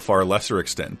Nintendo to a far lesser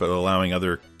extent, but allowing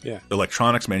other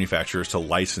electronics manufacturers to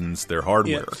license their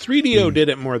hardware. Yeah, 3DO did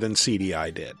it more than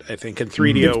CDI did, I think, and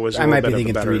 3DO was a little bit of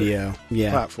a better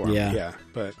 3DO. platform. Yeah.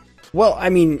 But well, I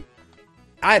mean,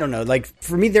 I don't know. Like,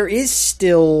 for me, there is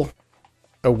still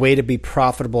a way to be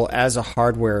profitable as a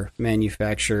hardware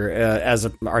manufacturer, as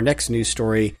our next news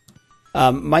story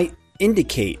might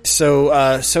indicate. So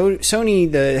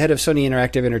Sony, the head of Sony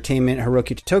Interactive Entertainment,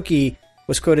 Hiroki Totoki,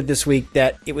 was quoted this week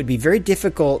that it would be very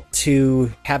difficult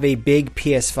to have a big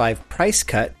PS5 price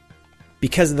cut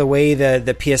because of the way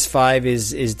the PS5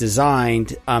 is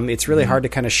designed. It's really hard to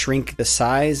kind of shrink the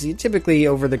size. Typically,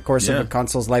 over the course of a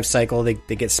console's life cycle, they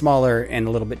get smaller and a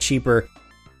little bit cheaper.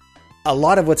 A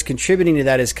lot of what's contributing to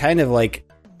that is kind of like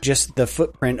just the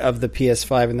footprint of the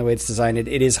PS5 and the way it's designed.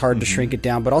 It is hard to shrink it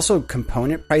down, but also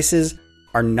component prices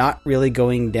are not really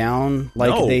going down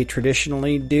like they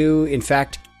traditionally do. In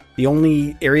fact, the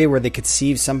only area where they could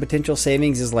see some potential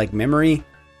savings is like memory.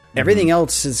 Everything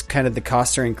else is kind of the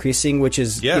costs are increasing, which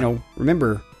is, you know,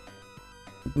 remember,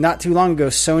 not too long ago,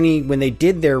 Sony, when they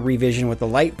did their revision with the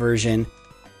Lite version,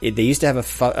 they used to have a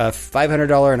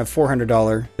 $500 and a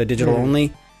 $400, the digital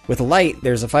only. With Lite,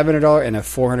 there's a $500 and a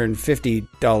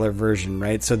 $450 version,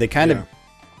 right? So they kind of,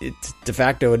 it's de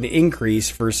facto an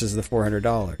increase versus the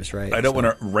 $400, right? I don't want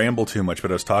to ramble too much, but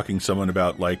I was talking to someone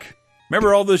about, like,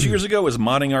 remember all those years ago was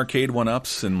modding arcade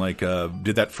 1-ups and, like,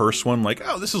 did that first one, like,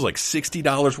 oh, this is like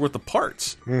 $60 worth of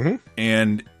parts.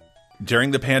 And during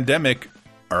the pandemic,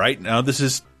 all right, now this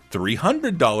is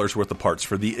 $300 worth of parts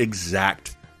for the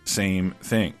exact same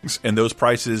things. And those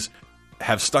prices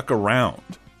have stuck around.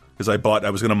 Because I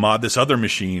was going to mod this other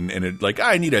machine, and it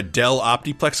I need a Dell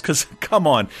Optiplex, because, come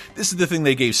on, this is the thing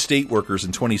they gave state workers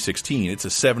in 2016. It's a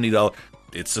 $70,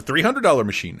 it's a $300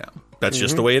 machine now. That's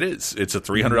just the way it is. It's a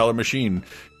 $300 machine.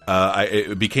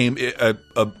 It became a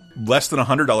less than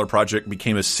 $100 project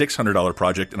became a $600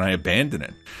 project, and I abandoned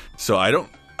it. So I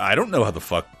don't know how the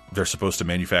fuck they're supposed to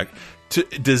manufacture. to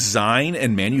design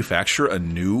and manufacture a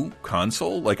new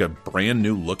console, like a brand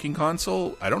new looking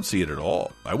console, I don't see it at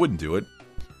all. I wouldn't do it.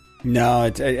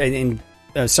 No,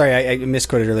 sorry, I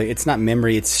misquoted earlier. It's not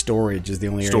memory; it's storage. Is the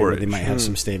only area where they might have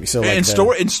some savings. So,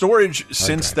 like storage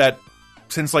since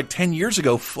like 10 years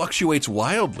ago fluctuates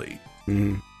wildly.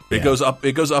 It goes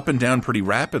up and down pretty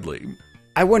rapidly.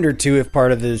 I wonder too if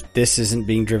part of this isn't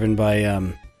being driven by.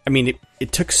 I mean,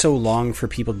 it took so long for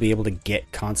people to be able to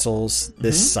get consoles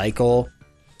this cycle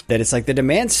that it's like the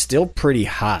demand's still pretty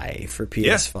high for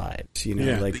PS5s. You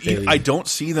know, like I don't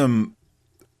see them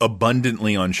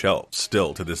abundantly on shelves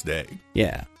still to this day.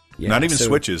 Yeah. Not even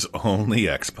Switches, only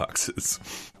Xboxes.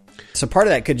 So part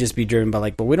of that could just be driven by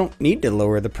like, but we don't need to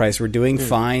lower the price. We're doing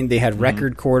fine. They had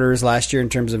record quarters last year in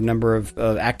terms of number of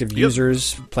active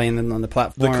users playing them on the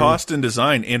platform. The cost and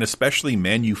design, and especially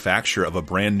manufacture of a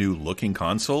brand new looking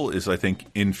console is, I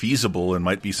think, infeasible and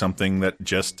might be something that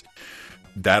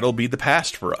that'll be the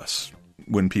past for us.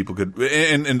 When people could,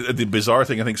 and the bizarre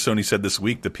thing, I think Sony said this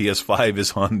week, the PS5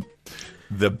 is on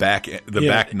the back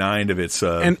nine of its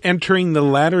and entering the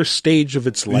latter stage of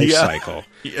its life cycle,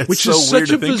 which so is such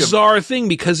a bizarre thing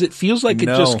because it feels like it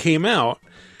just came out.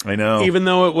 I know, even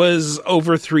though it was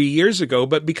over 3 years ago,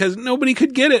 but because nobody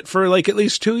could get it for like at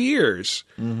least 2 years.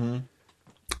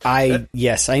 I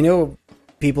know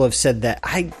people have said that.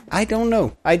 I don't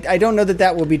know. I don't know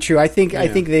that will be true. I think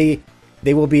they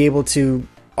will be able to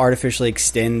artificially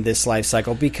extend this life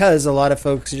cycle because a lot of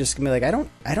folks are just gonna be like,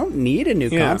 I don't need a new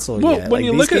console yet. When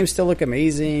you these look games still look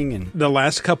amazing, and the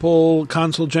last couple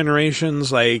console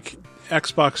generations, like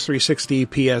Xbox 360,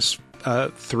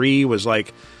 PS3 was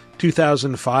like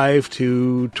 2005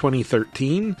 to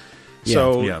 2013,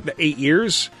 so 8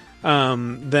 years.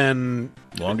 Then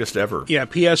longest ever. Yeah,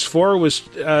 PS4 was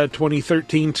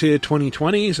 2013 to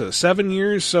 2020, so 7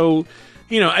 years. So,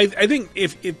 I think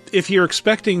if you're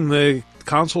expecting the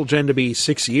console gen to be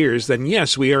 6 years, then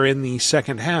yes, we are in the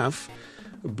second half,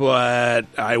 but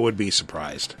I would be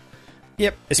surprised.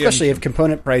 Yep, especially if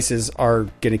component prices are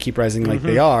going to keep rising like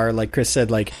they are. Like Chris said,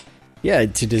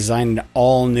 to design an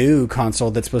all-new console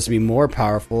that's supposed to be more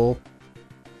powerful,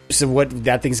 so what,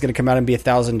 that thing's going to come out and be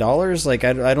 $1,000? Like,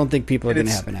 I don't think people are going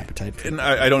to have an appetite for it. And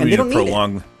I don't mean to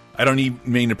prolong... I don't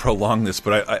mean to prolong this,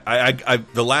 but I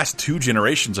the last 2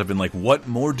 generations I've been like, what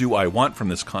more do I want from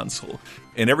this console?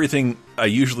 And everything I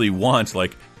usually want,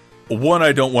 like, 1,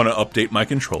 I don't want to update my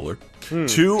controller.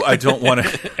 2, I don't want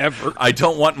to I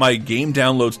don't want my game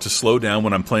downloads to slow down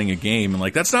when I'm playing a game. And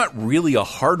like, that's not really a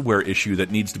hardware issue that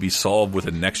needs to be solved with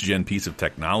a next gen piece of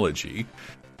technology.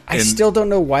 I still don't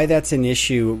know why that's an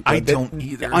issue. I don't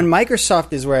either. On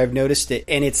Microsoft is where I've noticed it,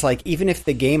 and it's like, even if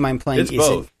the game I'm playing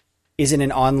isn't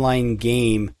an online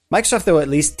game, Microsoft, though, at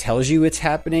least tells you it's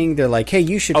happening. They're like, hey,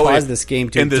 you should pause this game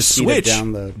to the see Switch the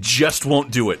download. Just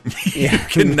won't do it.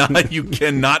 You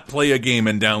cannot play a game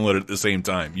and download it at the same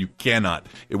time. You cannot.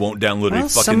 It won't download a fucking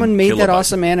someone made that kilobyte.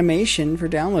 Awesome animation for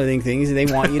downloading things, and they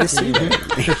want you to see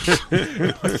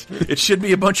it. It should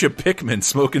be a bunch of Pikmin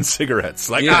smoking cigarettes.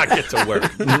 Like, get to work.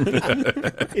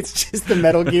 It's just the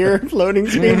Metal Gear loading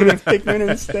screen with Pikmin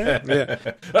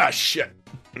instead. Shit.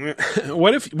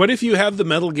 What if you have the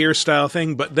Metal Gear style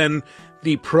thing, but then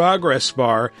the progress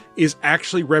bar is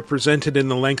actually represented in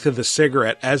the length of the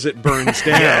cigarette as it burns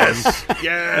down? Yes.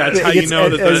 That's how you know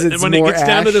that when it gets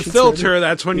down to the filter,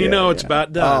 that's when you know it's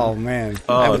about done. Oh man! It's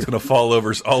going to fall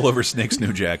all over Snake's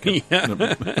new jacket.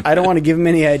 I don't want to give him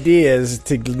any ideas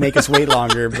to make us wait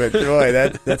longer, but boy,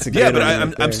 that's a good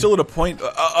one. I'm still at a point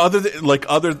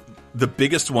the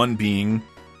biggest one being,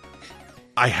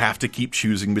 I have to keep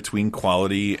choosing between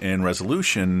quality and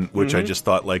resolution, which I just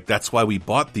thought, like, that's why we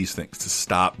bought these things, to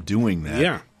stop doing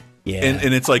that. Yeah.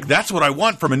 And it's like, that's what I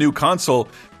want from a new console.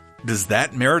 Does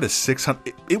that merit a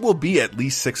 $600? It will be at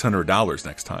least $600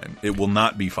 next time. It will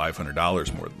not be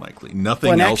 $500 more than likely.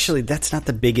 Nothing else. Actually, that's not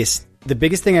the biggest. The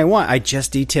biggest thing I want, I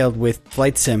just detailed with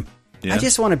Flight Sim. I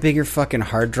just want a bigger fucking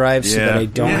hard drive so that I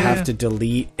don't have to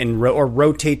delete and or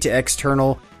rotate to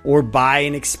external, or buy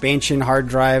an expansion hard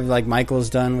drive like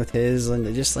Michael's done with his,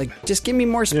 and just give me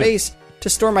more space to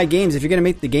store my games if you're going to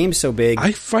make the game so big.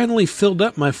 I finally filled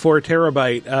up my 4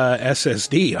 terabyte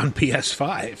SSD on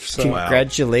PS5. So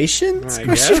congratulations! I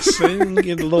guess and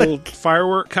get a little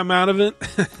firework come out of it.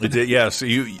 It did, yeah. So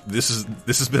this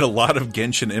has been a lot of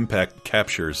Genshin Impact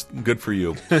captures. Good for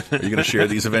you. Are you going to share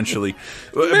these eventually?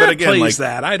 But again,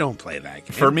 that I don't play that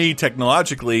game. For me,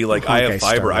 technologically, like, I have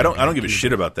fiber. I don't give a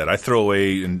shit about that. I throw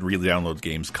away and re-download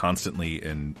games constantly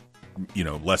in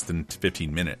less than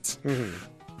 15 minutes.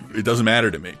 It doesn't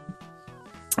matter to me.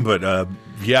 But I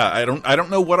don't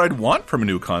know what I'd want from a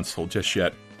new console just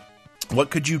yet.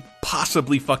 What could you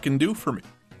possibly fucking do for me?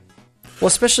 Well,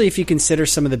 especially if you consider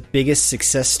some of the biggest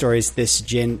success stories this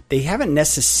gen, they haven't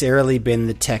necessarily been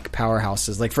the tech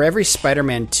powerhouses. Like for every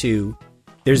Spider-Man 2,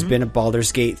 there's been a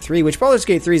Baldur's Gate 3, which Baldur's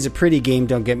Gate 3 is a pretty game,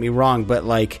 don't get me wrong, but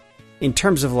like in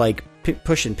terms of like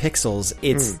pushing pixels,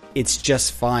 it's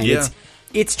just fine. Yeah.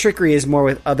 Its trickery is more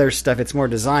with other stuff, it's more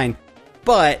design.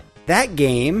 But that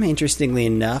game, interestingly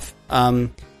enough,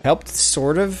 helped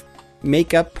sort of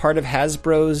make up part of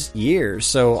Hasbro's year.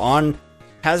 So on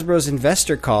Hasbro's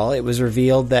investor call, it was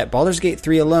revealed that Baldur's Gate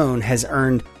 3 alone has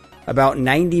earned about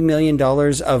 $90 million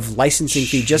of licensing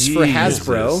fee just for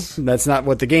Hasbro. That's not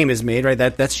what the game is made, right?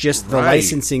 That's just the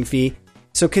licensing fee.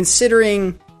 So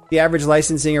considering the average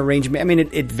licensing arrangement, I mean,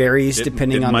 it varies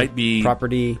depending on the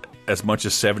property. As much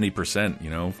as 70%,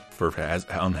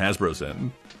 on Hasbro's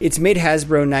end. It's made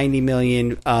Hasbro $90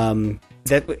 million.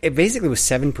 That it basically was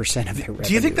 7% of their revenue.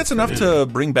 Do you think that's enough to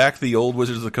bring back the old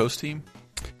Wizards of the Coast team?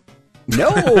 No.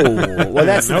 Well,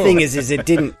 that's the thing is it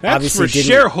didn't. That's obviously for didn't,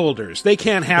 shareholders. They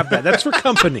can't have that. That's for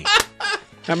company.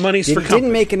 That money's for company. It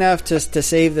didn't make enough to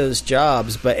save those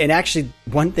jobs. And actually,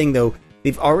 one thing though,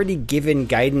 they've already given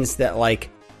guidance that like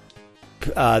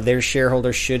their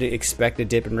shareholders should expect a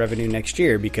dip in revenue next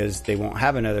year because they won't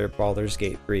have another Baldur's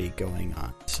Gate 3 going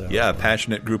on. So yeah, a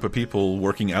passionate group of people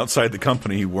working outside the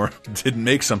company didn't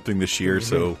make something this year,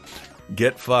 so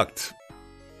get fucked.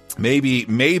 Maybe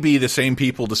the same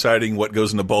people deciding what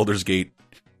goes into Baldur's Gate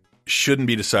shouldn't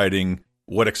be deciding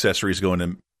what accessories go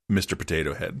into Mr.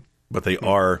 Potato Head, but they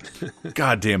are.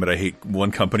 God damn it! I hate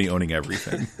one company owning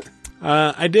everything.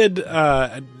 I did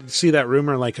see that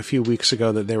rumor like a few weeks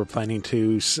ago that they were planning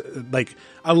to, like,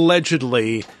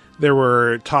 allegedly there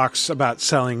were talks about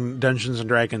selling Dungeons and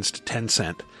Dragons to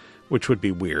Tencent, which would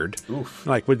be weird. Oof.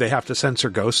 Like, would they have to censor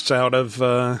ghosts out of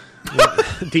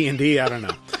D&D? I don't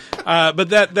know. But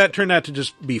that turned out to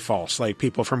just be false. Like,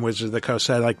 people from Wizards of the Coast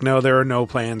said, like, no, there are no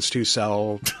plans to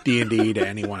sell D&D to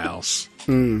anyone else.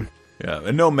 Yeah,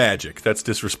 and no magic. That's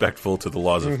disrespectful to the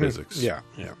laws of physics. Yeah.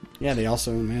 Yeah, they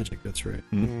also own magic. That's right.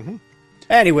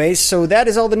 Anyways, so that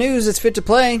is all the news that's fit to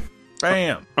play.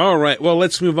 Bam. All right. Well,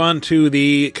 let's move on to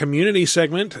the community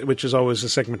segment, which is always a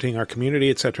segmenting our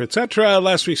community, etc., etc.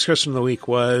 Last week's question of the week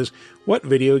was, what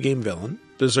video game villain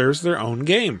deserves their own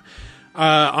game?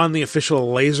 On the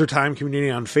official Laser Time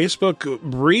community on Facebook,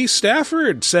 Bree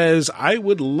Stafford says, I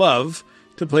would love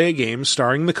to play a game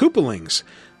starring the Koopalings.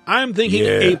 I'm thinking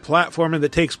a platformer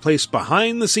that takes place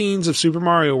behind the scenes of Super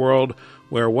Mario World,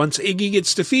 where once Iggy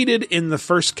gets defeated in the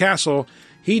first castle,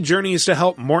 he journeys to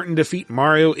help Morton defeat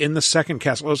Mario in the second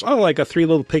castle. It was like a Three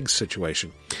Little Pigs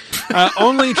situation.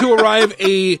 Only to arrive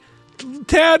a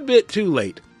tad bit too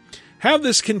late. Have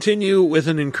this continue with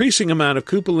an increasing amount of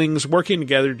Koopalings working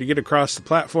together to get across the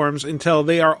platforms until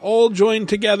they are all joined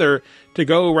together to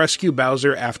go rescue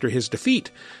Bowser after his defeat.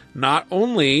 Not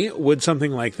only would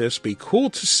something like this be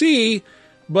cool to see,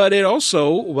 but it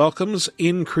also welcomes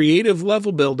in creative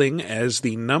level building as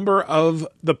the number of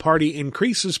the party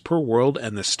increases per world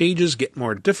and the stages get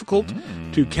more difficult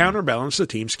to counterbalance the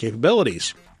team's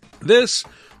capabilities. This,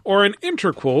 or an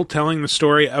interquel telling the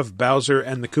story of Bowser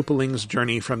and the Koopalings'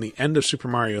 journey from the end of Super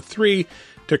Mario 3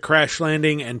 to crash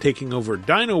landing and taking over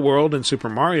Dino World and Super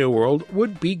Mario World,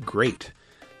 would be great.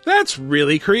 That's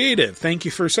really creative. Thank you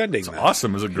for sending that.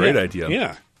 Awesome. It was a great idea.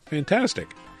 Yeah. Fantastic.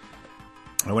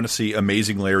 I want to see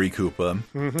Amazing Larry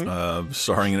Koopa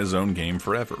starring in his own game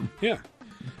forever. Yeah.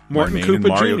 Morton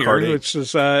Koopa Jr., which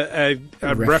is a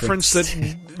reference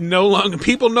that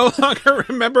people no longer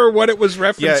remember what it was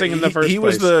referencing in the first place. He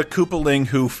was the Koopaling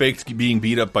who faked being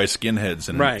beat up by skinheads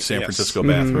in a San Francisco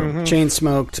bathroom. Chain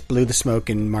smoked, blew the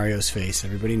smoke in Mario's face.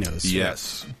 Everybody knows.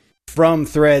 Yes. From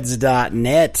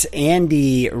threads.net,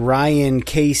 Andy, Ryan,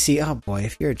 Casey. Oh boy,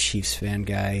 if you're a Chiefs fan,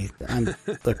 guy, I'm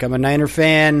a Niner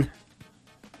fan.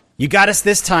 You got us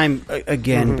this time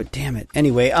again, but damn it.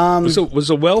 Anyway, it was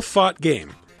a well-fought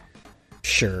game.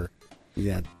 Sure.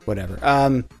 Yeah,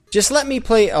 whatever. Just let me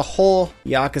play a whole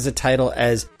Yakuza title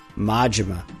as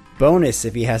Majima. Bonus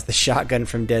if he has the shotgun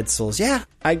from Dead Souls. Yeah,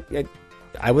 I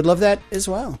would love that as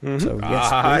well. So,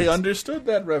 yes, I understood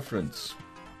that reference.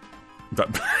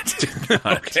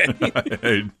 Okay.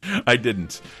 I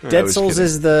didn't. Dead Souls kidding.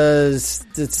 Is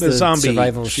the zombie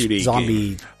survival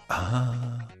zombie.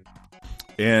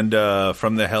 And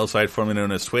from the Hellside, formerly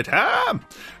known as Twit,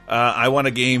 I want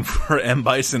a game for M.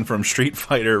 Bison from Street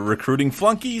Fighter, recruiting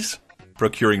flunkies,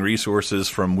 procuring resources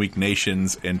from weak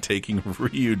nations, and taking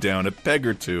Ryu down a peg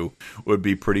or two would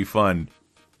be pretty fun.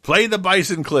 Play the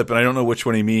Bison clip, and I don't know which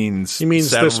one he means. He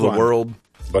means Battle this of the one. World.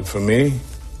 But for me,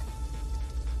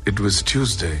 it was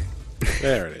Tuesday.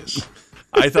 There it is.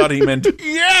 I thought he meant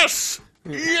yes.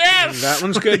 Yes! That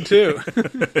one's good, too.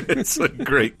 It's a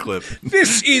great clip.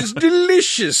 This is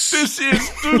delicious. This is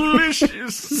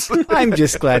delicious. I'm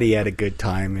just glad he had a good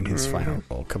time in his final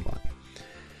role. Come on.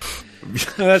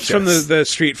 That's from the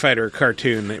Street Fighter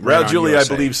cartoon. That ran Raul on Julia,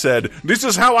 USA. I believe, said, "This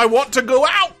is how I want to go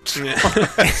out."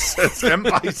 Says M.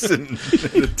 Bison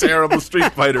in a terrible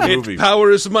Street Fighter movie. It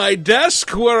powers my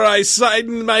desk where I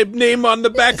sign my name on the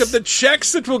back of the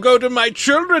checks that will go to my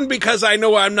children because I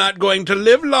know I'm not going to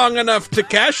live long enough to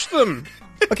cash them.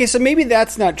 Okay, so maybe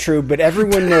that's not true, but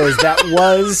everyone knows that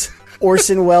was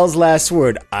Orson Welles' last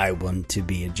word. I want to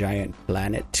be a giant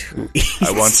planet who eats.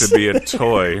 I want to be a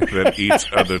toy that eats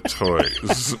other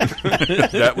toys.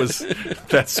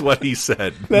 That's what he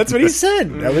said. That's what he said.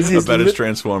 That was his about his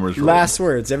Transformers role. last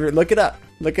words. Look it up.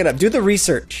 Look it up. Do the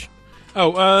research.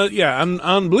 Yeah,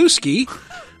 on Bluesky,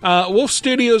 Wolf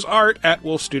Studios Art at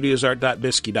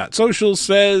wolfstudiosart.bisky.social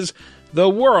says, the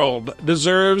world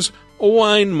deserves a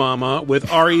wine mama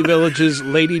with Ari Village's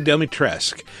Lady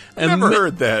Dimitrescu. I've never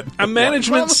heard that. A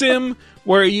management sim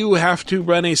where you have to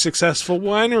run a successful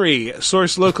winery,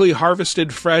 source locally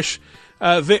harvested fresh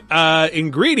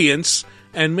ingredients,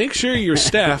 and make sure your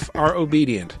staff are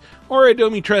obedient. Or a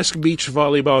Dimitrescu beach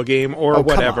volleyball game, or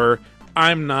whatever.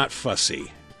 I'm not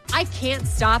fussy. I can't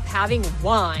stop having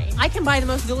wine. I can buy the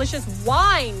most delicious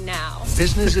wine now.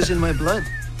 Business is in my blood.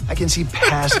 I can see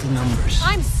past the numbers.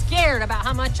 I'm scared about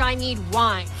how much I need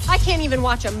wine. I can't even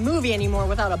watch a movie anymore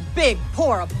without a big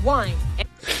pour of wine.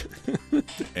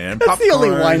 And That's popcorn. the only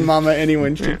wine mama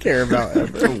anyone should care about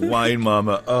ever. Wine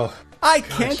mama. Oh, I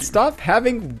can't stop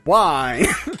having wine.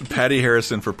 Patty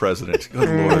Harrison for president. Good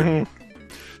Lord.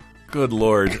 Good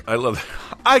Lord. I love that.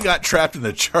 I got trapped in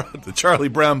the Charlie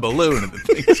Brown balloon. And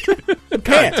the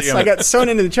pants. I got sewn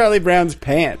into the Charlie Brown's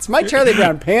pants. My Charlie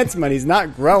Brown pants money's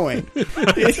not growing.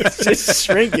 It's just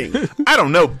shrinking. I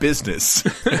don't know business.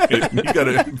 You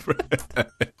gotta.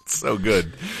 It's so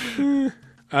good.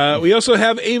 We also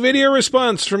have a video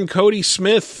response from Cody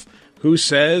Smith, who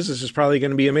says, this is probably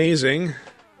going to be amazing.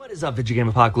 What is up, Video Game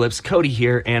Apocalypse? Cody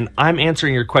here, and I'm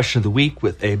answering your question of the week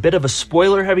with a bit of a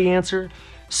spoiler-heavy answer.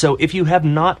 So if you have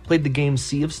not played the game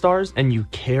Sea of Stars and you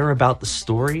care about the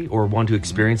story or want to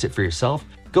experience it for yourself,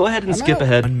 go ahead and skip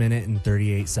ahead 1 minute and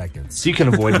 38 seconds. so you can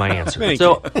avoid my answer.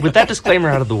 So with that disclaimer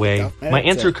out of the way, my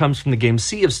answer comes from the game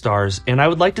Sea of Stars, and I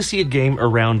would like to see a game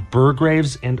around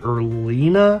Burgraves and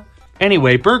Erlina.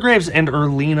 Anyway, Burgraves and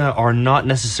Erlina are not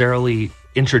necessarily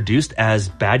introduced as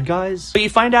bad guys, but you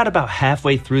find out about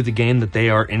halfway through the game that they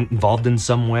are involved in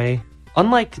some way.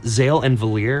 Unlike Zale and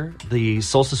Valir, the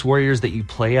Solstice Warriors that you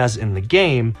play as in the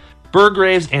game,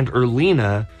 Burgraves and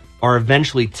Erlina are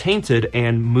eventually tainted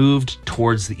and moved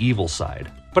towards the evil side.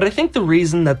 But I think the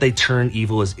reason that they turn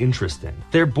evil is interesting.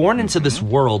 They're born into this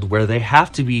world where they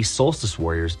have to be Solstice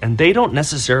Warriors, and they don't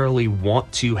necessarily want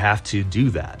to have to do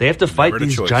that. They have to fight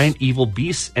these giant evil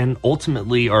beasts and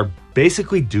ultimately are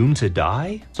basically doomed to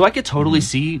die. So I could totally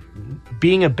see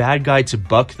being a bad guy to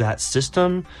buck that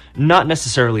system, not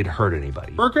necessarily to hurt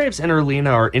anybody. Burgraves and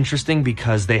Erlina are interesting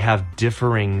because they have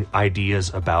differing ideas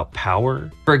about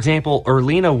power. For example,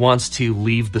 Erlina wants to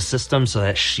leave the system so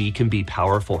that she can be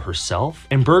powerful herself,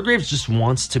 and Burgraves just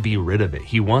wants to be rid of it.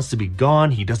 He wants to be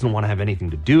gone, he doesn't want to have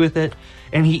anything to do with it,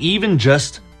 and he even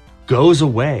just goes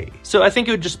away. So I think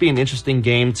it would just be an interesting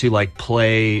game to like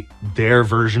play their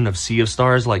version of Sea of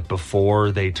Stars like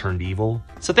before they turned evil.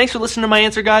 So thanks for listening to my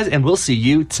answer, guys, and we'll see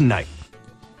you tonight.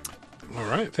 All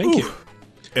right, thank you.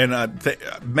 And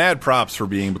mad props for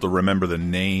being able to remember the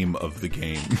name of the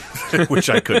game, which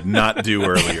I could not do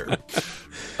earlier.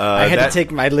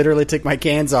 I literally took my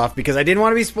cans off because I didn't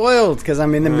want to be spoiled because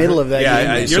I'm in the middle of that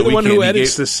game. You're the one who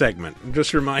edits this segment. I'm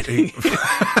just reminding you.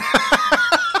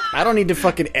 I don't need to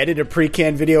fucking edit a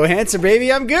pre-canned video answer,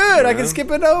 baby. I'm good. I can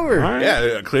skip it over. Right.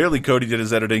 Yeah, clearly Cody did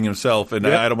his editing himself, and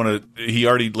I don't want to. He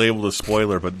already labeled a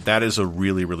spoiler, but that is a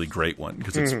really, really great one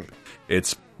because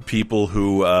it's people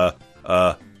who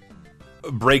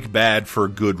break bad for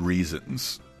good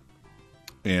reasons,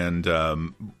 and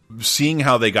seeing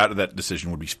how they got to that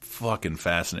decision would be fucking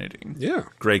fascinating. Yeah,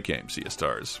 great game, Sea of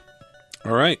Stars.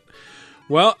 All right,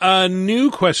 well, a new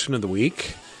question of the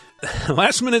week.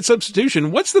 Last minute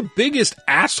substitution. What's the biggest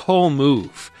asshole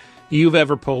move you've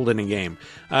ever pulled in a game?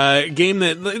 Game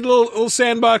that little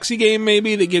sandboxy game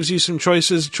maybe that gives you some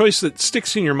choices. Choice that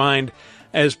sticks in your mind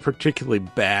as particularly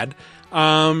bad.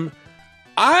 I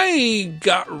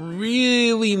got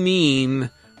really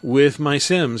mean with my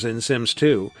Sims in Sims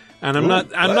 2, and I'm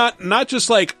not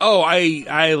just like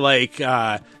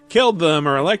I killed them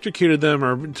or electrocuted them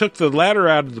or took the ladder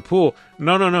out of the pool.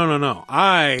 No.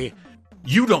 I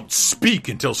You don't speak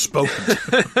until spoken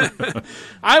to.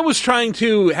 I was trying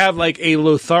to have like a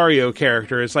Lothario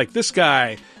character. It's like, this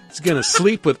guy is going to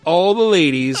sleep with all the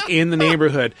ladies in the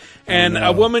neighborhood. And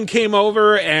a woman came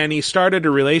over and he started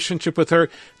a relationship with her,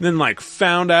 and then like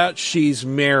found out she's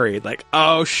married. Like,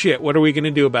 oh shit, what are we going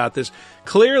to do about this?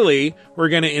 Clearly, we're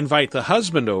going to invite the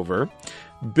husband over,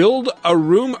 build a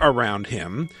room around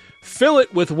him, fill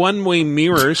it with one-way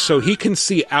mirrors so he can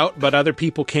see out but other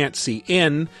people can't see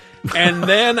in. And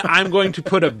then I'm going to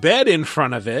put a bed in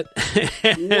front of it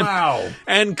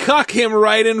and cuck him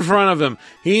right in front of him.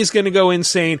 He's going to go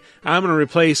insane. I'm going to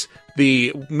replace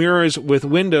the mirrors with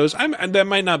windows. That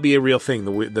might not be a real thing,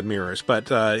 the mirrors,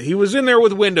 but he was in there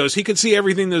with windows. He could see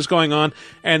everything that was going on.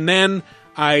 And then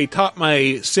I taught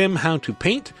my sim how to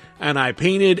paint, and I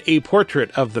painted a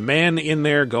portrait of the man in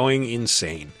there going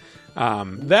insane.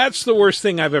 That's the worst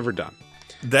thing I've ever done.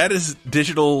 That is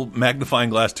digital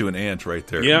magnifying glass to an ant right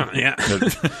there. Yeah.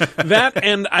 That,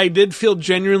 and I did feel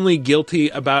genuinely guilty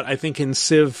about, I think in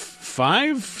Civ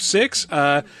 5, 6,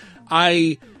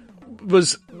 I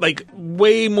was like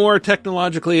way more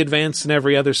technologically advanced than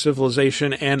every other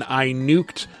civilization, and I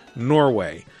nuked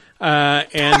Norway.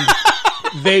 And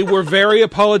they were very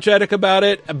apologetic about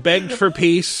it, begged for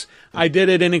peace. I did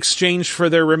it in exchange for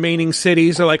their remaining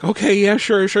cities. They're like, okay, yeah,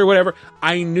 sure, whatever.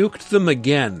 I nuked them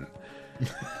again.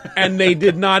 And they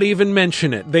did not even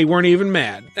mention it. They weren't even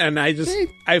mad. And I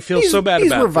feel so bad about it.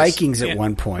 These were Vikings at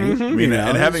one point. Mm-hmm. You know,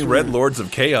 and having read Lords of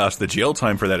Chaos, the jail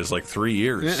time for that is like 3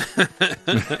 years.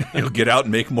 You'll get out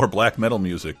and make more black metal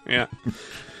music. Yeah.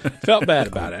 Felt bad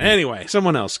about it. Anyway,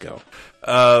 someone else go.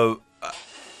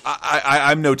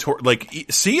 I'm notorious. Like,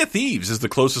 Sea of Thieves is the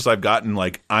closest I've gotten.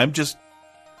 Like,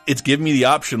 it's giving me the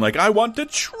option, like, I want to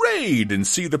trade and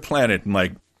see the planet. And,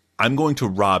 like, I'm going to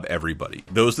rob everybody.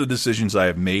 Those are the decisions I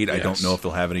have made. Yes. I don't know if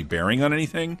they'll have any bearing on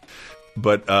anything,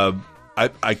 but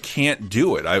I can't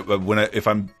do it. If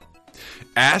I'm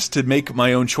asked to make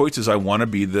my own choices, I want to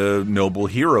be the noble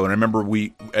hero. And I remember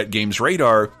at Games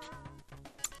Radar,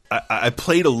 I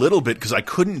played a little bit because I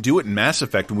couldn't do it in Mass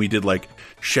Effect, and we did like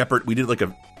Shepard. We did like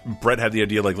Brett had the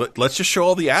idea, like, let's just show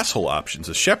all the asshole options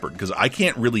as Shepard, because I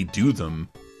can't really do them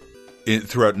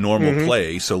throughout normal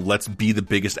play, so let's be the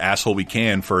biggest asshole we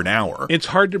can for an hour. It's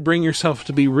hard to bring yourself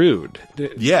to be rude. I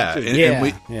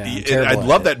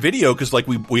love that video because like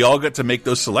we all got to make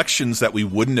those selections that we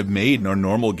wouldn't have made in our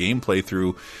normal game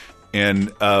playthrough.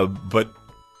 And but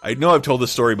I know I've told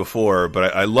this story before,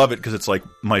 but I love it because it's like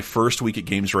my first week at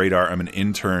Games Radar. I'm an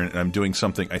intern and I'm doing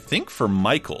something, I think, for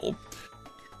Michael,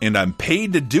 and I'm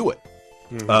paid to do it.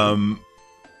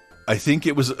 I think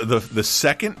it was the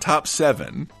second top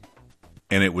 7.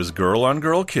 And it was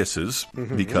girl-on-girl kisses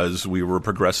because we were a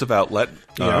progressive outlet.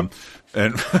 And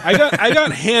I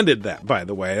got handed that, by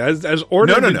the way. I was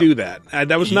ordered to do that.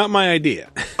 That was not my idea.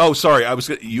 Oh, sorry.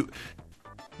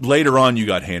 Later on, you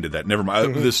got handed that. Never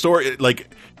mind. The story,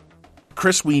 like,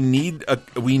 Chris, we need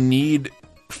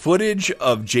footage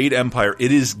of Jade Empire.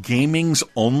 It is gaming's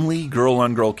only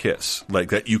girl-on-girl kiss,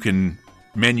 like that you can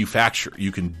manufacture.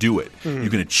 You can do it. You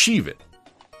can achieve it.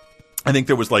 I think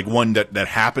there was like one that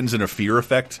happens in a Fear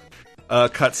Effect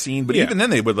cutscene, but even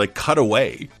then they would like cut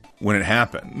away when it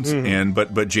happens. And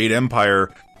but Jade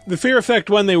Empire, the Fear Effect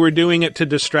one, they were doing it to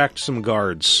distract some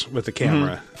guards with the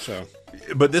camera. So,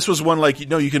 but this was one like, you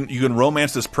know, you can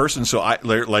romance this person. So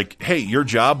like, hey, your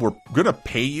job, we're gonna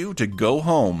pay you to go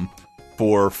home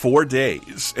for 4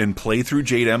 days and play through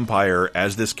Jade Empire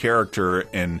as this character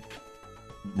and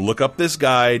look up this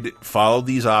guide, follow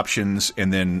these options,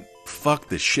 and then fuck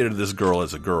the shit out of this girl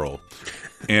as a girl.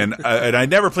 And I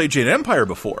never played Jade Empire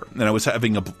before, and I was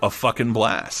having a fucking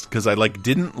blast because I like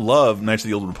didn't love Knights of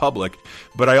the Old Republic,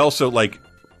 but I also like,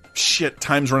 shit,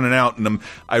 time's running out, and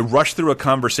I rushed through a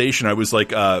conversation. I was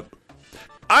like,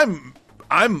 I'm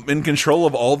in control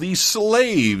of all these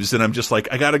slaves, and I'm just like,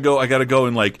 I gotta go,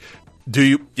 and like, do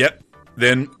you? Yep.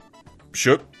 Then,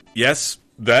 shook. Yes.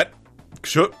 That.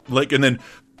 Shook. Like, and then,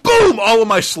 boom! All of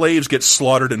my slaves get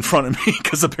slaughtered in front of me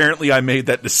because apparently I made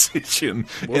that decision.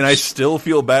 Whoops. And I still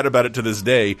feel bad about it to this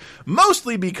day.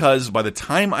 Mostly because by the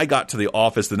time I got to the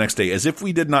office the next day, as if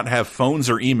we did not have phones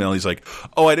or email, he's like,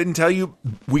 oh, I didn't tell you.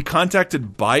 We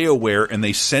contacted BioWare and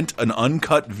they sent an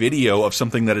uncut video of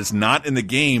something that is not in the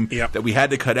game that we had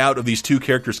to cut out of these two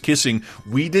characters kissing.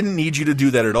 We didn't need you to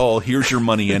do that at all. Here's your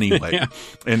money anyway.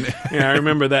 I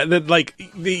remember that. Like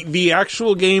the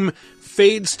actual game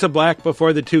fades to black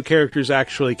before the two characters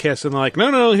actually kiss, and they're like,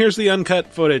 no, here's the uncut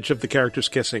footage of the characters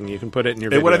kissing. You can put it in your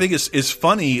video. And what I think is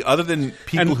funny, other than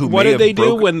people and who what may did have they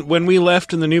do when we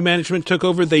left and the new management took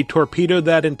over? They torpedoed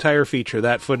that entire feature.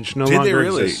 That footage no longer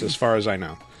exists, as far as I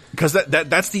know. because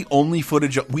that's the only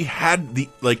footage we had.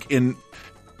 In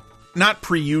not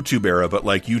pre-YouTube era, but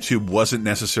like YouTube wasn't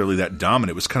necessarily that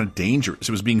dominant. It was kind of dangerous.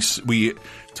 It was we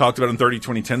talked about in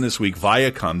 30-2010 this week,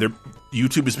 Viacom.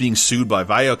 YouTube is being sued by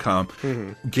Viacom.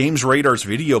 Games Radar's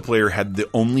video player had the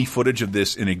only footage of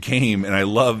this in a game, and I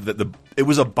love that it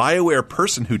was a BioWare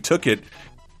person who took it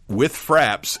with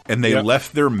Fraps, and they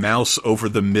left their mouse over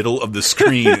the middle of the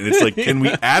screen. And it's like, can we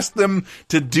ask them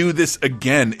to do this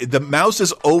again? The mouse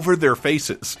is over their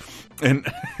faces, and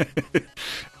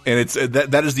and it's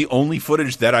that is the only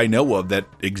footage that I know of that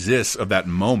exists of that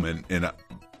moment, and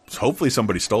hopefully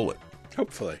somebody stole it.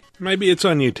 Hopefully, maybe it's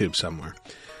on YouTube somewhere.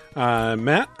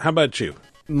 Matt, how about you?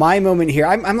 My moment here,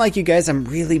 I'm like you guys. I'm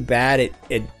really bad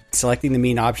at selecting the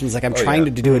mean options. Like I'm trying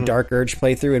to do a Dark Urge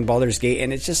playthrough in Baldur's Gate,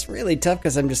 and it's just really tough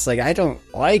because I'm just like, I don't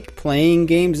like playing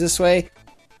games this way.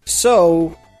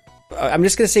 So I'm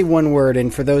just going to say one word,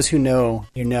 and for those who know,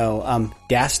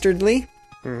 dastardly.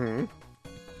 Do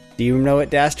you know what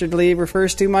dastardly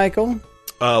refers to, Michael?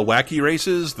 Wacky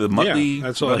Races, the Muttley. Yeah,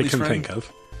 that's all I can think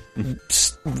of.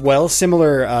 Well,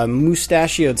 similar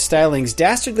mustachioed stylings.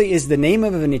 Dastardly is the name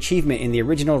of an achievement in the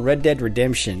original Red Dead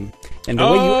Redemption. And the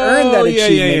way you earned that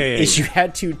achievement is you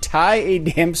had to tie a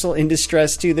damsel in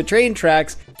distress to the train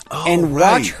tracks and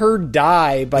watch her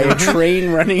die by a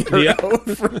train running her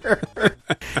over.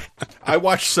 I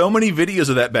watched so many videos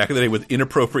of that back in the day with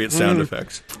inappropriate sound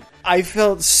effects. I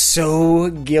felt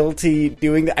so guilty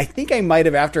doing that. I think I might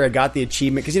have after I got the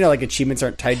achievement, because like achievements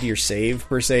aren't tied to your save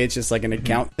per se. It's just like an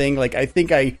account thing. Like I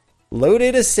think I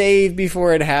loaded a save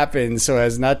before it happened so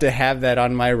as not to have that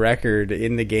on my record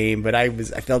in the game. But I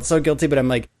felt so guilty. But I'm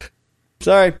like,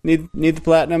 sorry, need the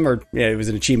platinum, or it was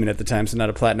an achievement at the time, so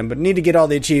not a platinum, but need to get all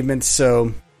the achievements.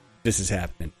 So this is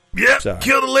happening. Yep,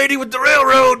 killed a lady with the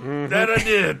railroad. That I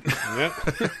did.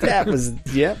 That was,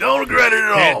 Don't regret it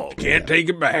at all. Can't take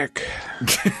it back.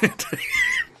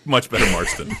 Much better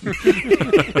Marston.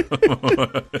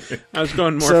 I was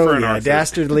going more for an Arthur.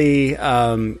 Dastardly,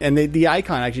 and the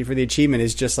icon actually for the achievement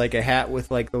is just like a hat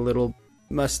with like the little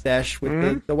mustache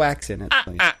with the wax in it.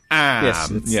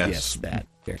 Yes, that.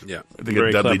 Yeah, I think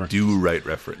a Dudley Do-Right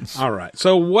reference. All right.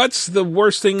 So what's the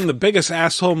worst thing, the biggest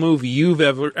asshole move you've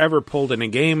ever pulled in a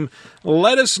game?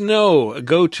 Let us know.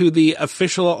 Go to the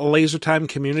official LaserTime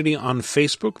community on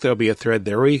Facebook. There'll be a thread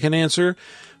there where you can answer.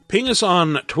 Ping us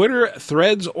on Twitter,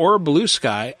 Threads, or Blue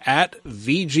Sky at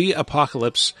VG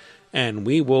Apocalypse, and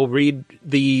we will read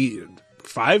the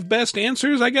 5 best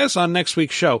answers, I guess, on next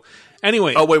week's show.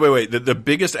 Anyway. Oh, wait. The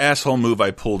biggest asshole move I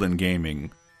pulled in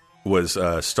gaming was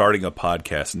starting a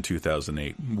podcast in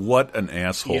 2008. What an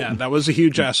asshole. Yeah, that was a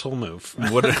huge asshole move.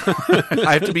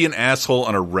 I have to be an asshole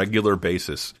on a regular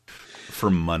basis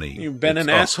for money. You've been an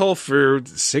asshole for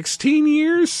 16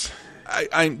 years?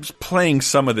 I'm playing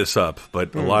some of this up,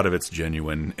 but a lot of it's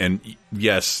genuine. And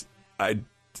yes,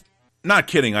 not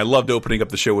kidding, I loved opening up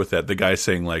the show with that. The guy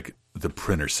saying, like, the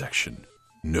printer section.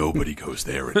 Nobody goes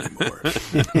there anymore.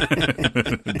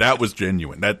 That was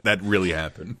genuine. That really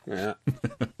happened. Yeah.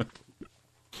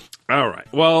 All right.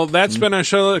 Well, that's been our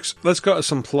show. Let's go with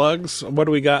some plugs. What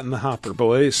do we got in the hopper,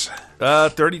 boys?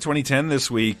 30-2010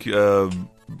 this week.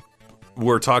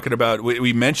 We're talking about,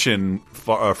 we mentioned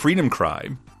Freedom Cry,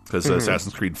 because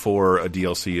Assassin's Creed 4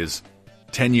 DLC is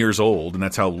 10 years old, and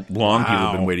that's how long people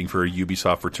have been waiting for a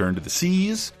Ubisoft return to the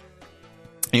seas.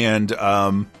 And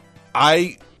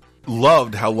I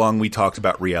loved how long we talked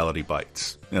about Reality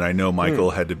Bites, and I know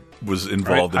Michael was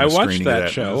involved in the screening of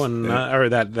that show or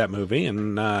that movie,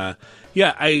 and I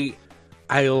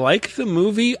like the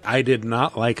movie. I did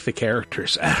not like the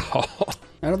characters at all.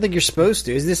 I don't think you're supposed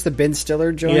to. Is this the Ben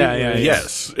Stiller joint? Yeah.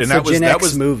 Yes, and that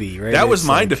was movie, right? That was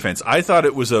my defense. I thought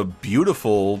it was a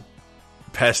beautiful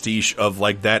pastiche of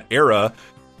like that era.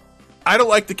 I don't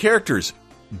like the characters.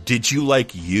 Did you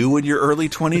like you in your early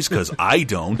 20s? Because I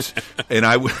don't, and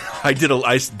I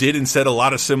did and said a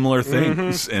lot of similar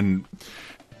things, and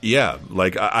yeah,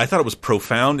 like I thought it was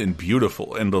profound and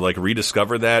beautiful, and to like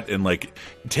rediscover that and like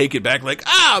take it back, like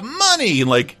money, and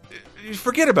like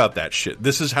forget about that shit.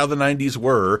 This is how the 90s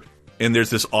were, and there's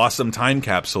this awesome time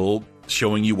capsule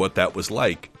showing you what that was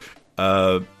like.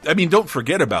 I mean, don't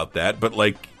forget about that, but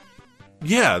like,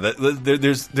 yeah,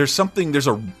 there's something, there's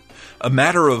a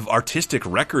matter of artistic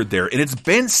record there, and it's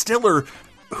Ben Stiller,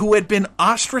 who had been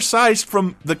ostracized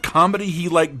from the comedy he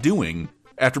liked doing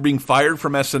after being fired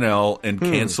from SNL and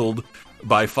canceled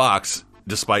by Fox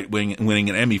despite winning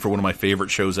an Emmy for one of my favorite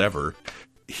shows ever.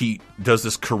 He does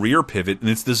this career pivot, and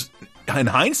it's this, in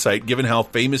hindsight, given how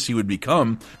famous he would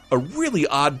become, a really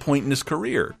odd point in his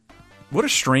career. What a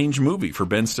strange movie for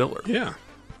Ben Stiller. Yeah.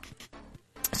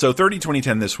 So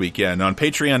 30-2010 this week, yeah, and on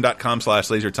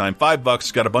patreon.com/lasertime,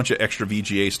 $5, got a bunch of extra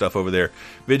VGA stuff over there.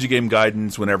 Video game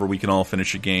guidance whenever we can all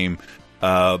finish a game.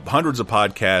 Hundreds of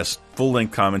podcasts,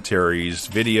 full-length commentaries,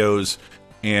 videos,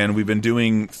 and we've been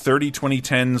doing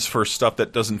 30-2010s for stuff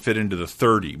that doesn't fit into the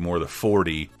 30, more the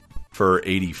 40 for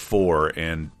 84,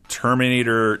 and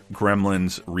Terminator,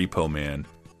 Gremlins, Repo Man.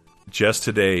 Just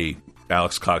today,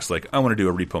 Alex Cox like, I want to do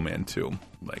a Repo Man 2.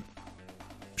 Like,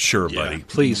 sure, buddy.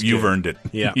 Please You've do. earned it.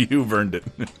 Yeah. You've earned it.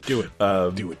 Do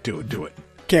it. Do it.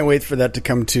 Can't wait for that to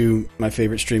come to my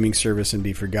favorite streaming service and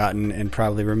be forgotten and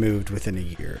probably removed within a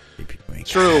year.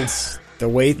 True. That's the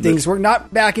way things work.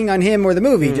 Not backing on him or the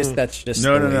movie. Just that's just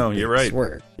No. You're right.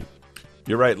 Work.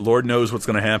 You're right. Lord knows what's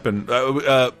going to happen.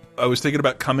 I was thinking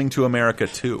about Coming to America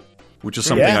 2, which is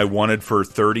something I wanted for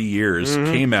 30 years.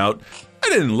 Came out. I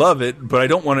didn't love it, but I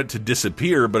don't want it to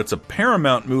disappear. But it's a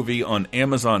Paramount movie on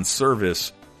Amazon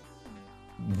service.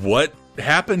 What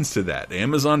happens to that?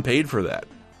 Amazon paid for that.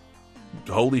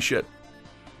 Holy shit.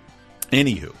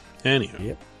 Anywho.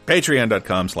 Yep.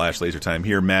 Patreon.com/lasertime.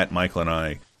 Here, Matt, Michael, and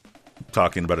I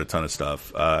talking about a ton of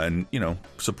stuff. And,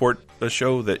 support a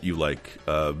show that you like.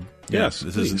 Yes,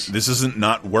 this isn't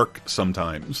not work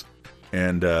sometimes.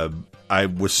 And I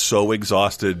was so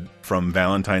exhausted from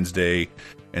Valentine's Day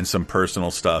and some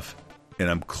personal stuff. And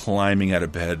I'm climbing out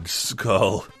of bed.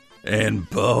 Skull and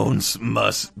Bones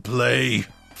must play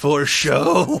for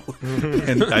show.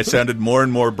 And I sounded more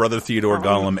and more Brother Theodore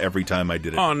Gollum every time I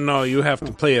did it. Oh, no, you have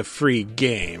to play a free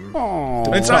game.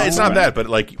 It's not that, but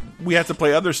like we have to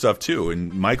play other stuff too,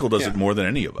 and Michael does it more than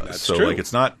any of us. That's so true. like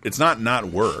it's not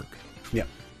work. Yeah.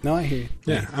 No, I hear you.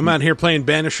 Yeah, I'm out here playing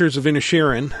Banishers of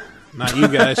Inisherin. Not you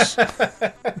guys.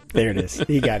 There it is.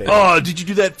 He got it. Oh, did you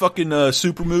do that fucking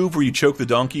super move where you choke the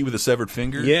donkey with a severed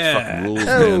finger? Yeah.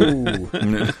 Fucking rules,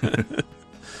 man.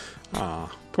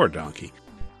 Aw, poor donkey.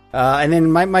 And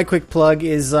then my quick plug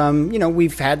is,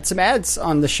 we've had some ads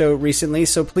on the show recently,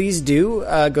 so please do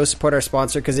go support our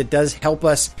sponsor because it does help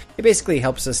us. It basically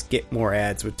helps us get more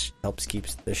ads, which helps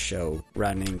keeps the show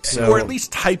running. So, or at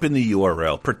least type in the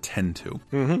URL. Pretend to.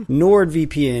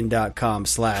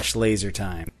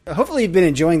 NordVPN.com/lasertime. Hopefully you've been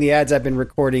enjoying the ads I've been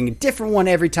recording. A different one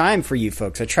every time for you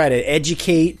folks. I try to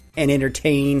educate and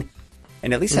entertain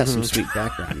and at least have some sweet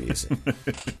background music.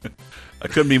 I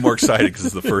couldn't be more excited because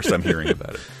it's the first I'm hearing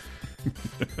about it.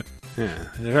 Yeah,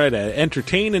 try to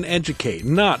entertain and educate,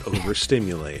 not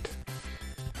overstimulate.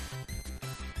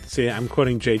 See, I'm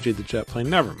quoting JJ the Jet Plane.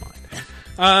 Never mind.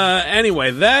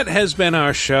 Anyway, that has been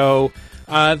our show.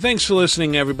 Thanks for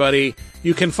listening, everybody.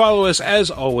 You can follow us, as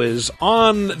always,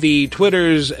 on the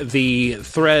Twitters, the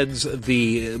Threads,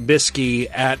 the Bisky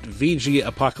at VG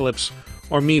Apocalypse,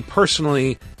 or me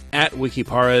personally at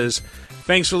Wikiparas.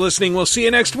 Thanks for listening. We'll see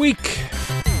you next week.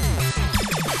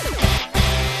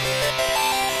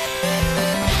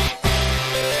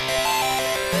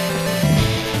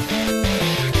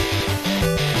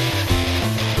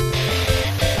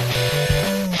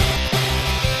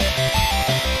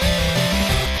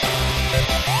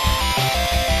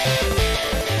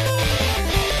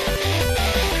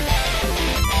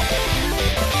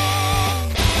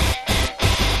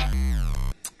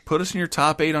 Put us in your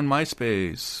top 8 on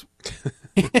MySpace.